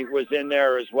Downey was in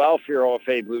there as well for your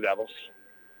OFA Blue Devils.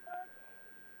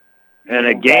 And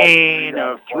a gain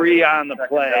of 3 on the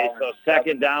play, so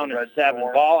 2nd down and 7.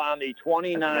 Ball on the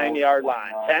 29-yard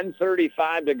line.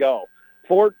 10:35 to go.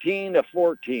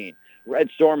 14-14. Red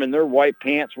Storm in their white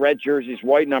pants, red jerseys,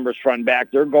 white numbers front and back.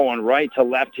 They're going right to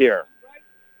left here.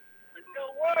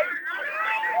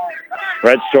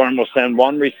 Red Storm will send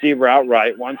 1 receiver out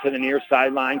right, 1 to the near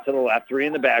sideline to the left, 3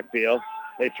 in the backfield.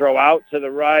 They throw out to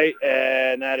the right,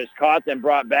 and that is caught, then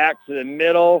brought back to the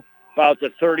middle, about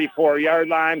the 34-yard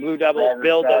line. Blue Devils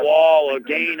build the wall, a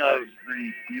gain of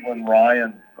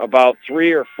about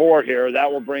 3 or 4 here.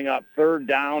 That will bring up 3rd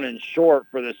down and short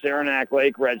for the Saranac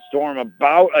Lake Red Storm,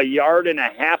 about 1.5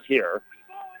 yards here.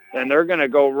 And they're going to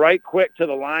go right quick to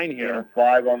the line here.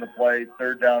 5 on the play,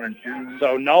 3rd down and 2.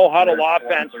 So no huddle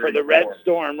offense for the Red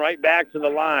Storm, right back to the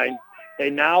line. They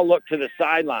now look to the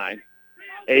sideline.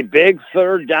 A big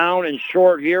 3rd down and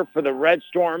short here for the Red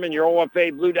Storm and your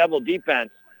OFA Blue Devil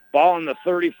defense. Ball on the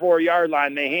 34-yard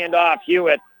line. They hand off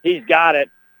Hewitt. He's got it.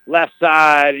 Left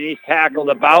side, and he's tackled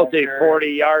about the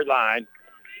 40-yard line.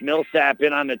 Millsap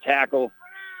in on the tackle.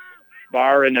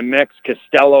 Barr in the mix.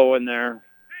 Costello in there.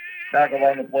 Tackle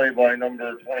on the play by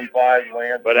number 25,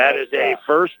 Lance. But that is a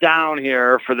 1st down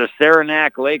here for the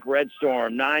Saranac Lake Red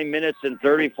Storm. 9 minutes and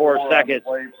 34 seconds.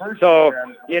 So,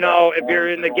 you know, if you're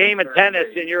in the game of tennis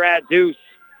and you're at deuce,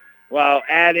 well,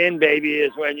 add in, baby,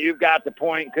 is when you've got the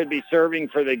point, could be serving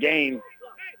for the game.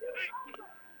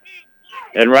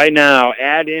 And right now,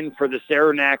 add in for the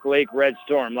Saranac Lake Red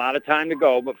Storm. A lot of time to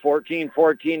go, but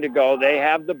 14-14 to go. They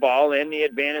have the ball and the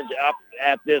advantage up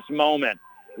at this moment.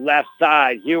 Left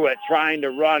side, Hewitt trying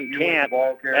to run, can't.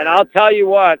 And I'll tell you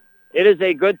what, It is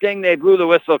a good thing they blew the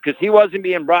whistle because he wasn't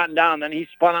being brought down. Then he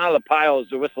spun out of the pile as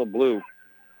the whistle blew.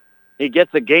 He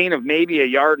gets a gain of maybe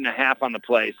 1.5 yards on the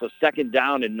play, so 2nd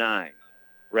down and 9.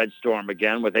 Red Storm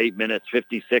again with 8 minutes,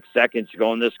 56 seconds to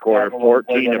go in this quarter.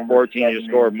 14-14 your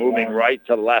score, moving right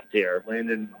to left here.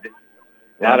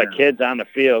 A lot of kids on the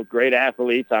field, great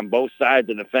athletes on both sides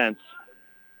of the fence.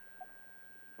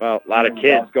 Well, a lot of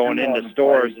kids going into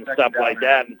stores and stuff like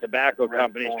that, and tobacco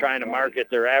companies trying to market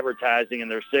their advertising and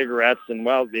their cigarettes. And,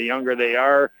 well, the younger they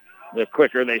are, the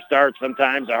quicker they start.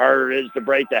 Sometimes the harder it is to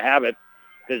break the habit.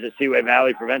 Visit Seaway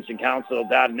Valley Prevention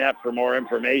Council.net for more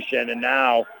information. And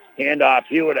now, handoff,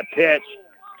 Hewitt a pitch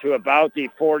to about the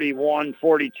 41,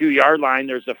 42-yard line.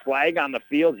 There's a flag on the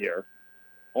field here.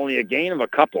 Only a gain of a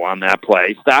couple on that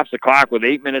play. Stops the clock with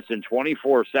 8 minutes and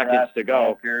 24 seconds to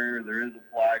go. Carrier, there is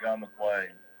a flag on the play.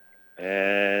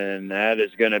 And that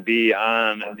is going to be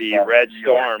on the Red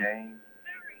Storm.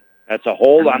 That's a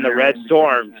hold on the Red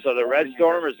Storm. So the Red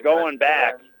Storm is going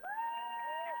back.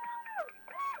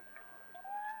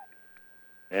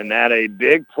 And that a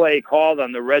big play called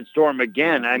on the Red Storm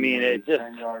again. I mean, it just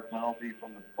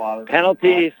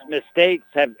penalties, mistakes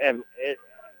have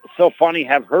so funny,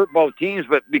 have hurt both teams,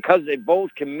 but because they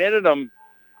both committed them,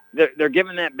 they're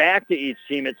giving that back to each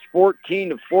team. It's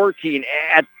 14-14.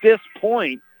 At this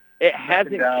point, it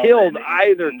hasn't killed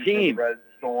either team. Red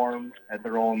Storm at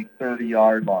their own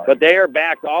 30-yard line. But they are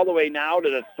back all the way now to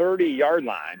the 30-yard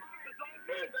line.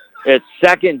 It's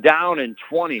 2nd down and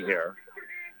 20 here.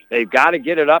 They've got to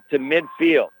get it up to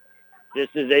midfield. This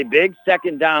is a big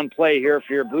 2nd down play here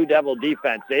for your Blue Devil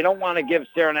defense. They don't want to give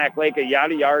Saranac Lake a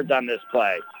yard of yards on this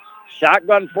play.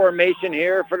 Shotgun formation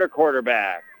here for the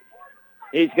quarterback.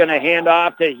 He's going to hand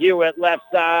off to Hewitt, left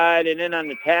side, and in on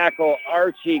the tackle,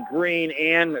 Archie Green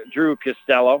and Drew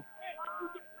Costello.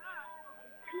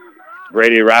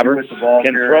 Brady Roberts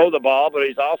can throw the ball, but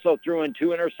he's also throwing 2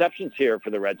 interceptions here for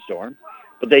the Red Storm.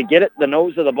 But they get it, the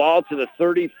nose of the ball, to the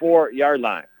 34-yard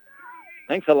line.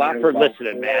 Thanks a lot for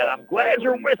listening, man. I'm glad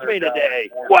you're with me today.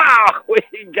 Wow, we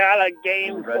got a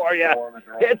game for you.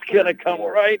 It's going to come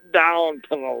right down to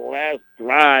the last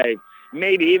drive.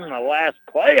 Maybe even the last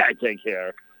play, I think,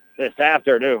 here this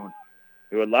afternoon.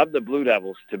 We would love the Blue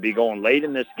Devils to be going late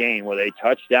in this game with a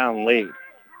touchdown lead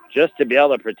just to be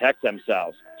able to protect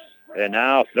themselves. And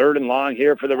now 3rd and long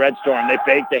here for the Red Storm. They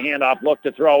fake the handoff, look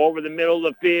to throw over the middle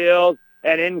of the field,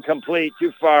 and incomplete,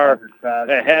 too far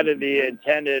ahead of the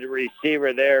intended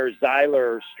receiver there,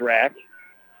 Zyler Strack.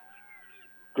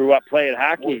 Grew up playing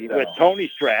hockey with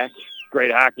Tony Strack,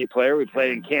 great hockey player. We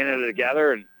played in Canada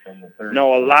together and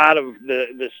know a lot of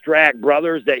the Strack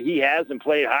brothers that he has and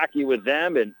played hockey with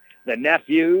them and the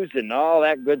nephews and all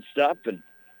that good stuff. And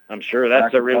I'm sure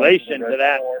that's a relation to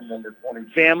that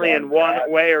family in one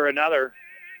way or another.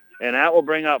 And that will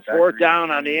bring up 4th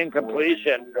down on the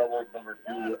incompletion.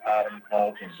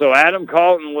 So Adam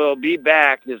Colton will be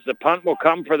back as the punt will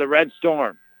come for the Red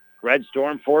Storm. Red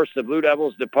Storm force the Blue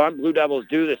Devils to punt. Blue Devils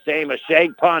do the same. A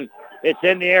shake punt. It's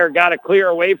in the air. Got to clear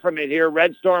away from it here.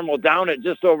 Red Storm will down it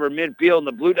just over midfield, and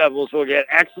the Blue Devils will get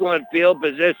excellent field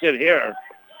position here.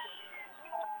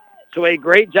 So a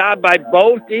great job by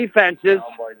both defenses.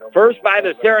 First by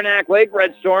the Saranac Lake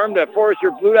Red Storm to force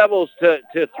your Blue Devils to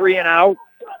 3 and out.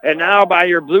 And now by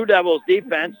your Blue Devils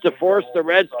defense to force the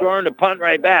Red Storm to punt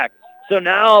right back. So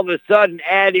now all of a sudden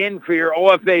add in for your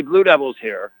OFA Blue Devils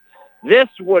here. This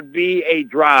would be a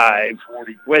drive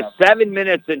with 7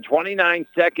 minutes and 29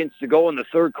 seconds to go in the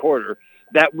 3rd quarter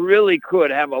that really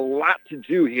could have a lot to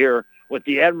do here with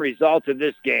the end result of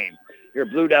this game. Your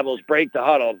Blue Devils break the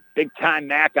huddle. Big-time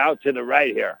Mac out to the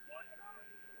right here.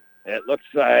 It looks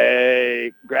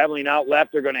like grabbing out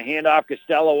left. They're going to hand off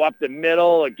Costello up the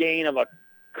middle. A gain of a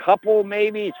couple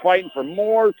maybe. He's fighting for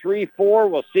more. 3, 4.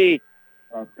 We'll see.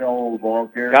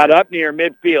 Got up near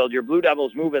midfield. Your Blue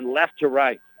Devils moving left to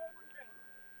right.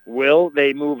 Will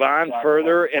they move on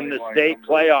further in the state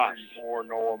playoffs?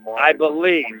 I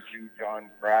believe.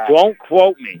 Don't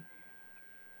quote me.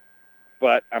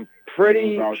 But I'm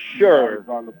pretty sure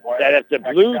that if the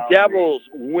Blue Devils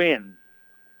win,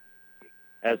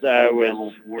 as I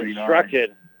was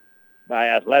instructed by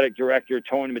Athletic Director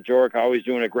Tony Majorek, always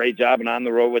doing a great job and on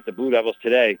the road with the Blue Devils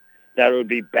today, that it would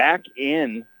be back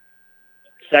in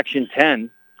Section 10,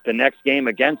 the next game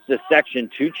against the Section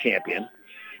 2 champion.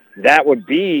 That would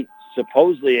be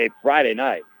supposedly a Friday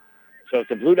night. So if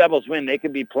the Blue Devils win, they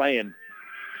could be playing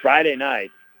Friday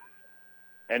night.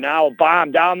 And now a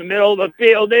bomb down the middle of the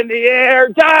field in the air.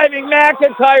 Diving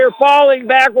McIntyre falling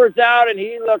backwards out, and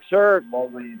he looks hurt.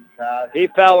 He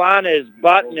fell on his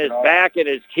butt and his back and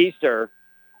his keister.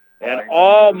 and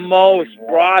almost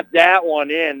brought that one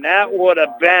in. That would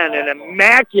have been an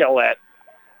immaculate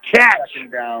catch.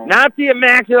 Not the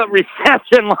immaculate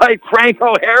reception like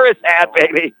Franco Harris had,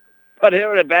 baby, but it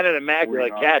would have been an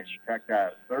immaculate catch. Check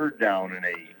that. 3rd down and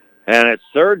 8. And it's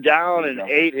 3rd down and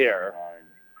 8 here.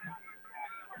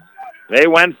 They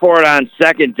went for it on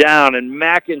 2nd down, and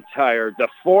McIntyre, the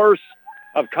force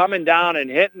of coming down and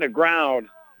hitting the ground,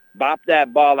 bopped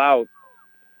that ball out.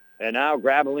 And now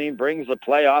Gravelines brings the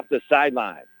play off the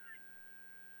sideline.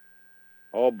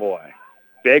 Oh, boy.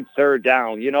 Big 3rd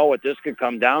down. You know what this could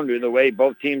come down to, the way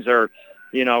both teams are,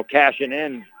 cashing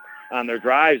in on their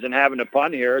drives and having to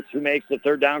punt here. It's who makes the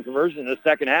 3rd down conversion. The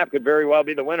second half could very well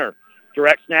be the winner.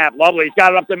 Direct snap. Lovely. He's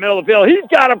got it up the middle of the field. He's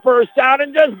got a 1st down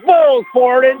and just bowls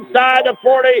for it inside the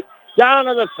 40, down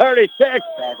to the 36.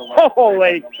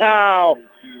 Holy cow.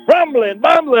 Bumbling.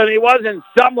 He wasn't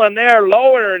stumbling there,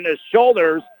 lowering his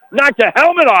shoulders. Knocked the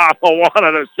helmet off of one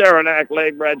of the Saranac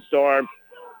Lake Red Storm.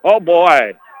 Oh,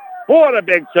 boy. What a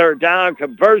big 3rd down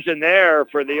conversion there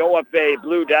for the OFA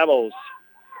Blue Devils.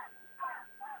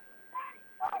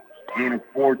 Gain of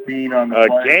 14 on the play.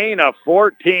 A gain of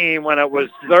 14 when it was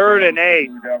 3rd and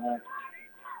 8.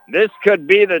 This could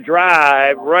be the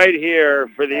drive right here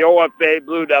for the OFA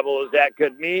Blue Devils that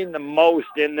could mean the most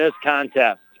in this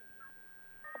contest.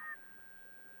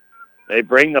 They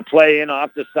bring the play in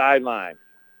off the sideline.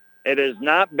 It has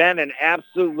not been an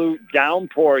absolute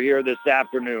downpour here this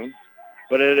afternoon,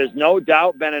 but it has no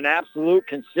doubt been an absolute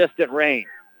consistent rain.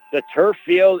 The turf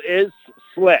field is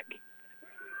slick.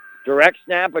 Direct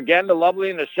snap again to Lovely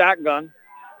in the shotgun.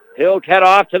 He'll head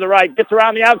off to the right, gets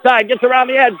around the outside, gets around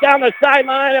the edge, down the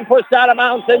sideline, and pushed out of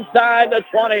bounds inside the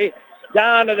 20,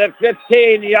 down to the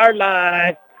 15-yard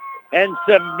line. And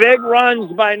some big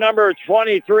runs by number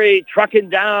 23, trucking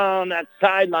down that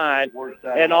sideline.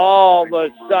 And all of a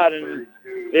sudden,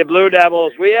 the Blue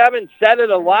Devils, we haven't said it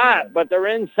a lot, but they're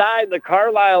inside the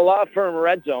Carlisle Law Firm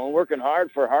red zone, working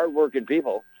hard for hard-working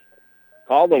people.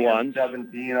 Call the ones.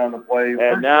 17 on the play.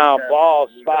 And now ball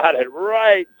spotted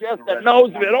right, just a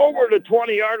nose of it over the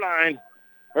 20-yard line.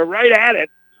 Or right at it,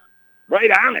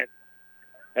 right on it.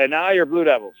 And now your Blue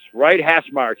Devils, right hash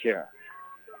mark here.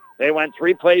 They went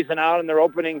 3 plays and out in their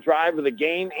opening drive of the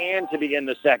game and to begin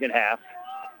the second half.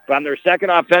 On their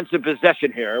second offensive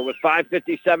possession here with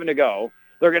 5:57 to go,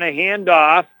 they're going to hand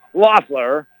off.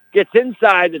 Loeffler gets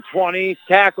inside the 20,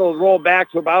 tackle, roll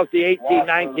back to about the 18,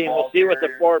 19. We'll see what the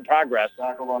forward progress.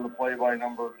 Tackle on the play by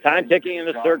number. Time ticking in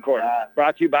the 3rd quarter.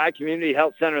 Brought to you by Community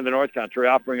Health Center of the North Country,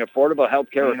 offering affordable health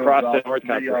care across the North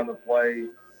Country. On the play,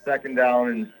 2nd down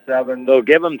and 7. They'll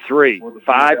give them 3.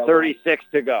 5:36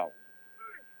 to go.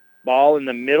 Ball in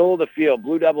the middle of the field.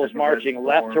 Blue Devils marching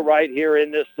left to right here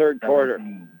in this 3rd quarter.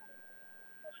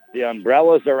 The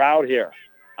umbrellas are out here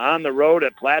on the road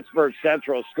at Plattsburgh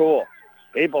Central School.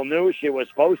 People knew she was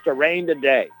supposed to rain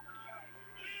today.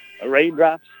 The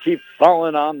raindrops keep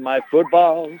falling on my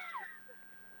footballs.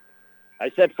 I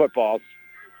said footballs.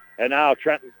 And now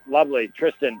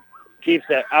Tristan keeps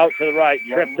it out to the right,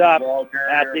 tripped up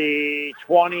at the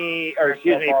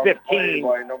 15.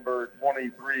 By number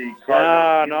 23.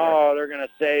 No, they're going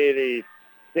to say the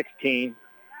 16.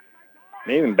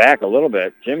 Maybe back a little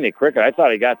bit. Jimmy Cricket, I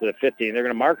thought he got to the 15. They're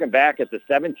going to mark him back at the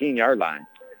 17-yard line.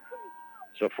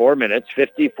 So 4 minutes,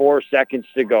 54 seconds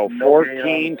to go.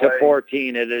 14 to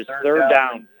 14. It is 3rd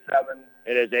down.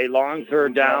 It is a long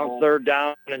 3rd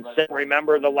down, and 7.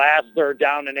 Remember the last 3rd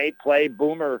down and 8 play,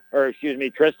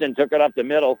 Tristan took it up the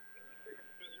middle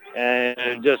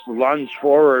and just lunged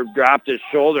forward, dropped his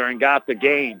shoulder, and got the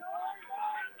gain.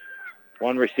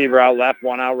 1 receiver out left,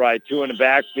 1 out right, 2 in the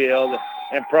backfield.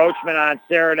 Encroachment on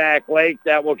Saranac Lake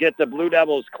that will get the Blue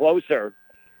Devils closer.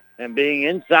 And being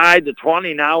inside the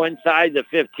 20, now inside the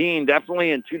 15,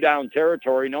 definitely in 2-down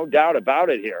territory, no doubt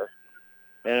about it here.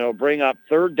 And it'll bring up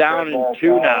 3rd down and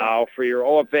 2 now for your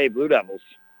OFA Blue Devils.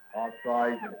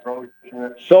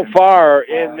 So far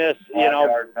in this,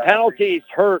 penalties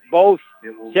hurt both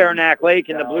Saranac Lake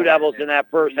and the Blue Devils in that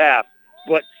first half.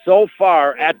 But so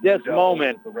far at this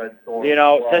moment,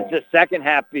 since the second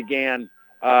half began,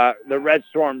 the Red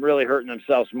Storm really hurting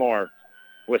themselves more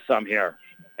with some here.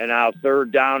 And now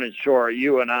 3rd down and short,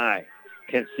 you and I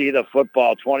can see the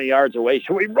football 20 yards away.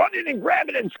 Should we run in and grab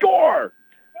it and score?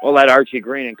 We'll let Archie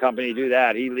Green and company do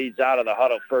that. He leads out of the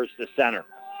huddle first to center.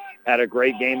 Had a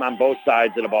great game on both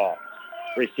sides of the ball.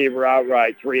 Receiver out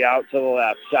right, 3 out to the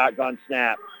left. Shotgun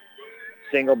snap.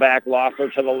 Single back, Loeffler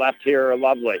to the left here,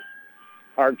 Lovely.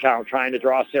 Hard count, trying to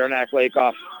draw Saranac Lake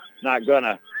off. Not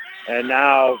gonna. And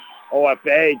now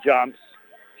OFA jumps.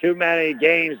 Too many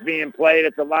games being played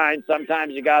at the line.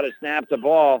 Sometimes you got to snap the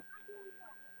ball.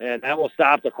 And that will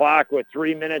stop the clock with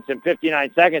 3 minutes and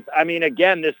 59 seconds. I mean,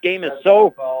 again, this game is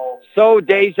so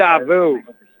deja vu.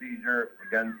 Procedure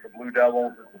against the Blue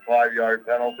Devils. It's a 5-yard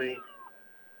penalty.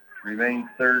 Remains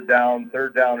third down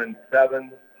and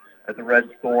 7 at the Red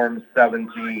Storm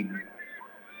 17.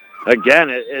 Again,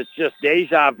 it's just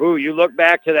deja vu. You look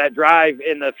back to that drive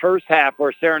in the first half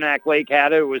where Saranac Lake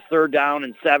had it. It was third down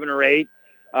and 7 or 8.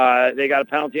 They got a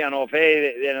penalty on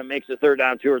OFA, and it makes it third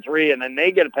down 2 or 3, and then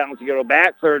they get a penalty to go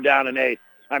back third down and 8.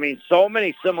 I mean, so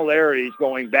many similarities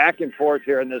going back and forth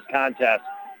here in this contest.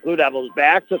 Blue Devils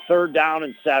back to third down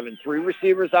and 7. 3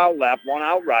 receivers out left, 1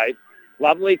 out right.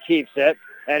 Lovely keeps it,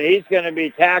 and he's going to be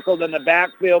tackled in the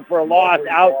backfield for a loss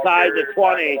outside the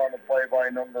 20.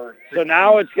 So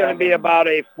now it's going to be about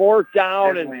a 4th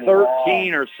down and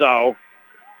 13 or so.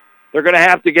 They're going to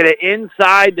have to get it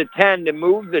inside the 10 to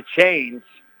move the chains.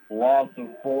 Loss of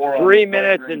 4. 3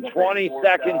 minutes and 20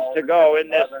 seconds to go in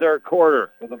this third quarter.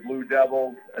 For the Blue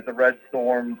Devils at the Red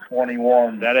Storm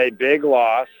 21. That a big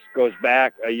loss, goes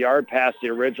back a yard past the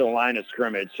original line of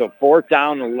scrimmage. So 4th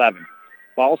down, 11.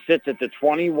 Ball sits at the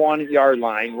 21-yard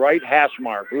line, right hash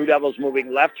mark. Blue Devils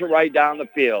moving left to right down the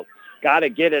field. Got to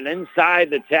get it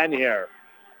inside the 10 here.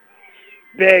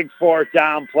 Big 4th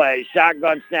down play.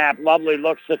 Shotgun snap. Lovely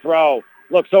looks to throw.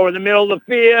 Looks over the middle of the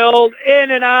field.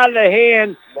 In and out of the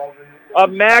hands of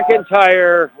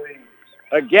McIntyre.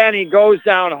 Again, he goes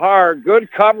down hard.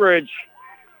 Good coverage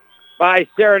by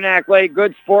Saranac Lake.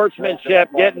 Good sportsmanship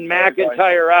getting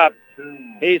McIntyre up.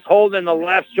 He's holding the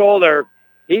left shoulder.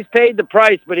 He's paid the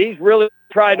price, but he's really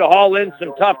tried to haul in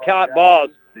some tough caught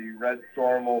balls.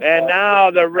 And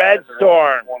now the Red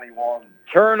Storm.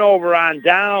 Turnover on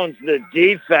downs, the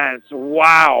defense.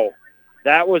 Wow.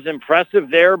 That was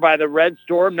impressive there by the Red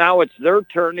Storm. Now it's their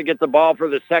turn to get the ball for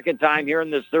the second time here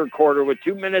in this third quarter with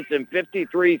 2 minutes and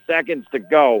 53 seconds to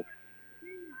go.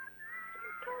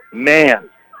 Man,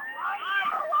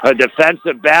 a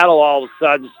defensive battle all of a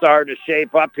sudden starting to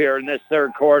shape up here in this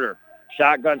third quarter.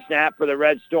 Shotgun snap for the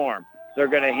Red Storm. They're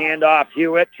going to hand off.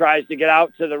 Hewitt tries to get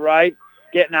out to the right.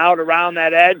 Getting out around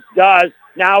that edge. Does.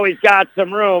 Now he's got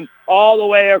some room all the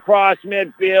way across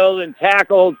midfield and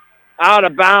tackled out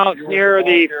of bounds near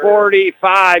the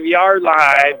 45-yard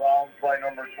line.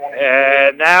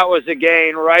 And that was a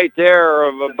gain right there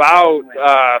of about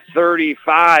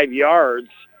 35 yards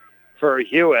for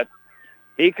Hewitt.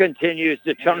 He continues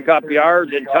to chunk up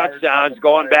yards and touchdowns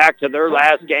going back to their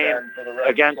last game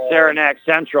against Saranac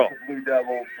Central.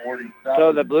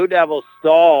 So the Blue Devils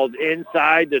stalled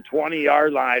inside the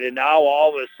 20-yard line, and now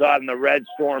all of a sudden the Red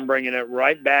Storm bringing it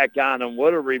right back on them.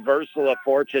 What a reversal of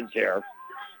fortunes here.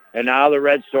 And now the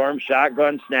Red Storm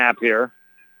shotgun snap here.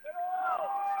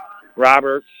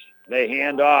 Roberts, they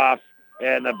hand off,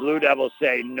 and the Blue Devils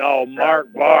say no.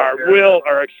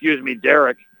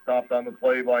 Derek. Stopped on the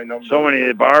play by number. So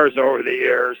many bars over the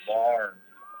years.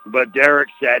 But Derek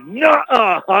said, no,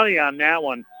 honey, on that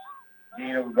one.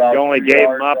 He only gave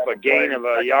him up a gain of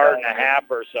a yard and a half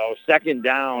or so. Second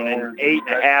down and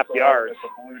 8.5 yards.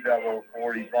 Blue Devil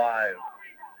 45.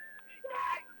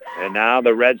 And now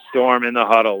the Red Storm in the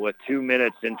huddle with 2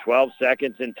 minutes and 12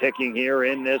 seconds and ticking here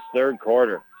in this third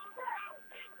quarter.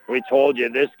 We told you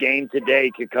this game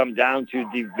today could come down to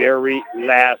the very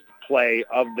last play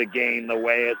of the game, the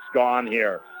way it's gone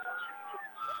here.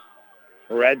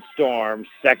 Red Storm,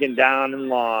 second down and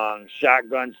long.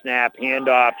 Shotgun snap,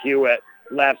 handoff, Hewitt,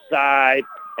 left side.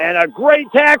 And a great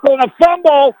tackle and a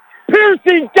fumble.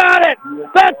 Piercy's got it.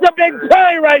 That's a big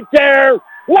play right there.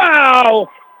 Wow.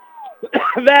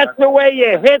 That's the way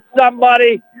you hit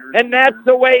somebody, and that's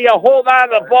the way you hold on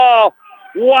to the ball.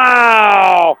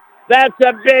 Wow. That's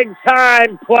a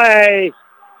big-time play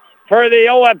for the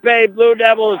OFA Blue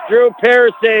Devils. Drew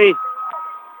Piercy.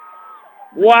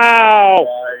 Wow.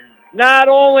 Not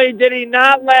only did he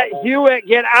not let Hewitt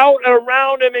get out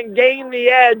around him and gain the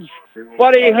edge,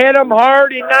 but he hit him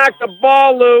hard. He knocked the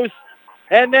ball loose,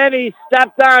 and then he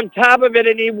stepped on top of it,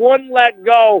 and he wouldn't let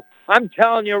go. I'm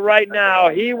telling you right now,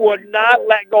 he would not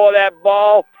let go of that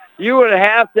ball. You would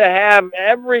have to have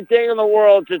everything in the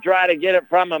world to try to get it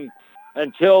from him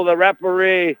until the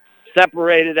referee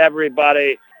separated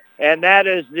everybody. And that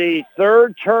is the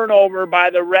third turnover by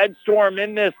the Red Storm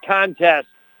in this contest.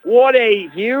 What a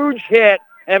huge hit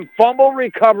and fumble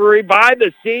recovery by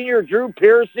the senior Drew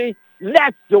Piercy.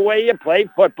 That's the way you play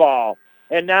football.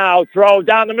 And now throw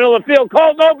down the middle of the field.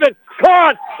 Called open.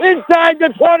 Caught inside the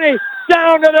 20.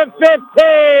 Down to the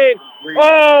 15.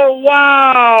 Oh,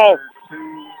 wow.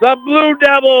 The Blue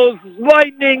Devils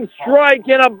lightning strike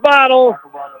in a bottle.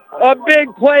 A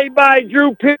big play by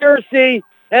Drew Piercy.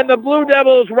 And the Blue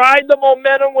Devils ride the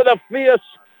momentum with a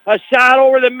shot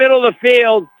over the middle of the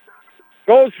field.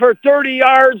 Goes for 30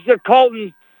 yards to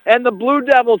Colton. And the Blue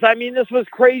Devils, I mean, this was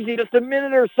crazy. Just a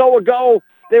minute or so ago,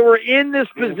 they were in this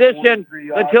position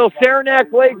until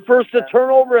Saranac Lake forced a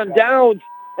turnover and downs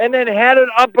and then had it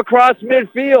up across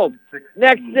midfield.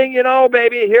 Next thing you know,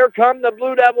 baby, here come the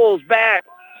Blue Devils back.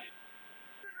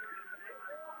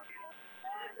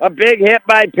 A big hit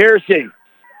by Piercy.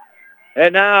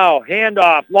 And now,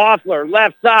 handoff, Loeffler,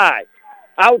 left side,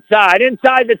 outside,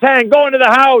 inside the 10, going to the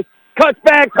house, cuts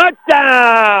back,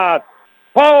 touchdown!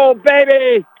 Oh,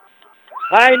 baby!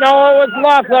 I know it was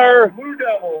Loeffler.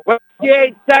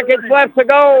 58 seconds left to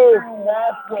go.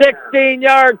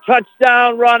 16-yard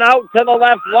touchdown run out to the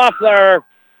left, Loeffler.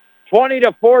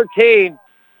 20-14.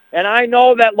 And I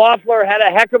know that Loeffler had a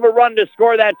heck of a run to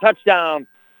score that touchdown.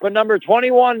 But number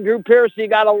 21, Drew Piercy,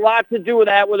 got a lot to do with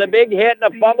that with a big hit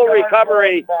and a fumble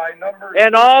recovery.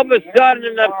 And all of a sudden,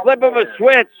 in the flip of a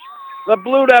switch, the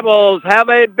Blue Devils have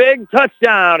a big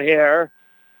touchdown here.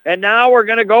 And now we're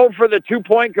going to go for the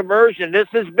 2-point conversion. This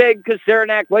is big because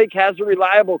Saranac Lake has a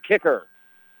reliable kicker.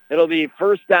 It'll be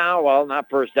first down. Well, not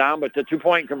first down, but the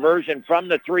 2-point conversion from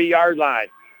the 3-yard line.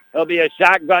 It'll be a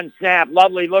shotgun snap.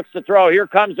 Lovely looks to throw. Here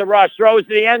comes the rush. Throws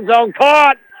to the end zone.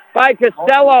 Caught by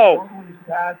Costello.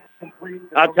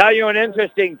 I'll tell you an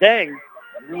interesting thing.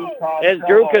 Is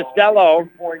Drew Costello,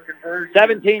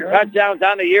 17 touchdowns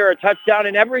on the year, a touchdown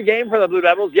in every game for the Blue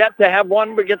Devils, yet to have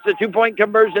one but gets the 2-point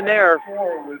conversion there.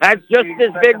 That's just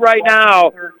as big right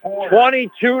now,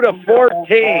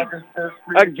 22-14.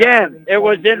 Again, it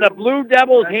was in the Blue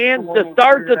Devils' hands to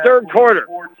start the third quarter.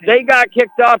 They got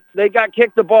kicked off, they got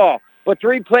kicked the ball, but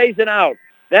 3 plays and out.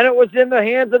 Then it was in the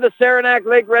hands of the Saranac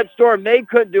Lake Red Storm. They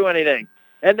couldn't do anything.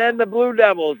 And then the Blue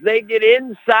Devils, they get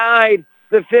inside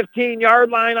the 15-yard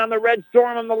line on the Red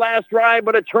Storm on the last drive,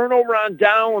 but a turnover on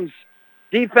downs.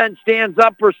 Defense stands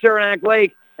up for Saranac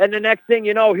Lake, and the next thing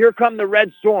you know, here come the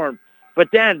Red Storm. But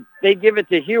then they give it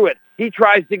to Hewitt. He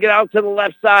tries to get out to the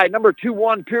left side. Number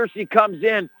 2-1, Piercy comes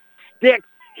in, sticks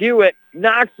Hewitt,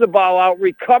 knocks the ball out,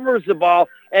 recovers the ball,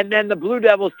 and then the Blue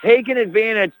Devils taking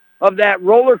advantage of that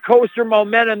roller coaster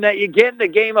momentum that you get in the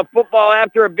game of football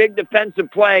after a big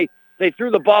defensive play. They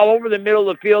threw the ball over the middle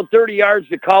of the field, 30 yards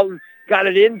to Colton. Got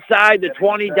it inside the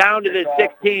 20 down to the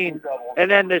 16,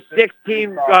 and then the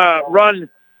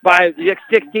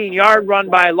 16-yard run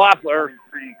by Loeffler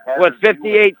with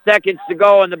 58 seconds to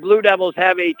go, and the Blue Devils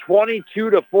have a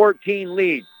 22-14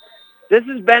 lead. This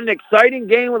has been an exciting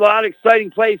game with a lot of exciting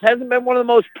plays. Hasn't been one of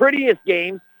the most prettiest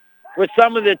games with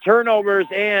some of the turnovers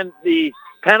and the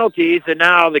penalties, and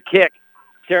now the kick.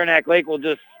 Saranac Lake will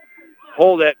just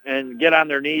hold it and get on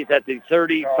their knees at the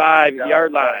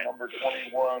 35-yard line.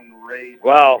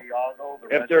 Well,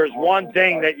 if there's one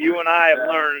thing that you and I have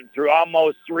learned through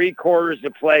almost 3 quarters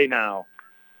of play now,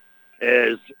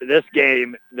 is this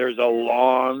game, there's a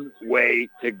long way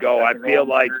to go. I feel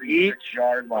like each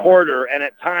quarter, and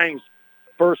at times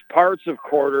first parts of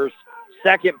quarters,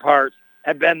 second parts,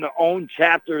 have been their own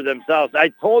chapter themselves. I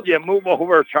told you, move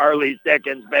over, Charlie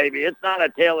Dickens, baby. It's not a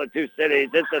tale of two cities.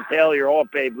 It's a tale of your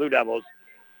OFA Blue Devils.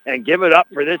 And give it up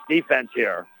for this defense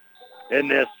here in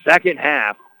this second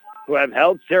half, who have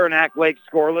held Saranac Lake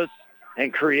scoreless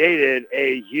and created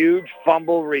a huge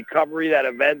fumble recovery that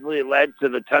eventually led to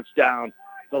the touchdown,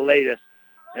 the latest,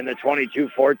 in the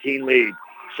 22-14 lead.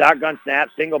 Shotgun snap,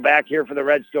 single back here for the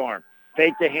Red Storm.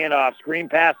 Fake the handoff, screen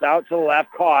pass out to the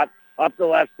left, caught. Up the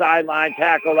left sideline,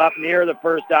 tackled up near the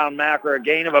first down marker, a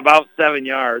gain of about 7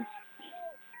 yards.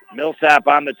 Millsap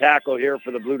on the tackle here for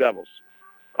the Blue Devils.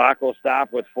 Clock will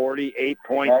stop with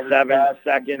 48.7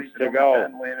 seconds to go.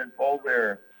 Landon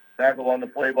Colbert. Tackle on the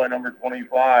play by number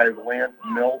 25, Lance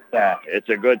Millsap. It's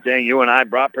a good thing you and I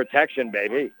brought protection,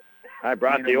 baby. I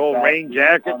brought the old rain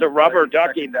jacket, the rubber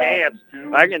ducky pants.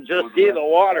 I can just see the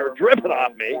water dripping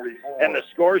off me. And the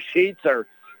score sheets are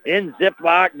in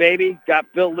Ziploc, baby. Got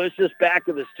Phil Licious back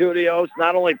to the studios,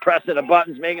 not only pressing the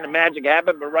buttons, making the magic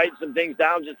happen, but writing some things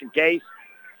down just in case.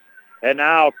 And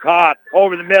now caught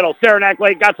over the middle. Saranac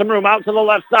Lake got some room out to the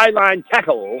left sideline.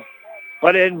 Tackle.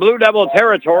 But in Blue Devil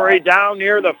territory down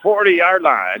near the 40-yard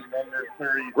line.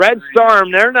 Red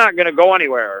Storm, they're not going to go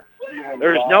anywhere.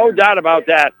 There's no doubt about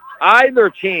that.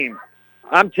 Either team,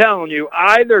 I'm telling you,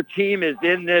 either team is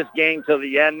in this game till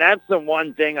the end. That's the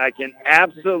one thing I can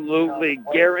absolutely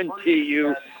guarantee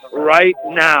you right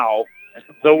now,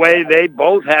 the way they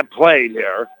both have played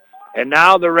here. And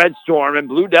now the Red Storm in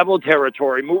Blue Devil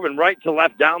territory, moving right to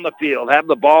left down the field, have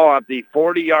the ball at the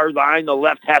 40-yard line, the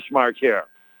left hash mark here.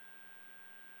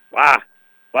 Wow,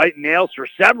 biting nails for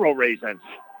several reasons.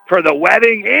 For the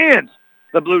wedding and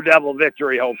the Blue Devil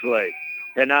victory, hopefully.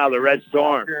 And now the Red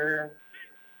Storm.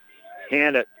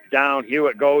 Hand it down.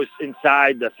 Hewitt goes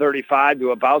inside the 35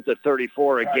 to about the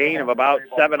 34, a gain of about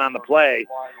 7 on the play.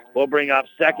 We'll bring up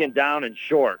second down and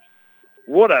short.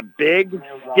 What a big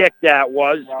stick that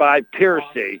was by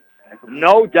Piercy.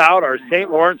 No doubt our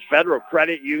St. Lawrence Federal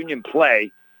Credit Union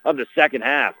play of the second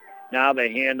half. Now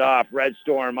they hand off. Red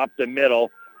Storm up the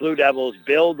middle. Blue Devils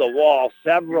build the wall.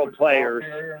 Several players.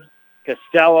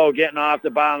 Costello getting off the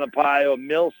bottom of the pile.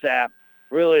 Millsap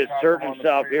really asserting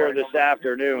himself here this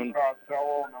afternoon.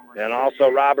 And also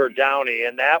Robert Downey.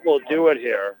 And that will do it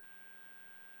here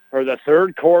for the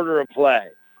third quarter of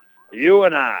play. You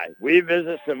and I, we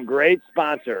visit some great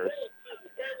sponsors,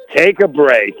 take a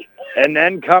break, and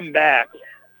then come back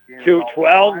to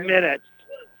 12 minutes.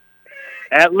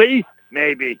 At least,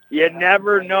 maybe. You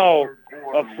never know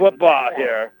of football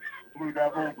here.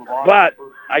 But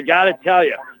I got to tell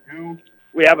you,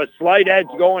 we have a slight edge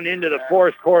going into the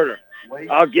fourth quarter.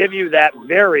 I'll give you that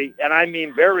very, and I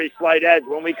mean very slight edge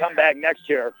when we come back next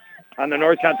year on the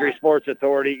North Country Sports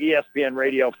Authority, ESPN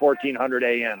Radio, 1400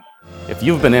 AM. If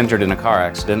you've been injured in a car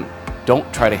accident,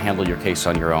 don't try to handle your case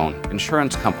on your own.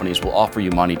 Insurance companies will offer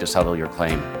you money to settle your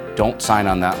claim. Don't sign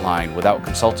on that line without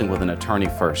consulting with an attorney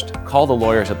first. Call the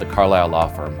lawyers at the Carlisle Law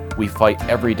Firm. We fight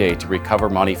every day to recover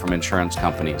money from insurance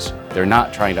companies. They're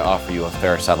not trying to offer you a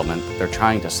fair settlement. They're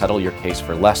trying to settle your case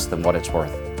for less than what it's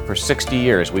worth. For 60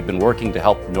 years, we've been working to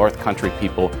help North Country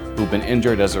people who've been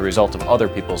injured as a result of other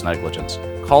people's negligence.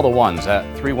 Call the ones at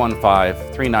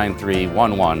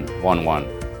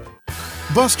 315-393-1111.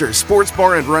 Buster's Sports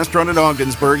Bar and Restaurant in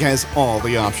Ogdensburg has all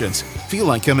the options. Feel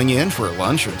like coming in for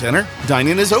lunch or dinner?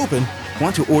 Dine-in is open.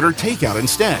 Want to order takeout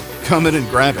instead? Come in and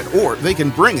grab it, or they can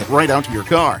bring it right out to your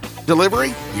car.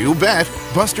 Delivery? You bet.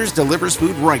 Buster's delivers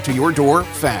food right to your door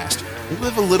fast.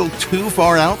 Live a little too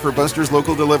far out for Buster's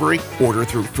local delivery? Order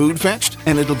through Food Fetched,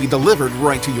 and it'll be delivered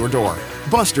right to your door.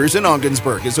 Buster's in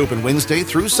Ogdensburg is open Wednesday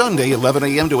through Sunday, 11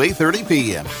 a.m. to 8:30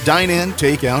 p.m. Dine-in,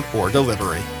 takeout, or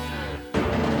delivery.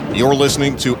 You're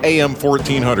listening to AM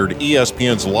 1400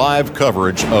 ESPN's live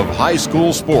coverage of high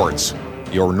school sports.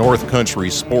 Your North Country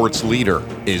sports leader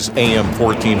is AM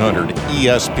 1400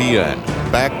 ESPN.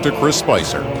 Back to Chris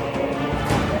Spicer.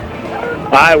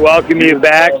 I welcome you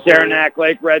back. Saranac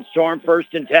Lake Red Storm,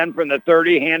 1st and 10 from the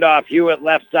 30. Handoff Hewitt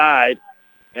left side.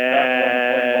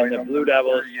 And the Blue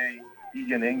Devils,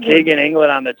 Keegan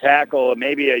England on the tackle,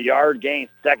 maybe a yard gain,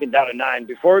 2nd down and 9.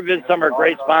 Before we visit some of our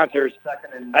great sponsors,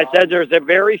 I said there's a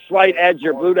very slight edge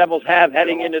your Blue Devils have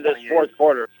heading into this fourth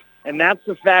quarter. And that's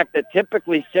the fact that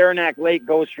typically Saranac Lake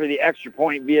goes for the extra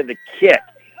point via the kick.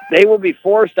 They will be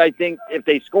forced, I think, if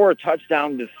they score a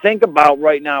touchdown, to think about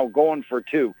right now going for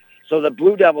 2. So the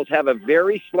Blue Devils have a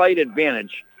very slight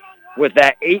advantage with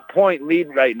that 8-point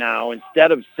lead right now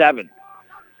instead of 7.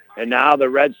 And now the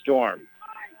Red Storm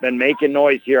been making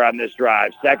noise here on this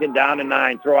drive. 2nd down and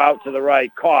 9, throw out to the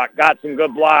right, caught, got some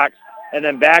good blocks, and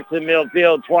then back to the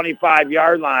midfield,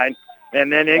 25-yard line.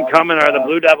 And then incoming are the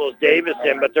Blue Devils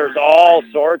Davison, but there's all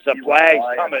sorts of flags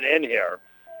coming in here.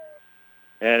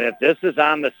 And if this is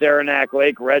on the Saranac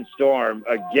Lake Red Storm,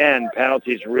 again,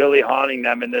 penalties really haunting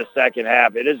them in this second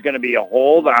half. It is going to be a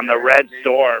hold on the Red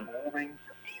Storm.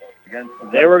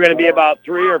 They were going to be about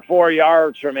 3 or 4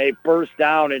 yards from a first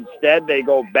down. Instead, they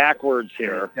go backwards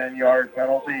here. 10-yard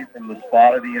penalty from the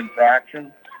spot of the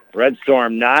infraction. Red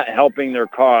Storm not helping their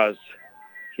cause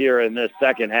here in this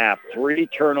second half. 3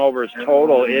 turnovers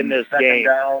total in this game.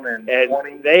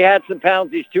 And they had some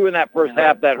penalties, too, in that first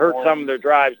half that hurt some of their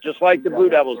drives, just like the Blue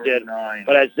Devils did.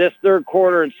 But as this third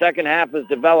quarter and second half has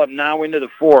developed now into the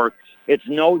fourth, it's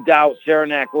no doubt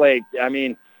Saranac Lake. I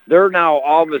mean, they're now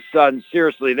all of a sudden,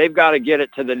 seriously, they've got to get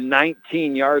it to the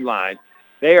 19-yard line.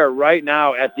 They are right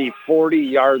now at the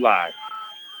 40-yard line.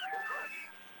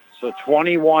 So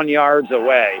 21 yards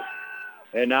away.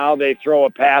 And now they throw a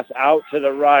pass out to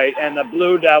the right, and the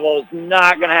Blue Devils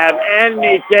not going to have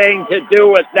anything to do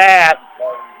with that.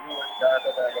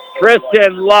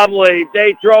 Tristan Lovely,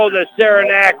 they throw the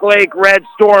Saranac Lake Red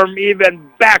Storm even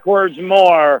backwards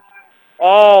more,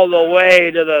 all the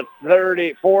way to the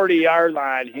 40-yard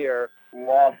line here.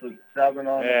 Loss of 7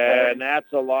 on the play. And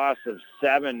that's a loss of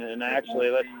 7. And actually,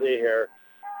 let's see here.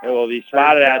 It will be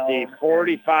spotted at the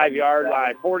 45-yard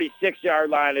line, 46-yard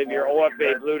line of your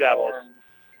OFA Blue Devils.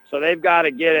 So they've got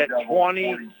to get it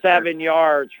 27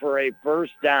 yards for a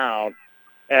first down.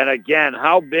 And again,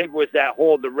 how big was that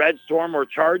hold? The Red Storm were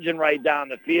charging right down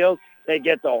the field. They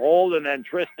get the hold, and then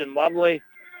Tristan Lovely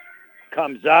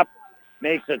comes up,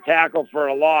 makes a tackle for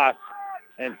a loss,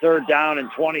 and 3rd down and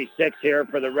 26 here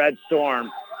for the Red Storm.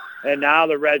 And now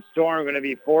the Red Storm are going to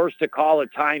be forced to call a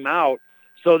timeout.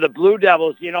 So the Blue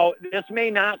Devils, this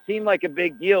may not seem like a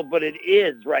big deal, but it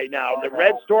is right now. The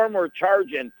Red Storm were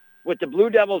charging with the Blue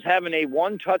Devils having a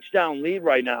 1-touchdown lead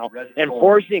right now and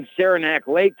forcing Saranac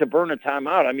Lake to burn a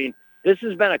timeout. I mean, this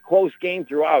has been a close game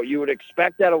throughout. You would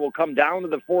expect that it will come down to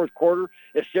the fourth quarter.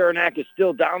 If Saranac is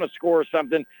still down a score or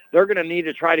something, they're going to need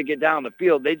to try to get down the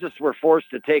field. They just were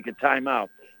forced to take a timeout.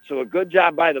 So a good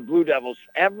job by the Blue Devils.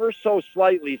 Ever so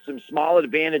slightly, some small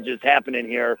advantages happening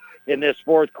here in this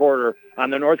fourth quarter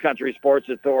on the North Country Sports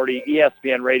Authority,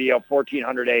 ESPN Radio,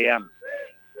 1400 AM.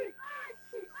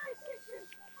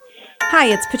 Hi,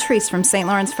 it's Patrice from St.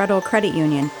 Lawrence Federal Credit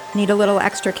Union. Need a little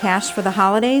extra cash for the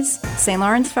holidays? St.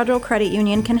 Lawrence Federal Credit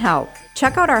Union can help.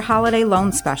 Check out our holiday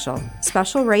loan special.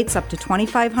 Special rates up to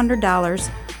 $2,500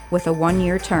 with a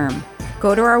 1-year term.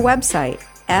 Go to our website,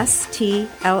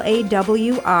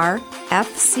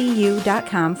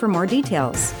 STLAWRFCU.com for more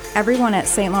details. Everyone at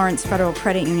St. Lawrence Federal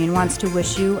Credit Union wants to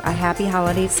wish you a happy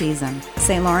holiday season.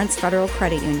 St. Lawrence Federal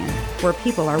Credit Union, where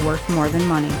people are worth more than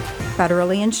money.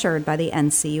 Federally insured by the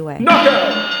NCUA.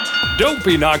 Don't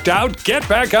be knocked out. Get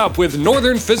back up with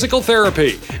Northern Physical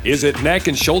Therapy. Is it neck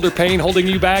and shoulder pain holding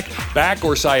you back? Back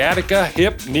or sciatica,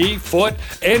 hip, knee, foot?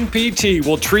 NPT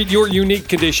will treat your unique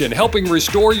condition, helping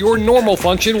restore your normal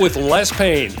function with less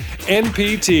pain.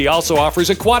 NPT also offers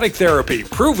aquatic therapy,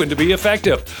 proven to be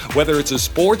effective. Whether it's a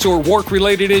sports or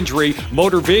work-related injury,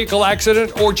 motor vehicle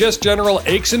accident, or just general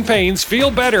aches and pains, feel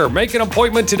better. Make an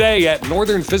appointment today at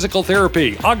Northern Physical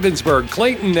Therapy, Ogdensburg,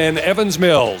 Clayton, and Evans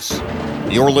Mills.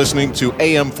 You're listening to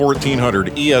AM 1400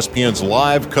 ESPN's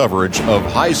live coverage of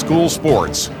high school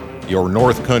sports. Your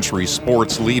North Country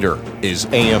sports leader is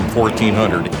AM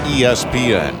 1400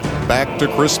 ESPN. Back to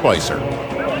Chris Spicer.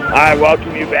 I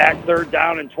welcome you back. 3rd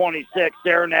down and 26.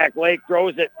 Saranac Lake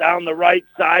throws it down the right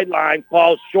sideline,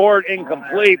 falls short,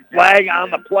 incomplete, flag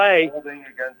on the play.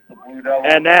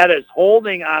 And that is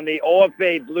holding on the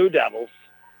OFA Blue Devils.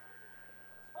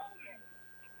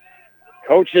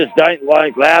 Coaches don't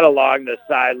like that along the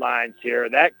sidelines here.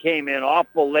 That came in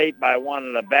awful late by one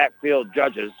of the backfield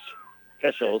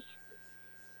officials.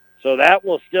 So that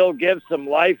will still give some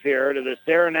life here to the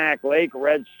Saranac Lake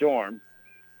Red Storm.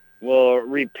 We'll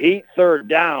repeat 3rd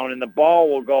down, and the ball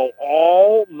will go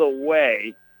all the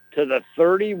way to the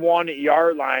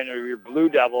 31-yard line of your Blue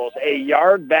Devils, a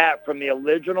yard back from the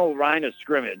original line of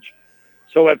scrimmage.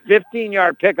 So a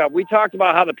 15-yard pickup. We talked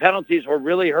about how the penalties were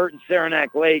really hurting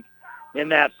Saranac Lake in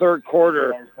that 3rd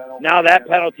quarter. Now that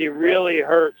penalty really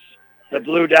hurts the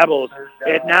Blue Devils.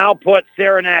 It now puts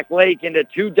Saranac Lake into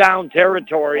 2-down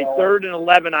territory, 3rd and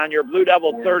 11 on your Blue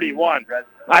Devil 31.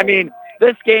 I mean,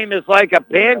 this game is like a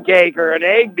pancake or an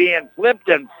egg being flipped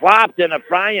and flopped in a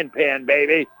frying pan,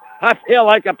 baby. I feel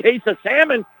like a piece of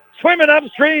salmon swimming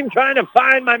upstream trying to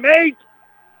find my mate,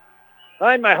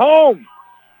 find my home.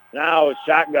 Now it's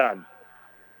shotgun.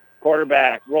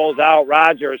 Quarterback rolls out.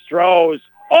 Rogers throws.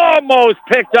 Almost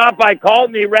picked up by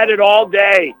Colton. He read it all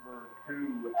day.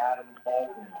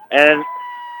 And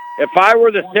if I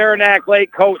were the Saranac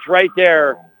Lake coach right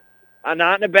there,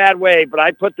 not in a bad way, but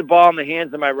I put the ball in the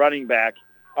hands of my running back.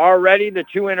 Already the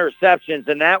 2 interceptions,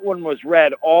 and that one was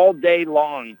read all day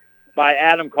long by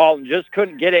Adam Colton. Just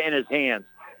couldn't get it in his hands.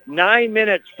 9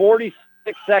 minutes,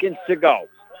 46 seconds to go.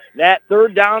 That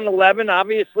 3rd down 11,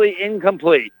 obviously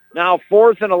incomplete. Now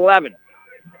 4th and 11.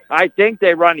 I think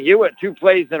they run Hewitt 2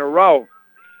 plays in a row.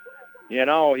 You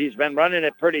know, he's been running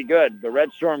it pretty good. The Red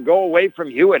Storm go away from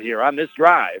Hewitt here on this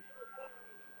drive.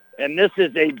 And this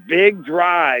is a big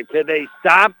drive. Can they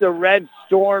stop the Red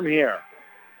Storm here?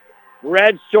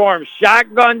 Red Storm,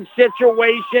 shotgun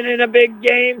situation in a big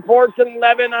game. 4th and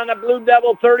 11 on the Blue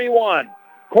Devil 31.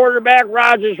 Quarterback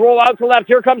Rogers roll out to left.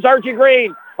 Here comes Archie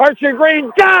Green. Archie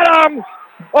Green got him.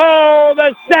 Oh,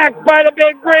 the sack by the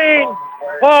Big Green.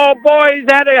 Oh, boy, he's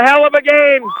had a hell of a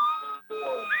game.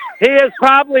 He has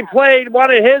probably played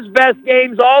one of his best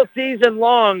games all season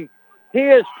long. He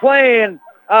is playing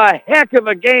a heck of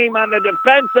a game on the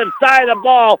defensive side of the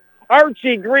ball.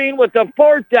 Archie Green with the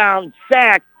 4th down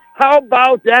sack. How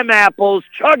about them apples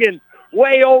chugging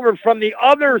way over from the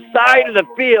other side of the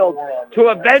field to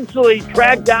eventually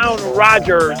track down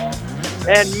Rogers.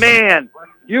 And, man,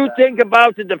 you think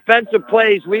about the defensive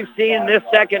plays we've seen this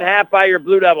second half by your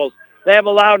Blue Devils. They have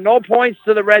allowed no points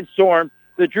to the Red Storm.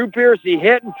 The Drew Piercy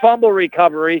hit and fumble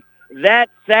recovery. That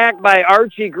sack by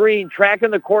Archie Green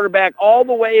tracking the quarterback all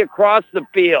the way across the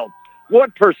field.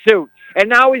 What pursuit. And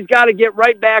now he's got to get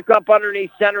right back up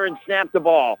underneath center and snap the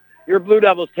ball. Your Blue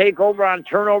Devils take over on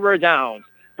turnover downs.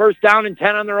 1st down and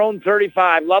 10 on their own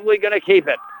 35. Lovely going to keep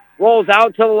it. Rolls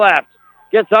out to the left.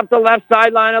 Gets up the left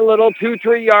sideline a little,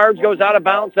 2-3 yards, goes out of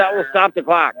bounds. That will stop the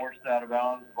clock. Forced out of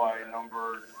bounds by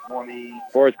number 20.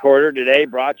 4th quarter today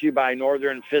brought to you by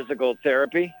Northern Physical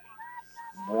Therapy.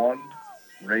 1.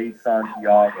 Ray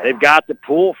Santiago. They've got the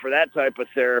pool for that type of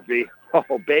therapy.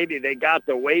 Oh, baby, they got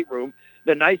the weight room.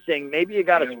 The nice thing, maybe you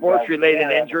got a sports-related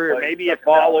injury, or maybe you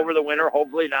fall over the winter.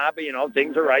 Hopefully not, but,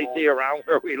 things are icy around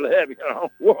where we live,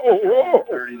 Whoa.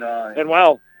 39. And,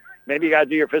 well, maybe you got to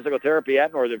do your physical therapy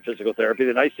at Northern Physical Therapy.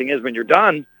 The nice thing is when you're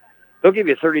done, they'll give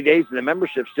you 30 days in the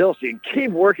membership still, so you can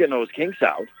keep working those kinks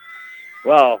out.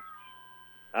 Well,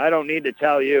 I don't need to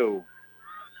tell you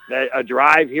that a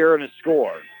drive here and a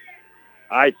score,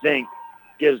 I think,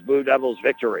 gives Blue Devils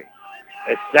victory.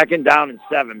 It's 2nd down and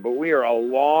 7, but we are a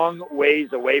long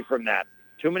ways away from that.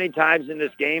 Too many times in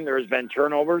this game there has been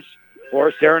turnovers,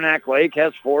 or Saranac Lake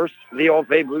has forced the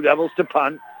OFA Blue Devils to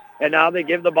punt, and now they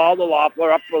give the ball to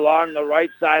Loeffler up along the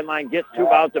right sideline, gets to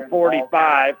about the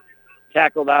 45,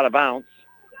 tackled out of bounds.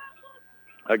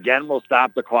 Again, we'll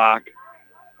stop the clock.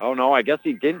 Oh, no, I guess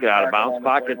he didn't get out of bounds.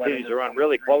 Clock continues to run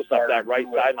really close up that right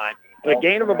sideline. But a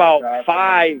gain of about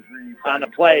 5 on the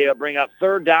play will bring up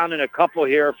 3rd down and a couple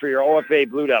here for your OFA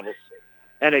Blue Devils.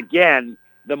 And again,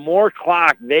 the more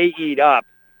clock they eat up,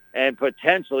 and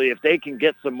potentially if they can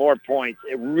get some more points,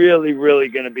 it really, really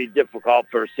going to be difficult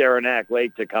for Saranac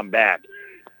Lake to come back.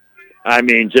 I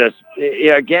mean, just,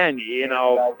 again,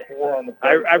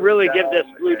 I really give this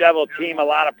Blue Devil team a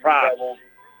lot of props.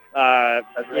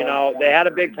 They had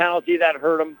a big penalty that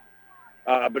hurt them,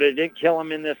 but it didn't kill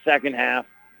them in this second half.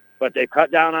 But they cut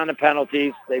down on the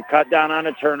penalties. They've cut down on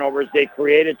the turnovers. They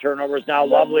created turnovers. Now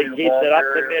Lovely keeps it up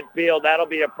to midfield. That'll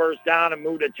be a 1st down and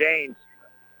move the chains.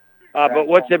 But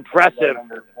what's impressive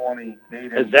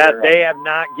is that they have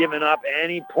not given up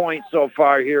any points so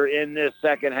far here in this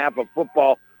second half of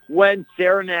football, when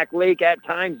Saranac Lake at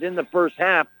times in the first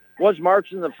half was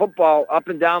marching the football up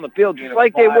and down the field, just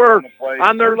like they were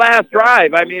on their last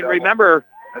drive. I mean, remember,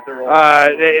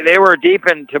 they were deep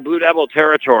into Blue Devil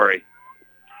territory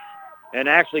and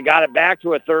actually got it back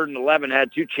to a 3rd and 11,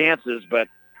 had 2 chances. But,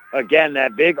 again,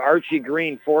 that big Archie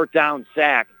Green 4th down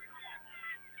sack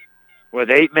with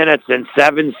 8 minutes and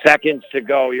 7 seconds to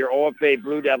go. Your OFA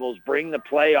Blue Devils bring the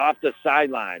play off the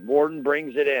sideline. Warden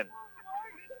brings it in.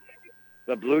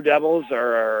 The Blue Devils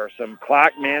are some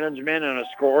clock management and a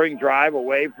scoring drive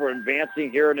away from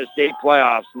advancing here in the state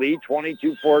playoffs. Lead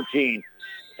 22-14.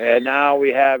 And now we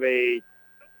have a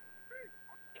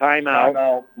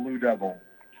timeout. Blue Devil.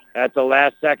 At the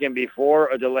last second before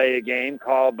a delay of game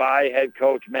called by head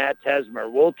coach Matt Tesmer.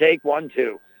 We'll take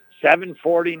 1-2.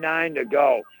 7:49 to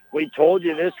go. We told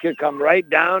you this could come right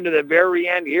down to the very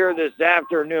end here this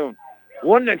afternoon.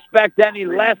 Wouldn't expect any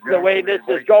less the way this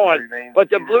is going. But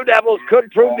the Blue Devils could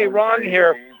prove me wrong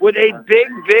here with a big,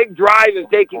 big drive if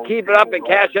they can keep it up and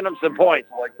cash in them some points.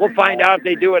 We'll find out if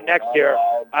they do it next year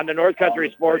on the North Country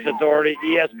Sports Authority,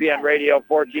 ESPN Radio,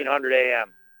 1400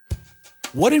 AM.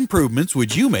 What improvements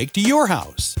would you make to your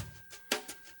house?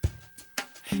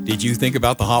 Did you think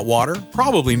about the hot water?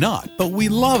 Probably not, but we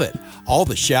love it. All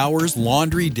the showers,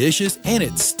 laundry, dishes, and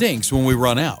it stinks when we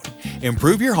run out.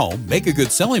 Improve your home, make a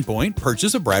good selling point,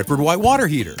 purchase a Bradford White water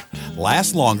heater.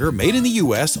 Last longer, made in the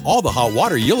U.S., all the hot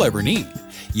water you'll ever need.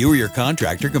 You or your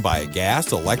contractor can buy a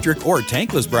gas, electric, or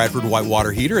tankless Bradford White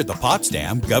water heater at the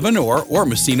Potsdam, Gouverneur, or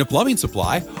Messina Plumbing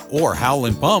Supply, or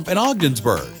Howland Pump in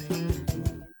Ogdensburg.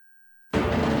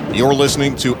 You're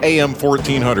listening to AM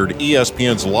 1400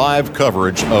 ESPN's live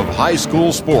coverage of high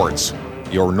school sports.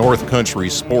 Your North Country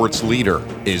sports leader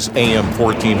is AM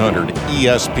 1400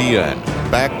 ESPN.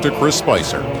 Back to Chris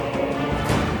Spicer.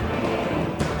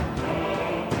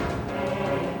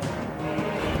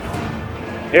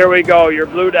 Here we go. Your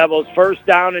Blue Devils, 1st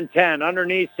down and 10.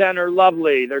 Underneath center,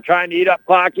 Lovely. They're trying to eat up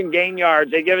clock and gain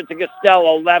yards. They give it to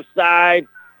Costello, left side.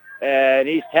 And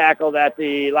he's tackled at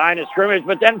the line of scrimmage,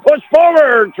 but then pushed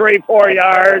forward 3-4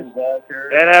 yards.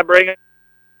 And that brings it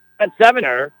at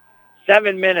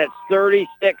 7 minutes,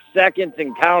 36 seconds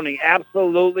and counting.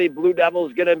 Absolutely, Blue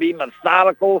Devils going to be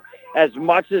methodical as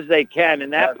much as they can.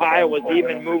 And that pile was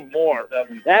even moved more.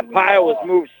 That pile was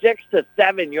moved 6 to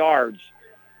 7 yards.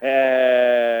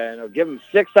 And we'll give them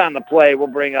 6 on the play. We'll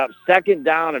bring up 2nd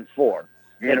down and 4.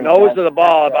 The nose of the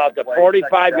ball about the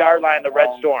 45-yard line of the Red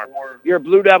Storm. Your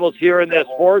Blue Devils here in this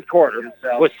 4th quarter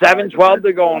with 7:12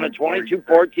 to go and a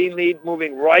 22-14 lead,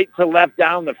 moving right to left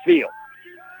down the field.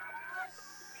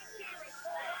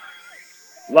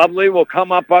 Lovely will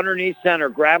come up underneath center,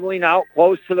 graveling out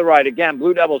close to the right. Again,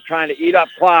 Blue Devils trying to eat up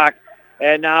clock.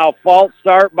 And now false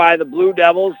start by the Blue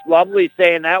Devils. Lovely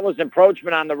saying that was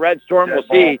encroachment on the Red Storm. We'll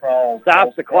see.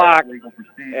 Stops the clock.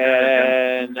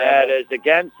 And that is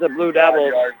against the Blue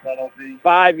Devils.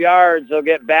 5 yards. They'll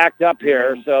get backed up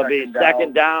here. So it'll be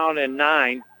 2nd down and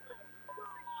 9.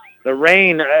 The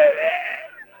rain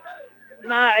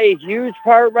not a huge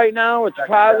part right now. It's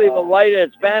probably the light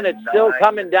it's been. It's still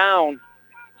coming down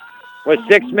with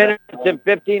 6 minutes and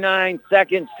 59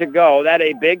 seconds to go. That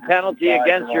a big penalty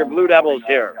against your Blue Devils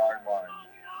here.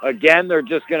 Again, they're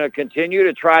just going to continue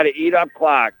to try to eat up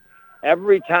clock.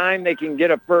 Every time they can get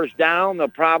a first down, they'll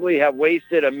probably have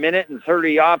wasted 1 minute and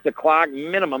 30 off the clock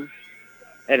minimum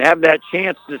and have that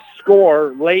chance to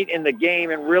score late in the game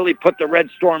and really put the Red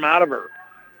Storm out of her.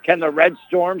 Can the Red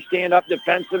Storm stand up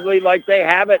defensively like they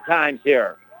have at times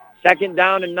here? 2nd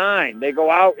down and 9. They go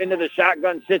out into the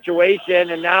shotgun situation,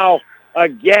 and now,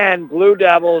 again, Blue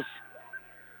Devils,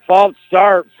 false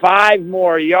start, 5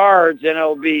 more yards, and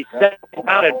it'll be 2nd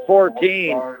down at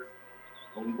 14.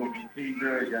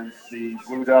 Against the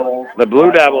Blue Devils. The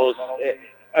Blue Devils,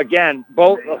 again,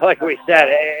 both, like we said,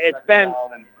 it's been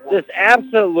just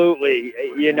absolutely,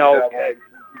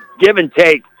 give and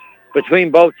take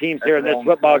between both teams here in this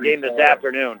football game this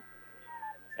afternoon.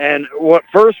 And what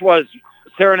first was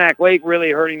Saranac Lake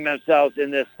really hurting themselves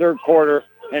in this third quarter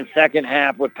and second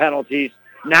half with penalties.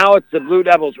 Now it's the Blue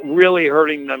Devils really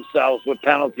hurting themselves with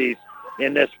penalties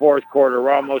in this fourth quarter.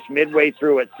 We're almost midway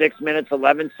through it. 6 minutes,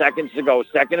 11 seconds to go.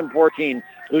 2nd and 14.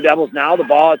 Blue Devils now the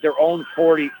ball at their own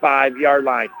 45-yard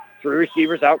line. 3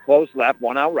 receivers out close left,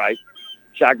 1 out right.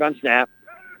 Shotgun snap.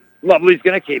 Lovely's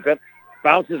going to keep it.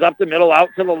 Bounces up the middle, out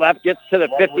to the left, gets to the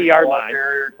 50-yard line.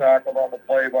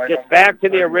 Gets back to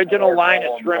the original line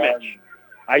of scrimmage.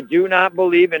 I do not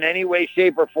believe in any way,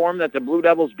 shape, or form that the Blue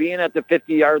Devils being at the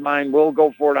 50-yard line will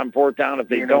go for it on 4th down if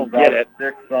they don't get it.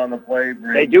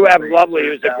 They do have Lovely,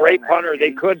 who's a great punter.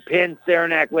 They could pin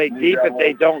Saranac Lake deep if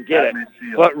they don't get it.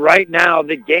 But right now,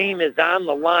 the game is on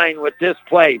the line with this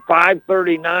play.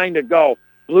 5:39 to go.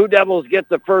 Blue Devils get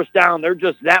the first down. They're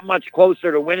just that much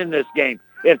closer to winning this game.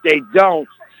 If they don't,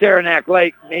 Saranac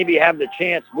Lake maybe have the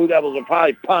chance. Blue Devils will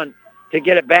probably punt to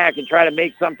get it back and try to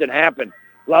make something happen.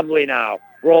 Lovely now.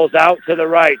 Rolls out to the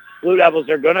right. Blue Devils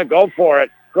are going to go for it.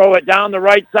 Throw it down the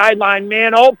right sideline.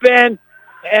 Man open.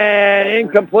 And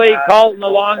incomplete. Colton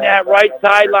along that right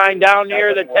sideline down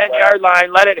near the 10-yard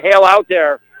line. Let it hail out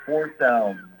there. 4th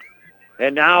down.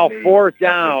 And now 4th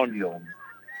down.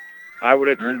 I would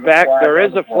expect there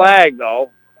is a flag, though.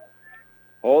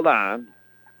 Hold on.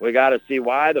 We got to see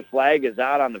why the flag is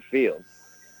out on the field.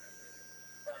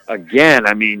 Again,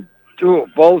 I mean,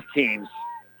 both teams.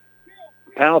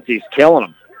 Penalties killing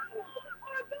them.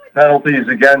 Penalties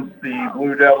against the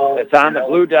Blue Devils. It's on the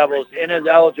Blue Devils.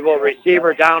 Ineligible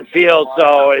receiver downfield,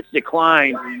 so it's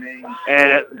declined.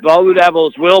 And Blue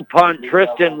Devils will punt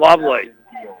Tristan Lovely.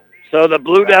 So the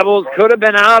Blue Devils could have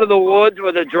been out of the woods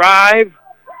with a drive.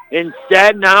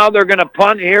 Instead, now they're going to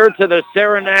punt here to the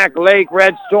Saranac Lake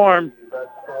Red Storm,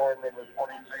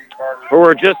 who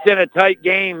are just in a tight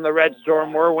game. The Red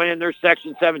Storm were winning their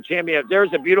Section 7 championship.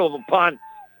 There's a beautiful punt.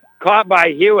 Caught by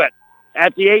Hewitt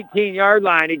at the 18-yard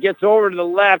line. He gets over to the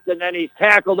left, and then he's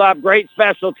tackled up. Great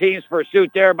special teams pursuit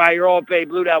there by your OFA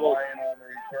Blue Devils.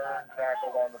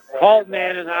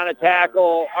 Coltman is on a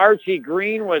tackle. Archie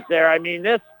Green was there. I mean,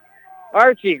 this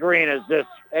Archie Green is just,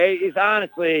 he's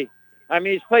honestly, I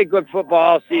mean, he's played good football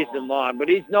all season long, but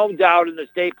he's no doubt in the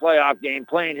state playoff game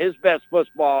playing his best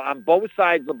football on both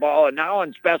sides of the ball and now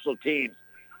on special teams.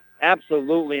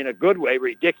 Absolutely, in a good way,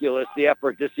 ridiculous, the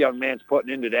effort this young man's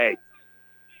putting in today.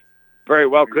 Very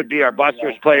well could be our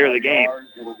Busters player of the game.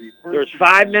 There's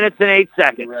 5 minutes and 8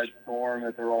 seconds.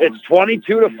 It's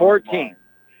 22-14.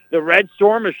 The Red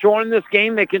Storm is showing this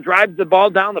game they can drive the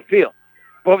ball down the field.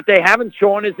 But what they haven't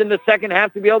shown is in the second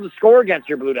half to be able to score against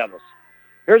your Blue Devils.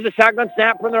 Here's a shotgun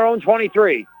snap from their own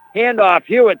 23. Handoff,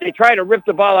 Hewitt. They try to rip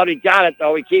the ball out. He got it,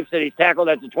 though. He keeps it. He's tackled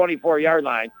at the 24-yard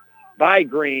line by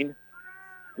Green.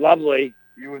 Lovely.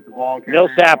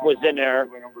 Millsap was in there.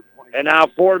 And now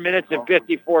 4 minutes and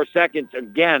 54 seconds.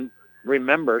 Again,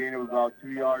 remember,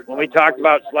 when we talked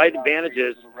about slight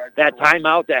advantages, that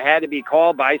timeout that had to be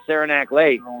called by Saranac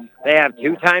Lake, they have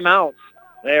 2 timeouts.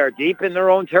 They are deep in their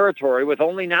own territory with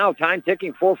only now time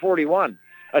ticking 4:41.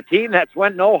 A team that's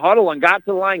went no huddle and got to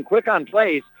the line quick on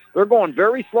plays. They're going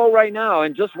very slow right now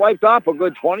and just wiped off a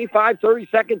good 25, 30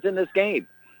 seconds in this game.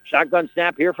 Shotgun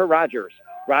snap here for Rogers.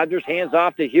 Rogers hands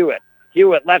off to Hewitt.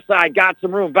 Hewitt, left side, got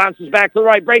some room, bounces back to the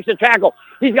right, breaks a tackle.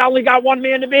 He's only got one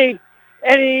man to beat,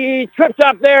 and he tripped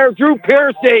up there. Drew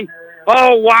Piercy.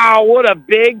 Oh, wow, what a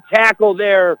big tackle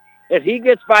there. If he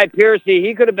gets by Piercy,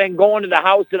 he could have been going to the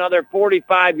house another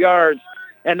 45 yards,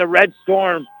 and the Red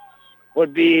Storm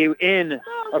would be in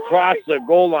across the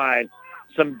goal line.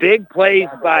 Some big plays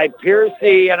by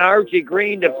Piercy and Archie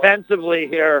Green defensively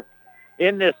here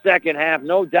in this second half.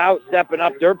 No doubt stepping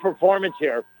up their performance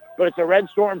here. But it's a Red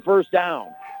Storm first down.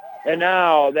 And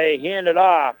now they hand it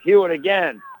off. Hewitt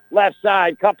again. left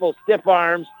side, couple stiff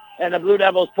arms, and the Blue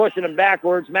Devils pushing them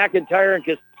backwards. McIntyre and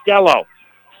Costello,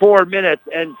 4 minutes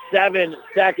and 7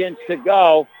 seconds to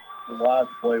go. The last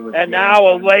play was and now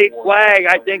a late flag.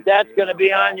 I think that's going to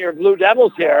be on your Blue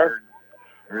Devils here.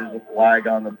 There is a flag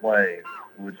on the play.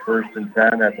 It was 1st and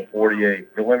 10 at the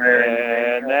 48.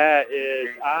 Preliminary. And that is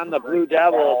on the Blue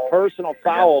Devils. Personal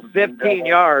foul, 15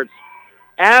 yards.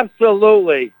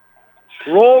 Absolutely.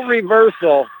 Role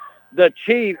reversal. The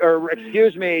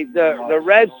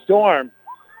Red Storm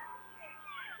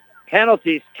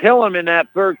penalties kill them in that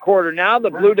third quarter. Now the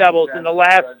Blue Devils in the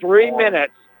last 3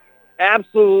 minutes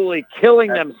absolutely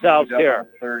killing themselves here.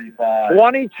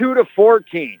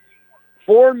 22-14.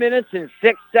 4 minutes and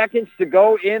 6 seconds to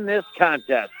go in this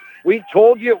contest. We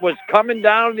told you it was coming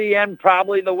down to the end,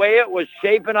 probably the way it was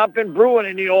shaping up and brewing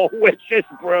in the old witch's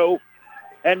brew.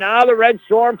 And now the Red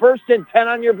Storm, 1st and 10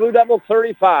 on your Blue Devils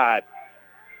 35.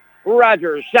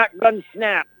 Rogers, shotgun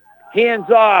snap,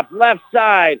 hands off, left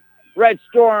side. Red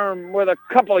Storm with a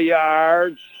couple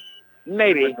yards,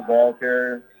 maybe. The ball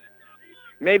carrier.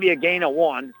 Maybe a gain of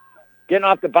 1. Getting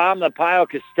off the bottom of the pile,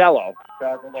 Costello.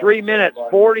 3 minutes,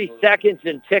 40 seconds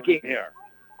and ticking here.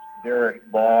 Derek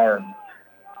Barr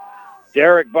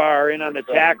in on the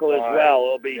tackle as well.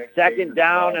 It'll be 2nd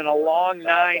down and a long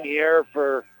 9 here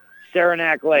for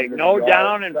Saranac Lake. No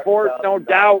doubt in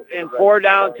 4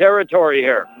 down territory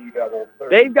here.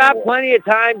 They've got plenty of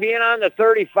time being on the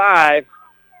 35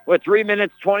 with 3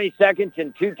 minutes, 20 seconds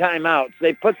and 2 timeouts.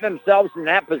 They put themselves in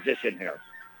that position here.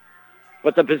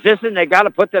 But the position they got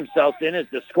to put themselves in is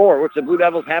the score, which the Blue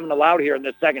Devils haven't allowed here in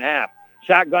the second half.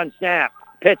 Shotgun snap,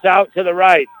 pitch out to the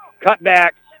right, cut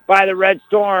back by the Red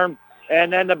Storm,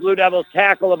 and then the Blue Devils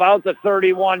tackle about the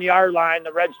 31-yard line,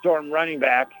 the Red Storm running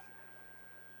back.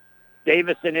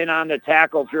 Davison in on the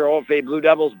tackle for OFA Blue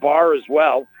Devils. Barr as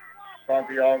well.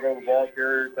 Santiago, the ball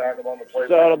carrier, tackled on the play.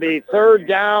 So it'll be 3rd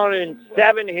down and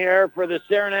 7 here for the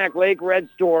Saranac Lake Red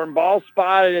Storm. Ball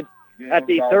spotted at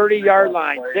the 30-yard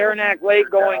line. Saranac Lake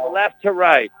going left to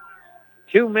right.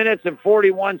 2 minutes and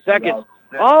 41 seconds.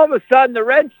 All of a sudden, the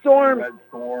Red Storm,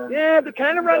 they're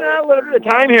kind of running out a little bit of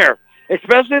time here,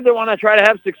 especially if they want to try to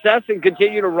have success and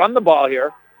continue to run the ball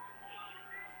here.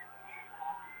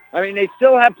 I mean, they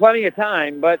still have plenty of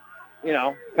time, but,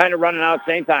 kind of running out at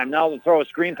the same time. Now they'll throw a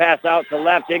screen pass out to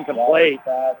left, incomplete.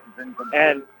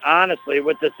 And honestly,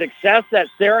 with the success that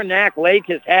Saranac Lake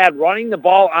has had running the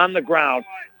ball on the ground,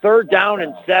 3rd down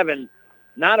and 7,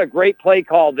 not a great play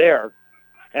call there.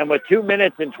 And with 2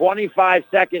 minutes and 25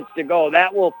 seconds to go,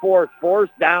 that will force 4th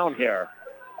down here.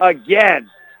 Again,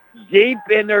 deep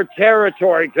in their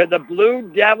territory. Could the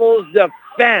Blue Devils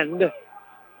defend?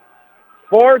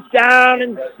 4th down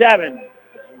and 7.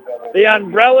 The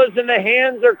umbrellas in the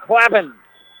hands are clapping.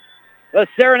 The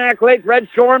Saranac Lake Red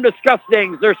Storm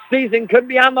disgusting. Their season could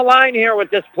be on the line here with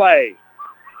this play.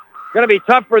 Going to be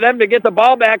tough for them to get the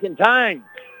ball back in time.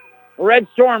 Red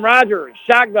Storm, Rogers,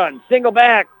 shotgun, single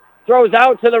back, throws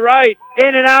out to the right,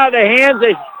 in and out of the hands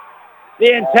of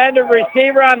the intended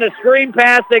receiver on the screen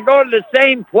pass. They go to the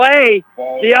same play,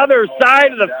 the other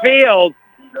side of the field.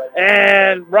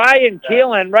 And Ryan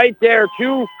Keelan right there,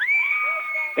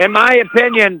 in my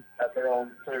opinion,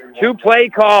 2 play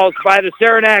calls by the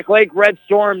Saranac Lake Red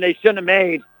Storm they shouldn't have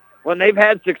made. When they've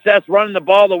had success running the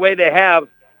ball the way they have,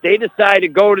 they decide to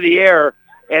go to the air.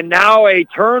 And now a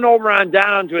turnover on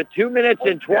down to 2 minutes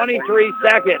and 23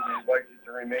 seconds.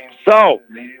 So,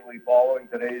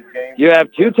 you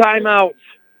have 2 timeouts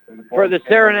for the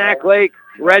Saranac Lake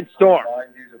Red Storm.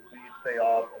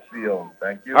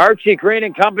 Archie Green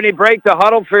and company break the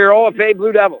huddle for your OFA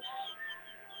Blue Devils.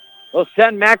 We'll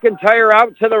send McIntyre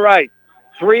out to the right.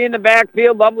 3 in the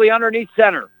backfield, Lovely underneath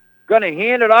center. Going to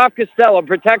hand it off Costello,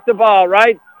 protect the ball,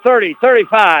 right? 30,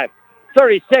 35,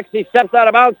 36. He steps out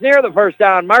of bounds near the 1st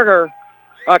down marker.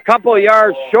 A couple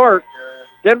yards short.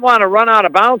 Didn't want to run out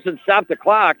of bounds and stop the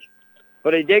clock,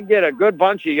 but he did get a good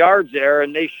bunch of yards there,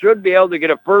 and they should be able to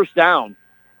get a 1st down.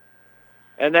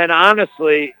 And then,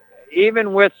 honestly,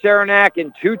 even with Saranac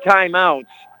in 2 timeouts,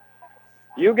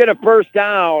 you get a 1st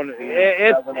down,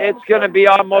 it's going to be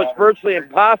almost virtually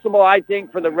impossible, I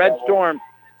think, for the Red Storm,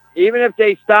 even if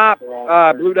they stop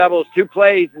Blue Devils 2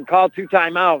 plays and call 2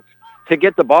 timeouts, to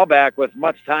get the ball back with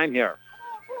much time here.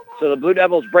 So the Blue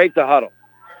Devils break the huddle.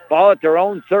 Ball at their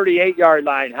own 38-yard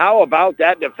line. How about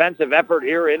that defensive effort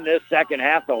here in this second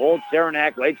half to hold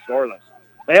Saranac Lake scoreless?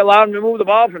 They allowed them to move the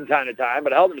ball from time to time,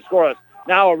 but held them scoreless.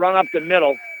 Now a run up the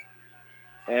middle.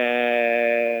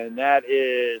 And that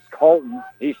is Colton.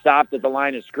 He stopped at the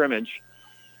line of scrimmage.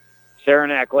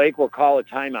 Saranac Lake will call a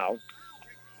timeout.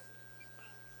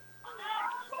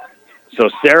 So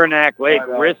Saranac Lake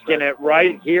risking it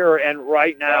right here and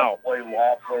right now.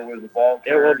 It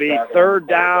will be third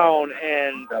down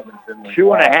and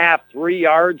 2.5, 3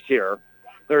 yards here.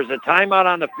 There's a timeout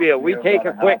on the field. We take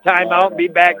a quick timeout and be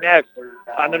back next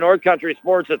on the North Country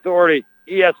Sports Authority,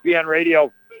 ESPN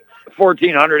Radio,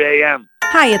 1400 AM.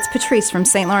 Hi, it's Patrice from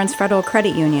St. Lawrence Federal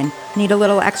Credit Union. Need a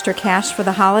little extra cash for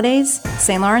the holidays?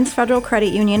 St. Lawrence Federal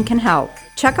Credit Union can help.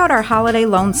 Check out our holiday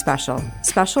loan special.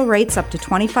 Special rates up to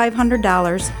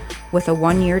 $2,500 with a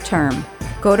 1-year term.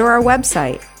 Go to our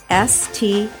website,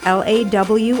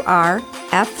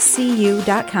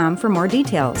 STLAWRFCU.com for more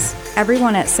details.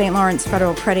 Everyone at St. Lawrence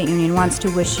Federal Credit Union wants to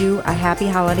wish you a happy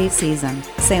holiday season.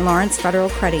 St. Lawrence Federal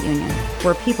Credit Union,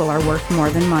 where people are worth more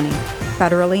than money.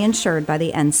 Federally insured by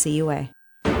the NCUA.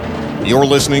 You're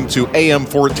listening to AM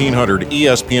 1400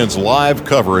 ESPN's live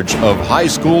coverage of high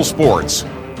school sports.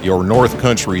 Your North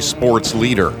Country sports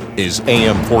leader is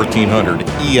AM 1400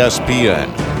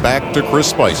 ESPN. Back to Chris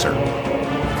Spicer.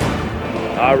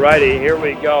 All righty, here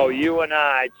we go. You and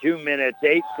I, 2 minutes,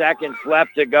 8 seconds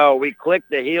left to go. We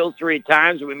clicked the heels 3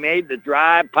 times. We made the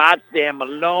drive, Potsdam,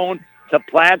 Malone to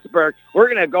Plattsburgh. We're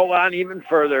going to go on even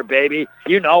further, baby.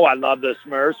 You know I love the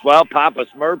Smurfs. Well, Papa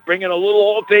Smurf bringing a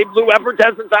little OFA blue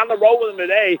effervescence on the road with him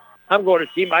today. I'm going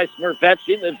to see my Smurfette.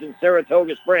 She lives in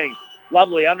Saratoga Springs.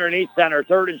 Lovely underneath center,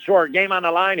 third and short. Game on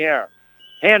the line here.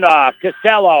 Handoff,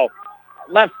 Costello,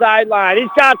 left sideline. He's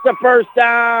got the first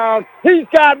down. He's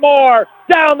got more.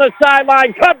 Down the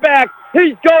sideline, cut back.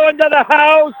 He's going to the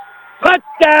house.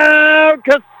 Touchdown,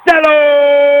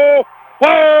 Costello.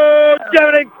 Oh,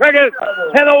 Jiminy Cricket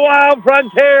and the Wild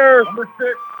Frontier. A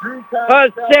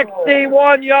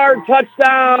 61-yard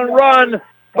touchdown run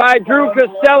by Drew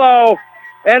Costello.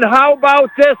 And how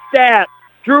about this stat?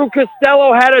 Drew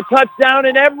Costello had a touchdown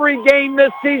in every game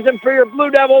this season for your Blue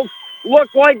Devils.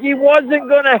 Looked like he wasn't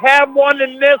going to have one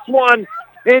in this one.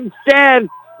 Instead,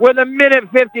 with a minute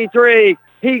 53,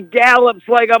 he gallops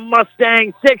like a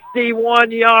Mustang, 61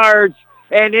 yards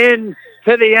and into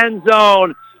the end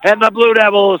zone. And the Blue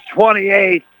Devils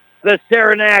 28. The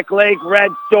Saranac Lake Red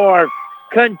Storm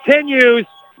continues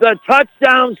the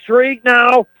touchdown streak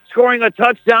now, scoring a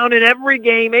touchdown in every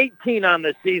game, 18 on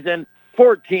the season,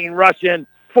 14 rushing,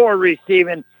 4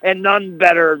 receiving, and none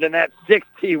better than that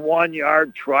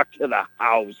 61-yard truck to the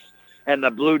house. And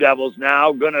the Blue Devils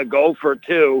now going to go for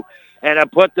 2 and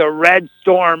have put the Red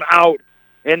Storm out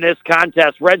in this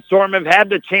contest. Red Storm have had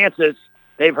the chances.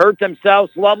 They've hurt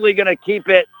themselves. Lovely going to keep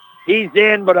it. He's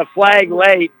in, but a flag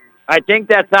late. I think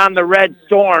that's on the Red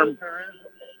Storm.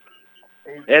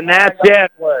 And that's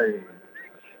it.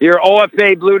 Your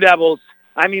OFA Blue Devils.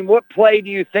 I mean, what play do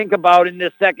you think about in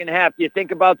this second half? Do you think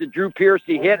about the Drew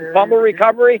Piercy hit and fumble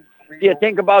recovery? Do you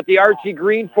think about the Archie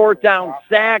Green 4th down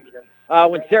sack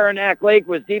when Saranac Lake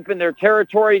was deep in their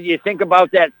territory? Do you think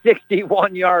about that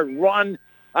 61-yard run?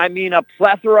 I mean, a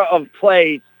plethora of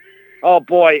plays. Oh,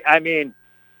 boy, I mean,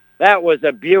 that was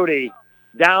a beauty.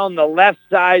 Down the left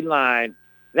sideline.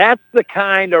 That's the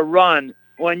kind of run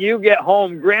when you get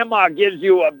home, Grandma gives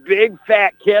you a big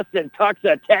fat kiss and tucks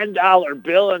a $10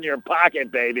 bill in your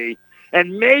pocket, baby.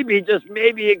 And maybe, just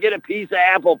maybe, you get a piece of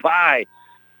apple pie.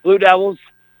 Blue Devils,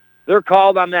 they're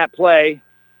called on that play.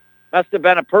 Must have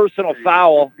been a personal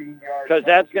foul because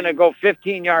that's going to go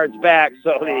 15 yards back.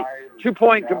 So the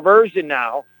 2-point conversion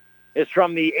now is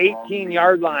from the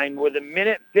 18-yard line with a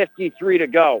minute 53 to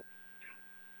go.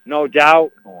 No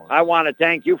doubt. I want to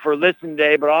thank you for listening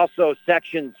today, but also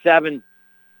Section 7,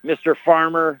 Mr.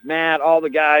 Farmer, Matt, all the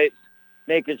guys,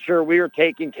 making sure we are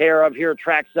taken care of here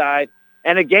trackside.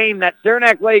 And a game that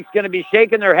Saranac Lake's going to be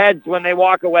shaking their heads when they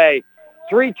walk away.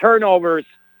 3 turnovers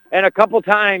and a couple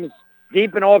times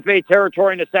deep in OFA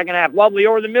territory in the second half. Lovely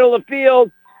over the middle of the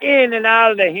field, in and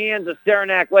out of the hands of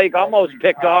Saranac Lake, almost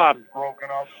picked off. Broken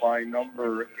up by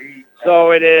number 8.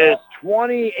 So it is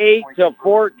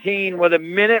 28-14 with a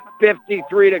minute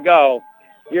 53 to go.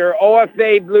 Your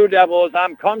OFA Blue Devils,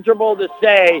 I'm comfortable to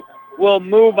say, will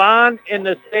move on in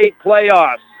the state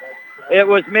playoffs. It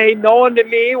was made known to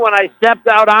me when I stepped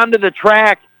out onto the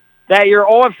track that your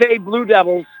OFA Blue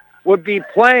Devils would be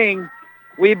playing,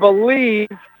 we believe,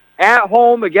 at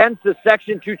home against the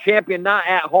Section 2 champion, not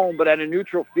at home, but at a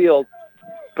neutral field,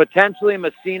 potentially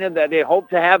Messina, that they hope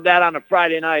to have that on a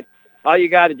Friday night. All you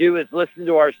got to do is listen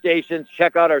to our stations,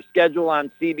 check out our schedule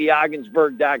on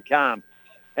cbogginsburg.com.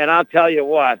 And I'll tell you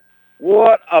what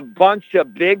a bunch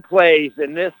of big plays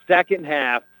in this second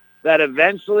half that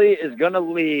eventually is going to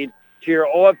lead to your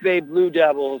OFA Blue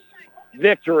Devils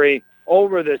victory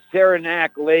over the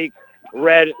Saranac Lake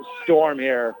Red Storm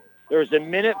here. There's a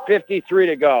minute 53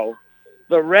 to go.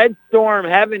 The Red Storm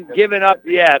haven't given up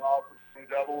yet.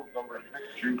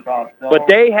 But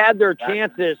they had their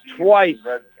chances twice.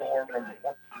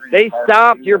 They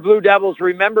stopped your Blue Devils.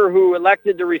 Remember who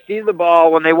elected to receive the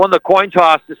ball when they won the coin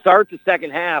toss to start the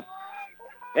second half.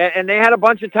 And they had a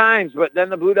bunch of times, but then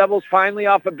the Blue Devils finally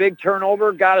off a big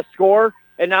turnover got a score,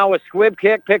 and now a squib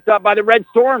kick picked up by the Red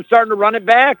Storm, starting to run it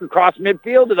back across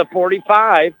midfield to the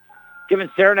 45, giving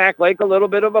Saranac Lake a little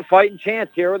bit of a fighting chance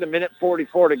here with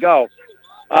 1:44 to go.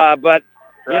 But,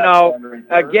 you know,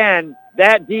 again,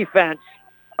 that defense,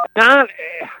 not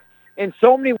in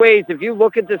so many ways, if you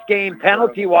look at this game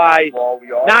penalty-wise,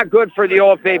 not good for the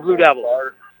OFA Blue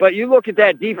Devils. But you look at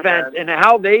that defense and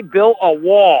how they built a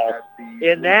wall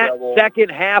in that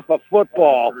second half of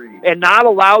football and not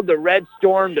allowed the Red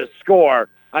Storm to score.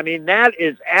 I mean, that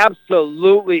is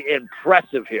absolutely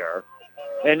impressive here.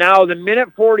 And now the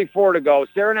 1:44 to go.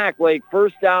 Saranac Lake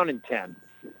first down and 10,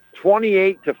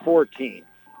 28-14.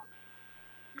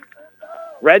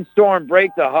 Red Storm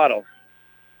break the huddle.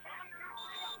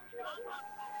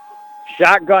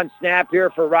 Shotgun snap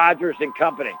here for Rogers and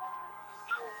company.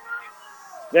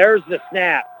 There's the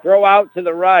snap. Throw out to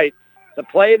the right. The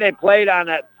play they played on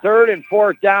that 3rd and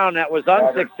 4th down that was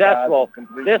unsuccessful.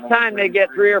 This time they get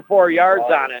 3 or 4 yards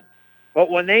on it. But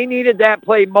when they needed that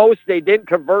play most, they didn't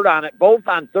convert on it, both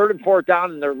on 3rd and 4th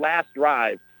down in their last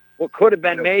drive. What could have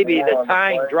been maybe the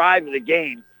tying drive of the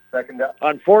game.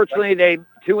 Unfortunately, they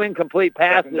 2 incomplete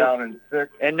passes.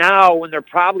 And now when they're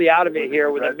probably out of it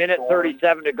here with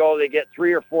 1:37 to go, they get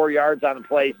 3 or 4 yards on the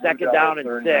play. 2nd down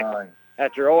and 6.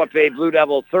 At your OFA Blue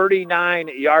Devil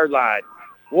 39-yard line.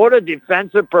 What a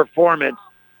defensive performance.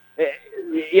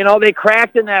 You know, they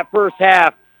cracked in that first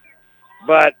half,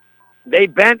 but they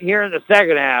bent here in the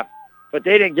second half, but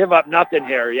they didn't give up nothing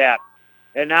here yet.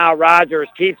 And now Rogers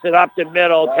keeps it up the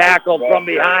middle, tackled from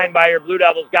behind by your Blue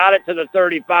Devils, got it to the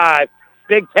 35.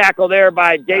 Big tackle there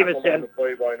by Davison.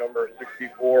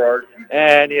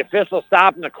 And the official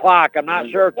stopping the clock. I'm not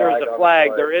sure if there's a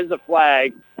flag. There is a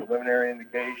flag.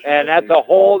 And that's a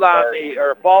hold on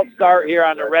or false start here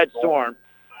on the Red Storm.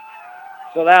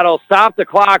 So that'll stop the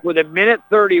clock with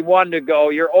 1:31 to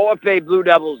go. Your OFA Blue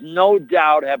Devils, no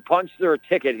doubt, have punched their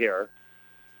ticket here.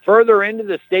 Further into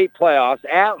the state playoffs,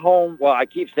 at home, well, I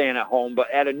keep saying at home, but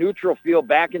at a neutral field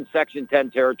back in Section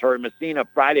 10 territory, Messina,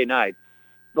 Friday night.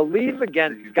 The lead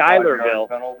against Schuylerville,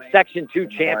 Section 2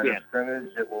 champion.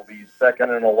 It will be 2nd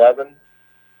and 11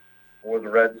 for the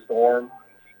Red Storm.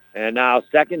 And now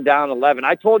 2nd down 11.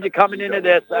 I told you coming into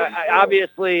this,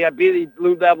 obviously I beat the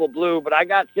Blue Devil Blue, but I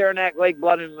got Saranac Lake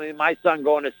blood in me. My son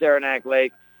going to Saranac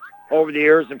Lake over the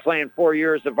years and playing 4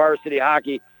 years of varsity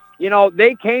hockey. You know,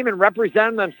 they came and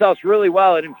represented themselves really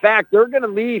well. And, in fact, they're going to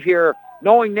leave here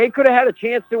knowing they could have had a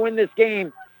chance to win this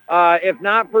game if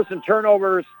not for some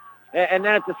turnovers. And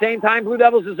then at the same time, Blue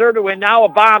Devils deserve to win. Now a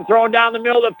bomb thrown down the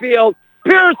middle of the field.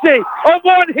 Piercy, a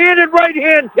one-handed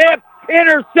right-hand tip,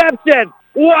 interception.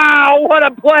 Wow, what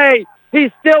a play.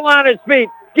 He's still on his feet.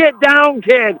 Get down,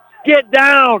 kid. Get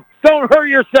down. Don't hurt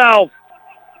yourself.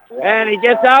 And he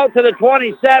gets out to the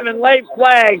 27, late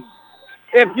flag.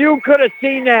 If you could have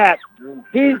seen that,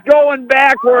 he's going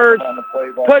backwards,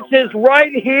 puts his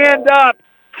right hand up,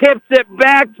 tips it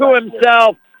back to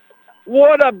himself.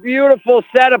 What a beautiful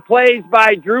set of plays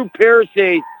by Drew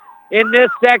Piercy in this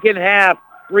second half.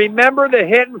 Remember the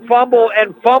hit and fumble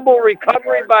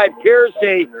recovery by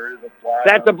Piercy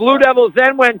that the Blue Devils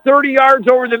then went 30 yards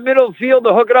over the middle of the field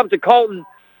to hook it up to Colton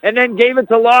and then gave it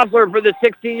to Loeffler for the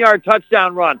 16-yard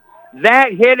touchdown run.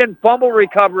 That hit and fumble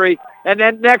recovery and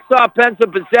then next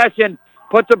offensive possession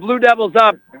put the Blue Devils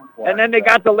up. And then they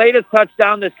got the latest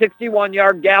touchdown, the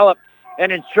 61-yard gallop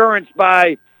and insurance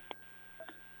by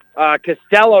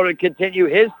Costello to continue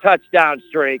his touchdown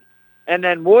streak. And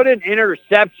then what an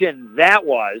interception that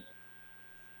was.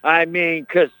 I mean,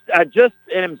 just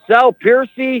in himself,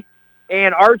 Piercy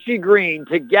and Archie Green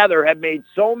together have made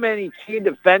so many key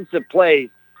defensive plays.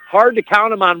 Hard to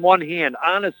count them on one hand,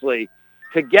 honestly.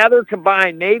 Together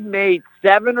combined, they've made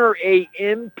 7 or 8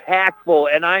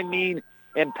 impactful, and I mean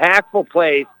impactful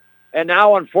plays. And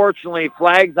now, unfortunately,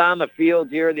 flags on the field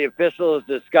here. The official is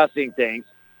discussing things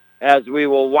as we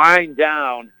will wind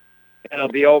down. It'll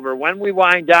be over. When we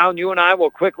wind down, you and I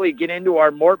will quickly get into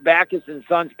our Mort Backus and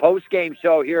Sons post-game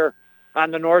show here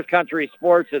on the North Country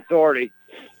Sports Authority.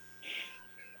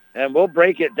 And we'll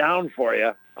break it down for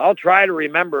you. I'll try to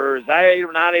remember, as I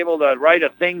am not able to write a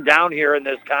thing down here in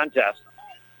this contest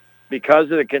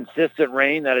because of the consistent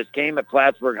rain that has came at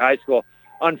Plattsburgh High School.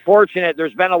 Unfortunate,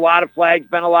 there's been a lot of flags,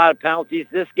 been a lot of penalties.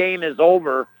 This game is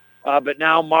over, but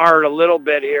now marred a little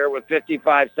bit here with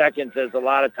 55 seconds as a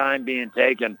lot of time being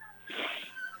taken.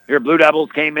 Your Blue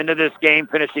Devils came into this game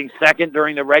finishing second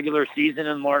during the regular season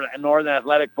in Northern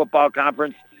Athletic Football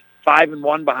Conference,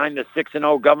 5-1 behind the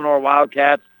 6-0 Governor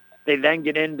Wildcats. They then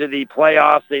get into the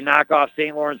playoffs. They knock off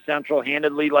St. Lawrence Central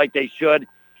handedly like they should,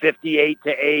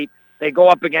 58-8. They go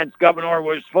up against Governor,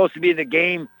 which was supposed to be the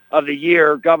game of the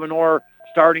year. Governor,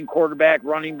 starting quarterback,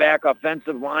 running back,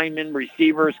 offensive lineman,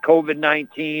 receivers,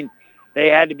 COVID-19. They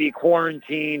had to be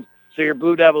quarantined. So your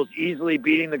Blue Devils easily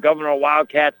beating the Governor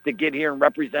Wildcats to get here and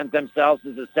represent themselves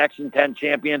as a Section 10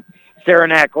 champion.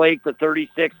 Saranac Lake, the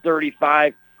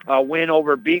 36-35 win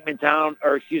over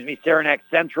Saranac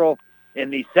Central in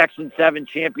the Section 7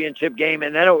 championship game.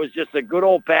 And then it was just a good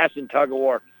old-fashioned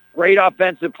tug-of-war. Great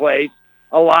offensive plays,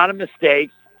 a lot of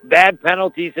mistakes, bad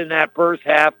penalties in that first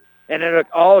half, and it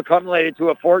all accumulated to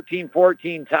a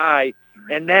 14-14 tie.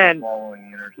 And then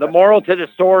the moral to the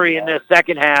story in this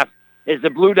second half is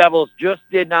the Blue Devils just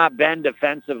did not bend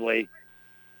defensively.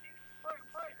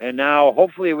 And now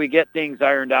hopefully we get things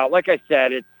ironed out. Like I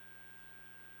said,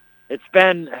 it's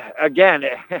been, again,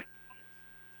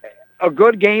 a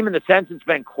good game in the sense it's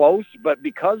been close, but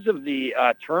because of the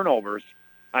turnovers,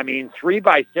 3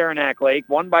 by Saranac Lake,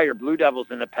 1 by your Blue Devils,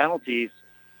 and the penalties,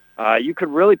 you could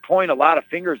really point a lot of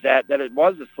fingers at that it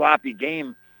was a sloppy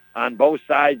game on both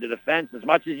sides of the fence. As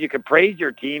much as you could praise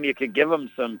your team, you could give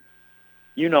them some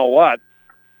you-know-what.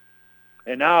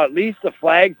 And now at least the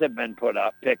flags have been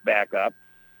picked back up.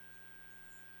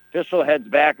 Official heads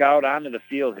back out onto the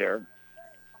field here.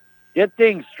 Get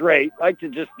things straight. Like to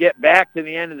just get back to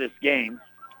the end of this game.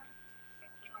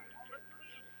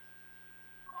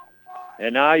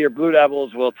 And now your Blue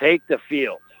Devils will take the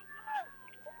field.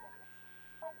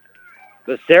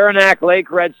 The Saranac Lake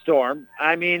Red Storm,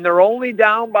 they're only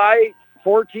down by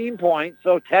 14 points,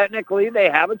 so technically they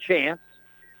have a chance.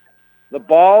 The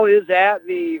ball is at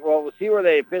we'll see where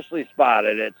they officially spot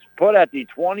it. It's put at the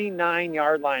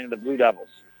 29-yard line of the Blue Devils.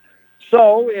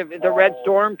 So if the Red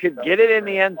Storm could get it in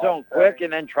the end zone quick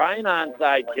and then try an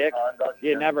onside kick,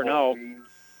 you never know.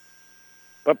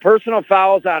 But personal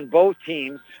fouls on both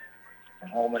teams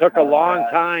took a long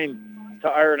time to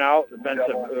iron out.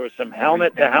 There was some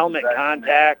helmet-to-helmet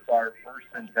contact.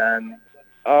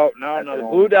 Oh, no, the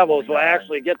Blue Devils will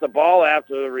actually get the ball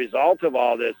after the result of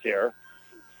all this here.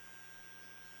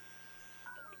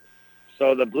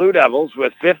 So the Blue Devils,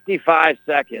 with 55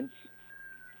 seconds,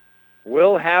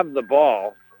 will have the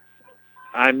ball.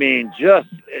 And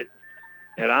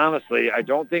honestly, I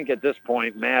don't think at this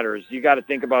point matters. You got to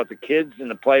think about the kids and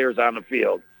the players on the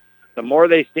field. The more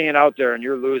they stand out there and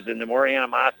you're losing, the more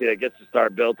animosity that gets to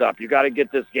start built up. You got to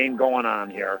get this game going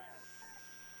on here.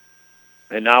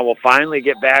 And now we'll finally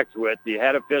get back to it. The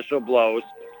head official blows.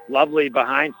 Lovely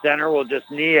behind center will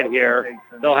just knee it here.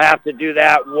 They'll have to do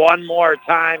that one more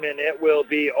time, and it will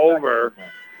be over.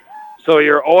 So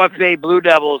your OFA Blue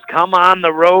Devils come on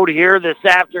the road here this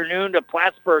afternoon to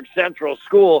Plattsburgh Central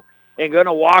School and going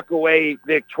to walk away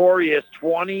victorious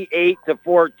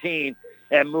 28-14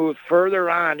 and move further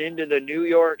on into the New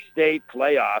York State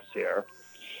playoffs here.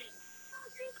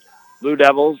 Blue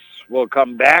Devils will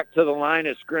come back to the line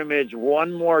of scrimmage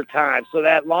one more time. So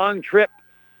that long trip,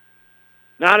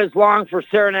 not as long for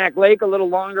Saranac Lake, a little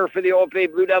longer for the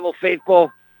OFA Blue Devil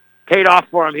faithful, paid off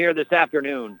for them here this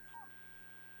afternoon.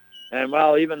 And,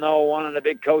 well, even though one of the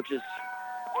big coaches,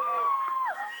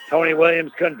 Tony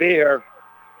Williams, couldn't be here,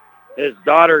 his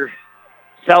daughter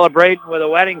celebrating with a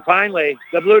wedding finally.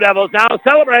 The Blue Devils now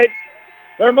celebrate.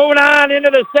 They're moving on into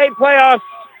the state playoffs,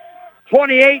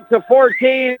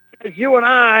 28-14. As you and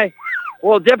I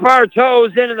will dip our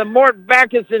toes into the Mort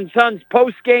Backus & Sons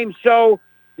post-game show.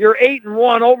 Your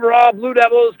 8-1 overall Blue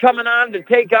Devils coming on to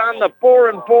take on the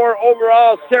 4-4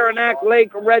 overall Saranac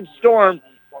Lake Red Storm.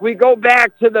 We go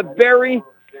back to the very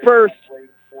first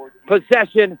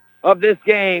possession of this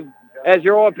game as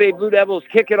your OFA Blue Devils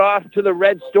kick it off to the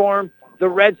Red Storm. The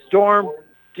Red Storm,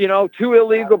 2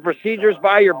 illegal procedures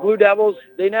by your Blue Devils.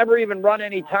 They never even run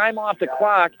any time off the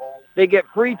clock. They get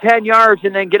free 10 yards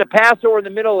and then get a pass over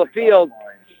the middle of the field.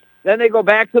 Then they go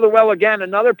back to the well again,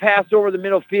 another pass over the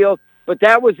middle field, but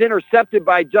that was intercepted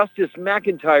by Justice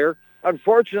McIntyre.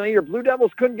 Unfortunately, your Blue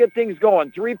Devils couldn't get things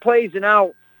going. 3 plays and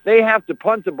out. They have to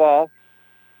punt the ball.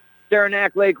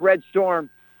 Saranac Lake Red Storm,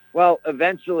 well,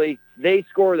 eventually they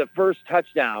score the first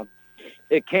touchdown.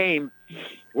 It came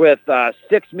with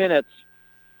 6 minutes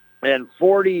and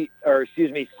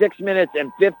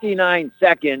 59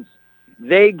 seconds.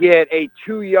 They get a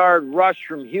 2-yard rush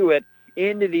from Hewitt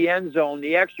into the end zone.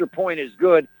 The extra point is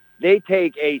good. They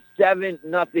take a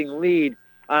 7-0 lead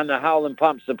on the Howland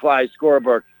Pump Supply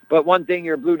scoreboard. But one thing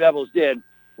your Blue Devils did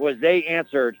was they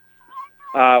answered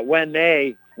when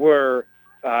they were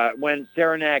when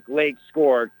Saranac Lake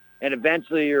scored. And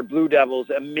eventually your Blue Devils,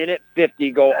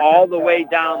 1:50, go all the way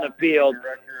down the field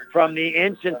from the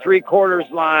inch and three-quarters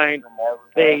line.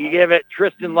 They give it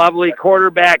Tristan Lovely,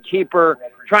 quarterback, keeper,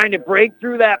 trying to break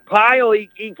through that pile.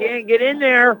 He can't get in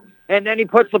there, and then he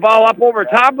puts the ball up over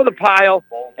top of the pile,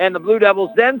 and the Blue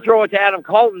Devils then throw it to Adam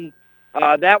Colton.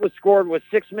 That was scored with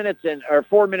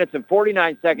 4 minutes and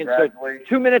 49 seconds. So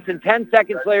 2 minutes and 10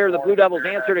 seconds later, the Blue Devils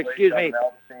answered,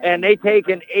 and they take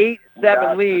an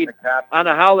 8-7 lead on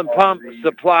the Howland Pump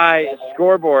Supply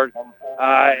scoreboard.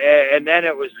 And then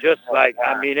it was just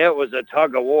it was a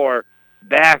tug of war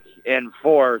back and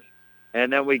forth.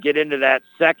 And then we get into that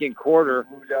second quarter,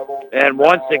 and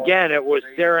once again, it was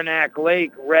Saranac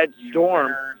Lake Red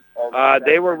Storm.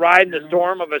 They were riding the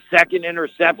storm of a second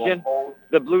interception.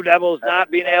 The Blue Devils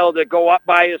not being able to go up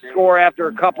by a score after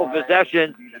a couple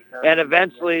possessions, and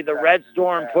eventually the Red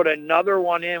Storm put another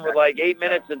one in with 8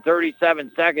 minutes and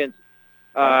 37 seconds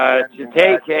to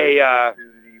take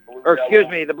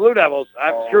the Blue Devils.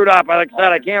 I've screwed up. Like I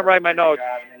said, I can't write my notes.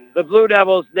 The Blue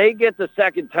Devils, they get the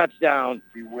second touchdown.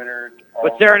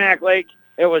 But Saranac Lake,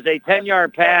 it was a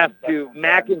 10-yard pass to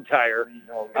McIntyre.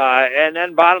 And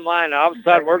then bottom line, all of a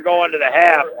sudden, we're going to the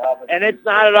half. And it's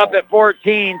knotted up at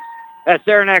 14 as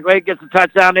Saranac Lake gets a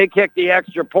touchdown. They kick the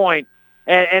extra point.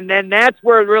 And then that's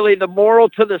where really the moral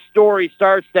to the story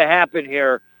starts to happen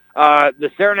here.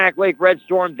 The Saranac Lake Red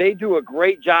Storm, they do a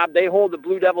great job. They hold the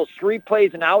Blue Devils 3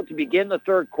 plays and out to begin the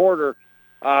third quarter.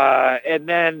 And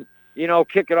then,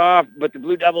 kick it off. But the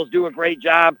Blue Devils do a great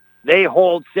job. They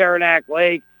hold Saranac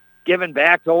Lake. Given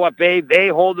back to OFA, they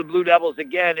hold the Blue Devils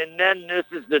again, and then this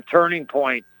is the turning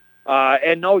point.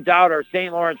 And no doubt our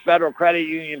St. Lawrence Federal Credit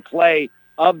Union play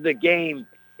of the game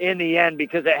in the end,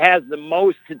 because it has the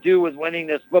most to do with winning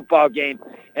this football game.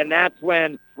 And that's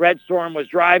when Red Storm was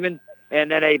driving, and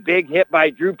then a big hit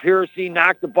by Drew Piercy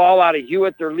knocked the ball out of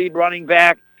Hewitt, their lead running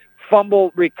back.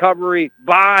 Fumble recovery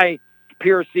by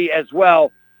Piercy as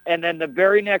well. And then the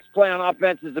very next play on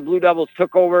offense is the Blue Devils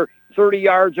took over 30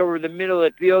 yards over the middle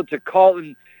of the field to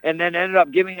Colton, and then ended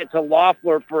up giving it to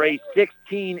Loeffler for a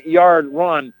 16-yard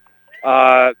run.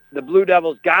 The Blue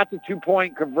Devils got the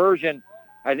 2-point conversion,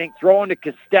 I think throwing to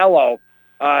Costello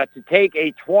to take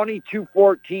a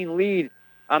 22-14 lead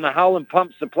on the Howland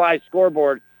Pump Supply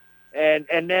scoreboard.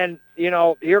 And then,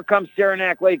 here comes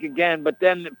Saranac Lake again, but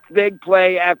then big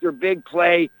play after big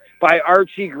play by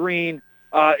Archie Green.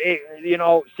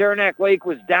 Saranac Lake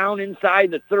was down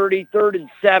inside the 30, 3rd and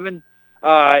 7,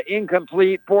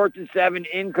 incomplete, 4th and 7,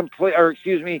 incomplete,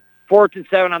 4th and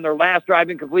 7 on their last drive,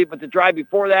 incomplete, but the drive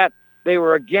before that, they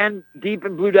were again deep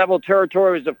in Blue Devil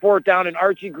territory. It was a 4th down, and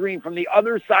Archie Green from the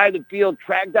other side of the field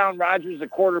tracked down Rogers, the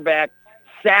quarterback,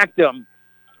 sacked him,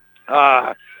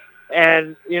 that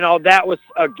was,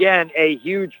 again, a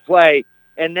huge play.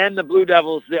 And then the Blue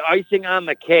Devils, the icing on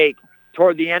the cake,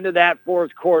 toward the end of that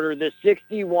fourth quarter, the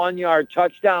 61-yard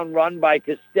touchdown run by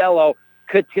Costello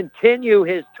could continue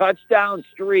his touchdown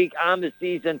streak on the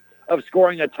season of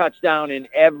scoring a touchdown in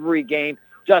every game.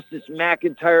 Justice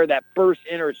McIntyre, that first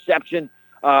interception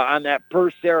on that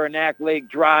first Saranac Lake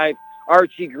drive.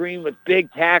 Archie Green with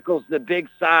big tackles, the big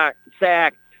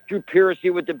sack. Drew Piercy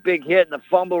with the big hit and the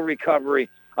fumble recovery.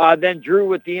 Then Drew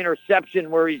with the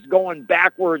interception where he's going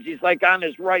backwards. He's on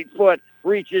his right foot,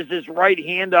 reaches his right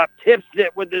hand up, tips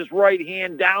it with his right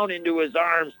hand down into his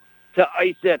arms to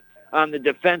ice it on the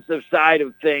defensive side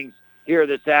of things here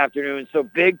this afternoon. So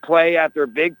big play after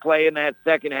big play in that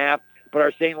second half. But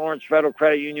our St. Lawrence Federal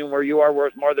Credit Union, where you are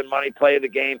worth more than money, play of the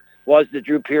game was the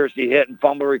Drew Piercy hit and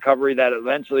fumble recovery that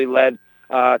eventually led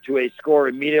to a score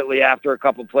immediately after a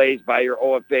couple plays by your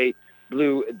OFA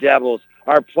Blue Devils.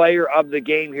 Our player of the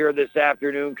game here this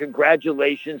afternoon,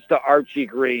 congratulations to Archie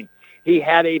Green. He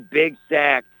had a big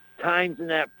sack. Times in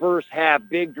that first half,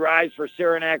 big drives for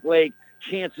Saranac Lake,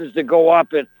 chances to go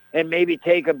up and maybe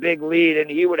take a big lead,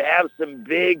 and he would have some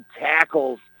big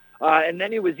tackles. And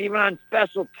then he was even on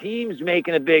special teams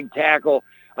making a big tackle.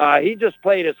 He just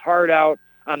played his heart out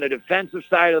on the defensive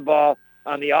side of the ball,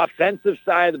 on the offensive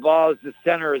side of the ball as the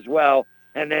center as well,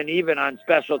 and then even on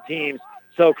special teams.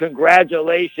 So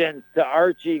congratulations to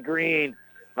Archie Green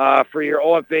for your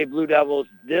OFA Blue Devils,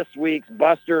 this week's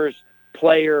Busters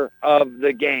player of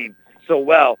the game.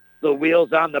 So, the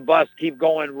wheels on the bus keep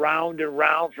going round and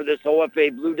round for this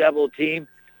OFA Blue Devil team.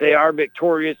 They are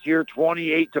victorious here,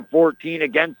 28-14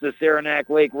 against the Saranac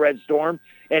Lake Red Storm.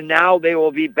 And now they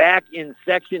will be back in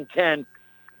Section 10.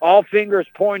 All fingers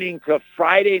pointing to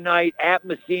Friday night at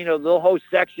Messina. They'll host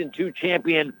Section 2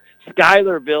 champion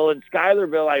Schuylerville. And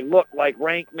Schuylerville, I look like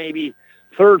ranked maybe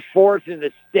 3rd, 4th in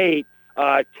the state,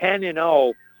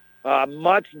 10-0.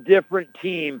 Much different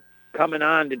team coming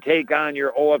on to take on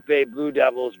your OFA Blue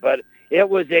Devils. But it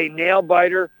was a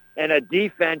nail-biter and a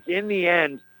defense in the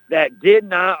end that did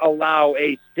not allow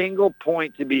a single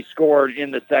point to be scored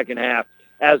in the second half.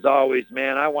 As always,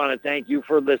 man, I want to thank you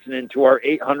for listening to our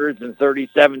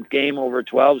 837th game over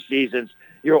 12 seasons.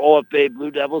 Your OFA Blue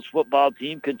Devils football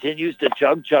team continues to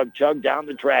chug down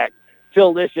the track.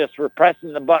 Phil Licious for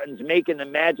pressing the buttons, making the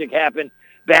magic happen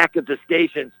back at the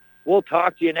stations. We'll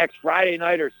talk to you next Friday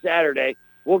night or Saturday.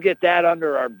 We'll get that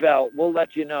under our belt. We'll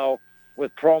let you know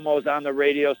with promos on the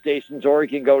radio stations, or you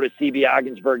can go to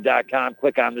cbogginsburg.com,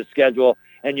 click on the schedule,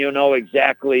 and you'll know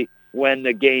exactly when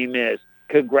the game is.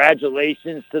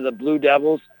 Congratulations to the Blue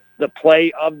Devils. The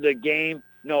play of the game,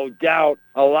 no doubt,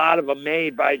 a lot of them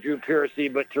made by Drew Piercy,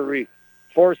 but to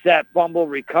force that fumble,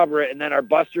 recover it, and then our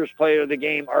Busters player of the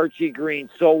game, Archie Green,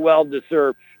 so well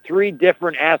deserved. 3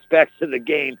 different aspects of the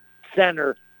game,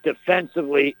 center,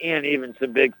 defensively, and even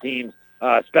some big teams,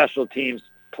 special teams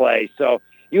play. So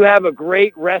you have a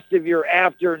great rest of your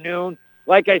afternoon.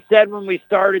 Like I said when we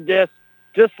started this,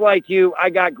 just like you, I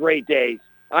got great days.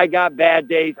 I got bad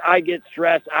days. I get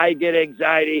stressed. I get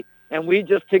anxiety. And we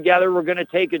just together, we're going to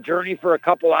take a journey for a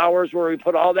couple hours where we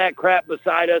put all that crap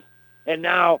beside us. And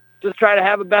now just try to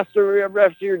have the best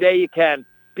rest of your day you can.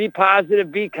 Be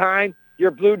positive. Be kind.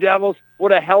 Your Blue Devils,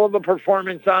 what a hell of a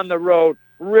performance on the road.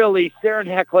 Really,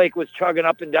 Saranac Lake was chugging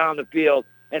up and down the field.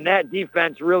 And that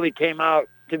defense really came out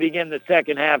to begin the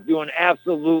second half, doing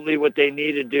absolutely what they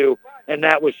needed to do. And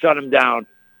that was shut them down.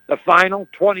 The final,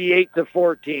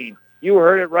 28-14. You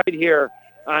heard it right here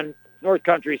on North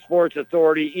Country Sports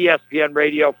Authority, ESPN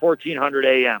Radio, 1400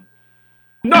 AM.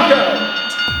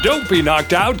 Knockout! Don't be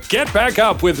knocked out. Get back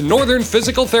up with Northern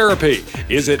Physical Therapy.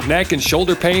 Is it neck and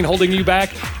shoulder pain holding you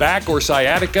back? Back or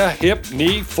sciatica, hip,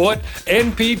 knee, foot?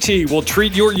 NPT will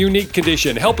treat your unique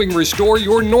condition, helping restore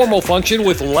your normal function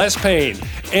with less pain.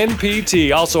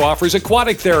 NPT also offers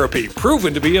aquatic therapy,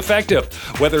 proven to be effective.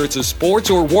 Whether it's a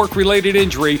sports or work-related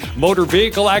injury, motor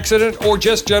vehicle accident, or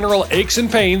just general aches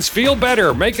and pains, feel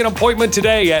better. Make an appointment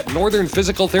today at Northern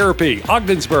Physical Therapy,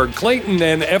 Ogdensburg, Clayton,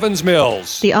 and Evans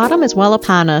Mills. The autumn is well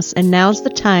upon us, and now's the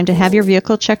time to have your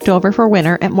vehicle checked over for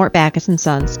winter at Mort Backus &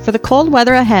 Sons. For the cold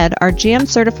weather ahead, our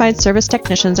GM-certified service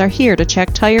technicians are here to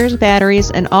check tires,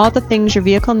 batteries, and all the things your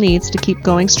vehicle needs to keep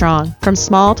going strong. From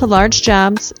small to large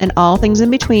jobs and all things in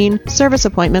between, service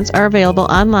appointments are available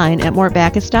online at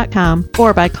mortbackus.com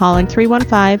or by calling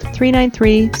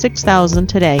 315-393-6000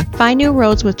 today. Find new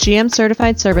roads with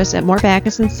GM-certified service at Mort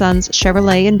Backus & Sons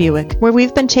Chevrolet in Buick, where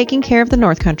we've been taking care of the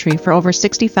North Country for over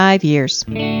 65 years.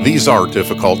 These are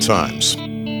difficult times,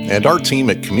 and our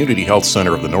team at Community Health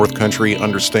Center of the North Country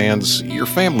understands your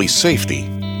family's safety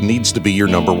needs to be your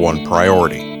number one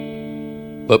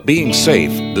priority. But being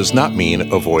safe does not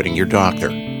mean avoiding your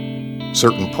doctor.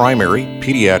 Certain primary,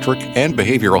 pediatric, and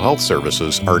behavioral health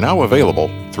services are now available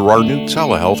through our new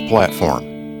telehealth platform,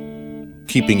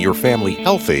 keeping your family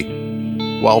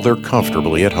healthy while they're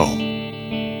comfortably at home.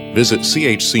 Visit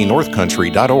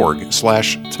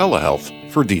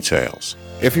chcnorthcountry.org/telehealth for details.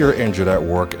 If you're injured at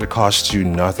work, it costs you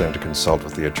nothing to consult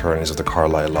with the attorneys of the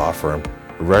Carlisle Law Firm.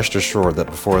 Rest assured that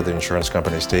before the insurance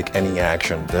companies take any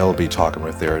action, they'll be talking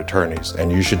with their attorneys,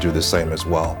 and you should do the same as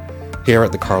well. Here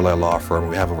at the Carlisle Law Firm,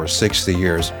 we have over 60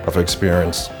 years of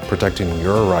experience protecting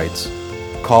your rights.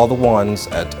 Call the ones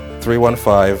at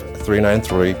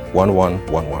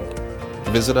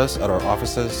 315-393-1111. Visit us at our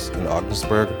offices in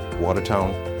Ogdensburg,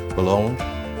 Watertown, Boulogne,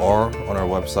 or on our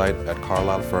website at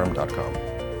carlislefirm.com.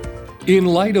 In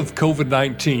light of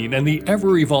COVID-19 and the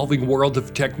ever-evolving world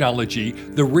of technology,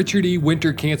 the Richard E.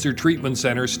 Winter Cancer Treatment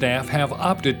Center staff have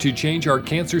opted to change our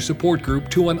cancer support group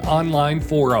to an online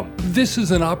forum. This is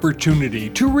an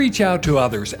opportunity to reach out to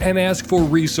others and ask for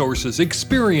resources,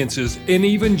 experiences, and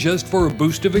even just for a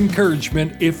boost of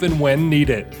encouragement if and when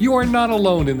needed. You are not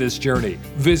alone in this journey.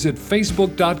 Visit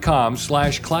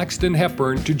facebook.com/Claxton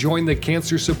Hepburn to join the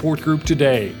cancer support group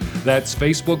today. That's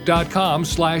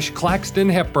facebook.com/Claxton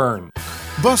Hepburn.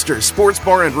 Buster's Sports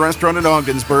Bar and Restaurant in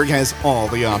Ogdensburg has all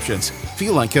the options.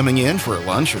 Feel like coming in for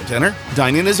lunch or dinner?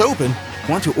 Dine-in is open.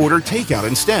 Want to order takeout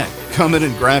instead? Come in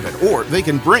and grab it, or they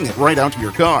can bring it right out to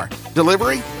your car.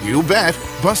 Delivery? You bet.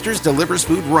 Buster's delivers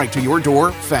food right to your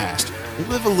door fast.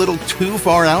 Live a little too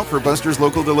far out for Buster's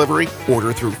local delivery?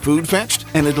 Order through Food Fetched,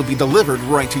 and it'll be delivered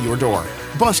right to your door.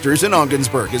 Buster's in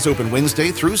Ogdensburg is open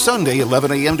Wednesday through Sunday,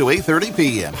 11 a.m. to 8:30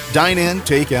 p.m. Dine in,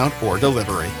 takeout, or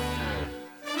delivery.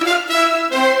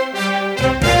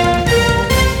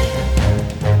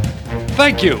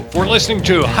 Thank you for listening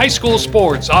to High School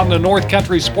Sports on the North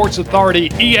Country Sports Authority,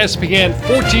 ESPN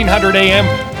 1400 AM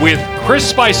with Chris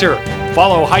Spicer.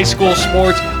 Follow high school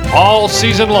sports all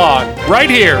season long right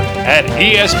here at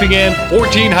ESPN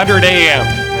 1400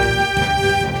 AM.